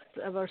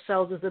 of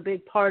ourselves is a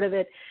big part of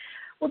it.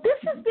 Well, this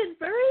has been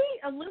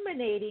very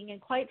illuminating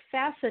and quite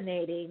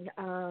fascinating,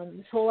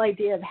 this whole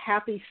idea of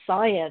happy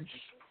science.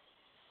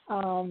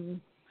 Keiko,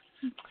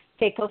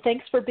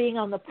 thanks for being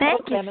on the program.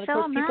 Thank you and of so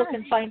course, people much.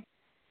 can find,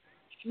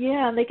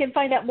 and they can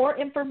find out more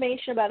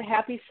information about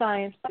happy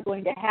science by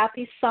going to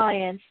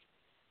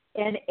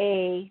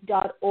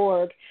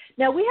happysciencena.org.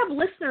 Now, we have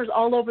listeners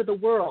all over the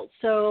world,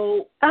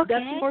 so that's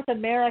North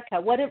America.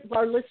 What if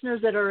our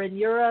listeners that are in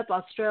Europe,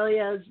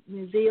 Australia,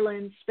 New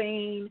Zealand,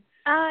 Spain,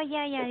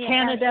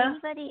 Canada?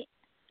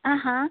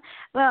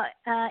 Well,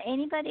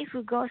 anybody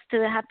who goes to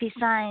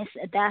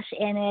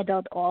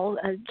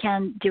happyscience-na.org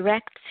can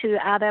direct to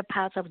other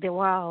parts of the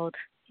world,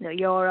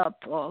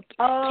 Europe or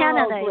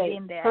Canada great. is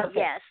in there.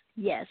 Perfect.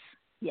 Yes.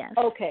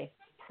 Okay,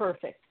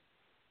 perfect.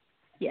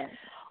 Yes.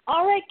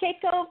 All right,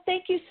 Keiko,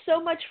 thank you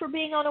so much for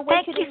being on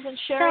Awakenings and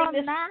sharing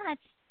this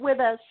with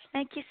us.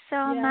 Thank you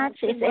so much.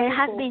 It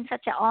has been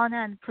such an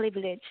honor and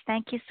privilege.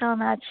 Thank you so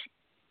much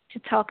to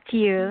talk to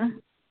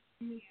you.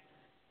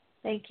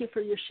 Thank you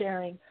for your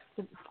sharing.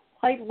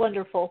 Quite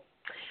wonderful.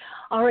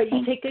 All right,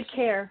 you take good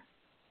care.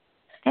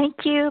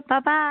 Thank you.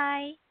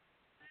 Bye-bye.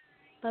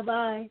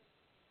 Bye-bye.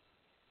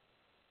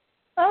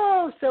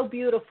 Oh, so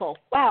beautiful.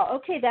 Wow.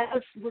 Okay,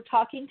 we're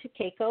talking to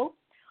Keiko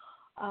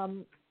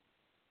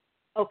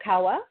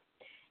Okawa,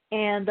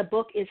 and the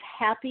book is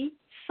Happy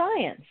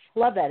Science.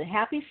 Love that.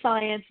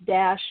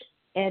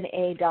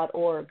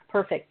 happyscience-na.org.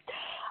 Perfect.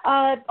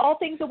 All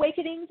things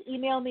Awakenings,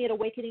 email me at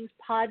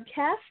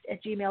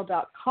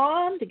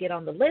awakeningspodcast@gmail.com to get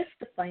on the list,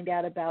 to find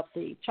out about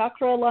the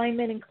chakra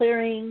alignment and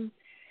clearing,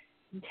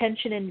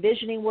 intention and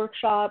visioning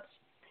workshops,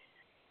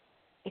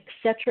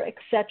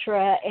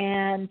 etc.,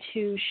 and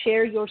to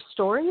share your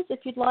stories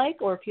if you'd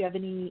like, or if you have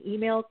any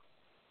email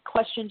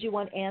questions you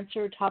want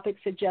answered, topic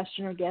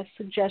suggestion or guest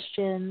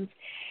suggestions,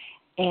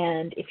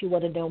 and if you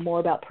want to know more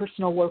about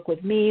personal work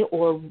with me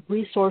or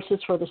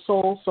resources for the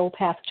soul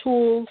path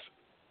tools,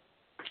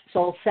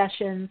 soul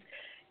sessions,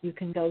 you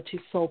can go to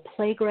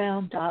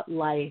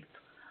soulplayground.life.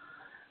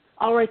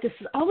 All right, this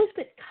has always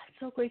been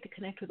so great to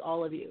connect with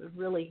all of you. It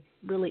really,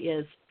 really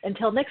is.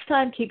 Until next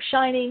time, keep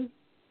shining.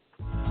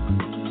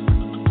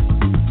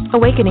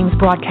 Awakenings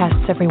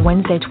broadcasts every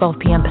Wednesday, 12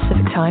 p.m.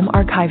 Pacific Time.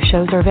 Archive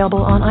shows are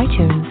available on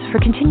iTunes. For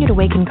continued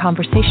Awaken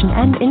conversation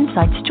and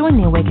insights, join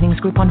the Awakenings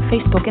group on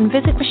Facebook and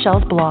visit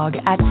Michelle's blog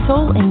at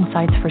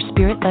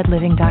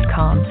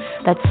soulinsightsforspiritledliving.com.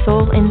 That's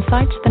Soul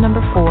Insights,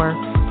 4,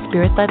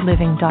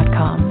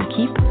 spiritledliving.com.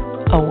 Keep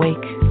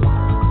awake.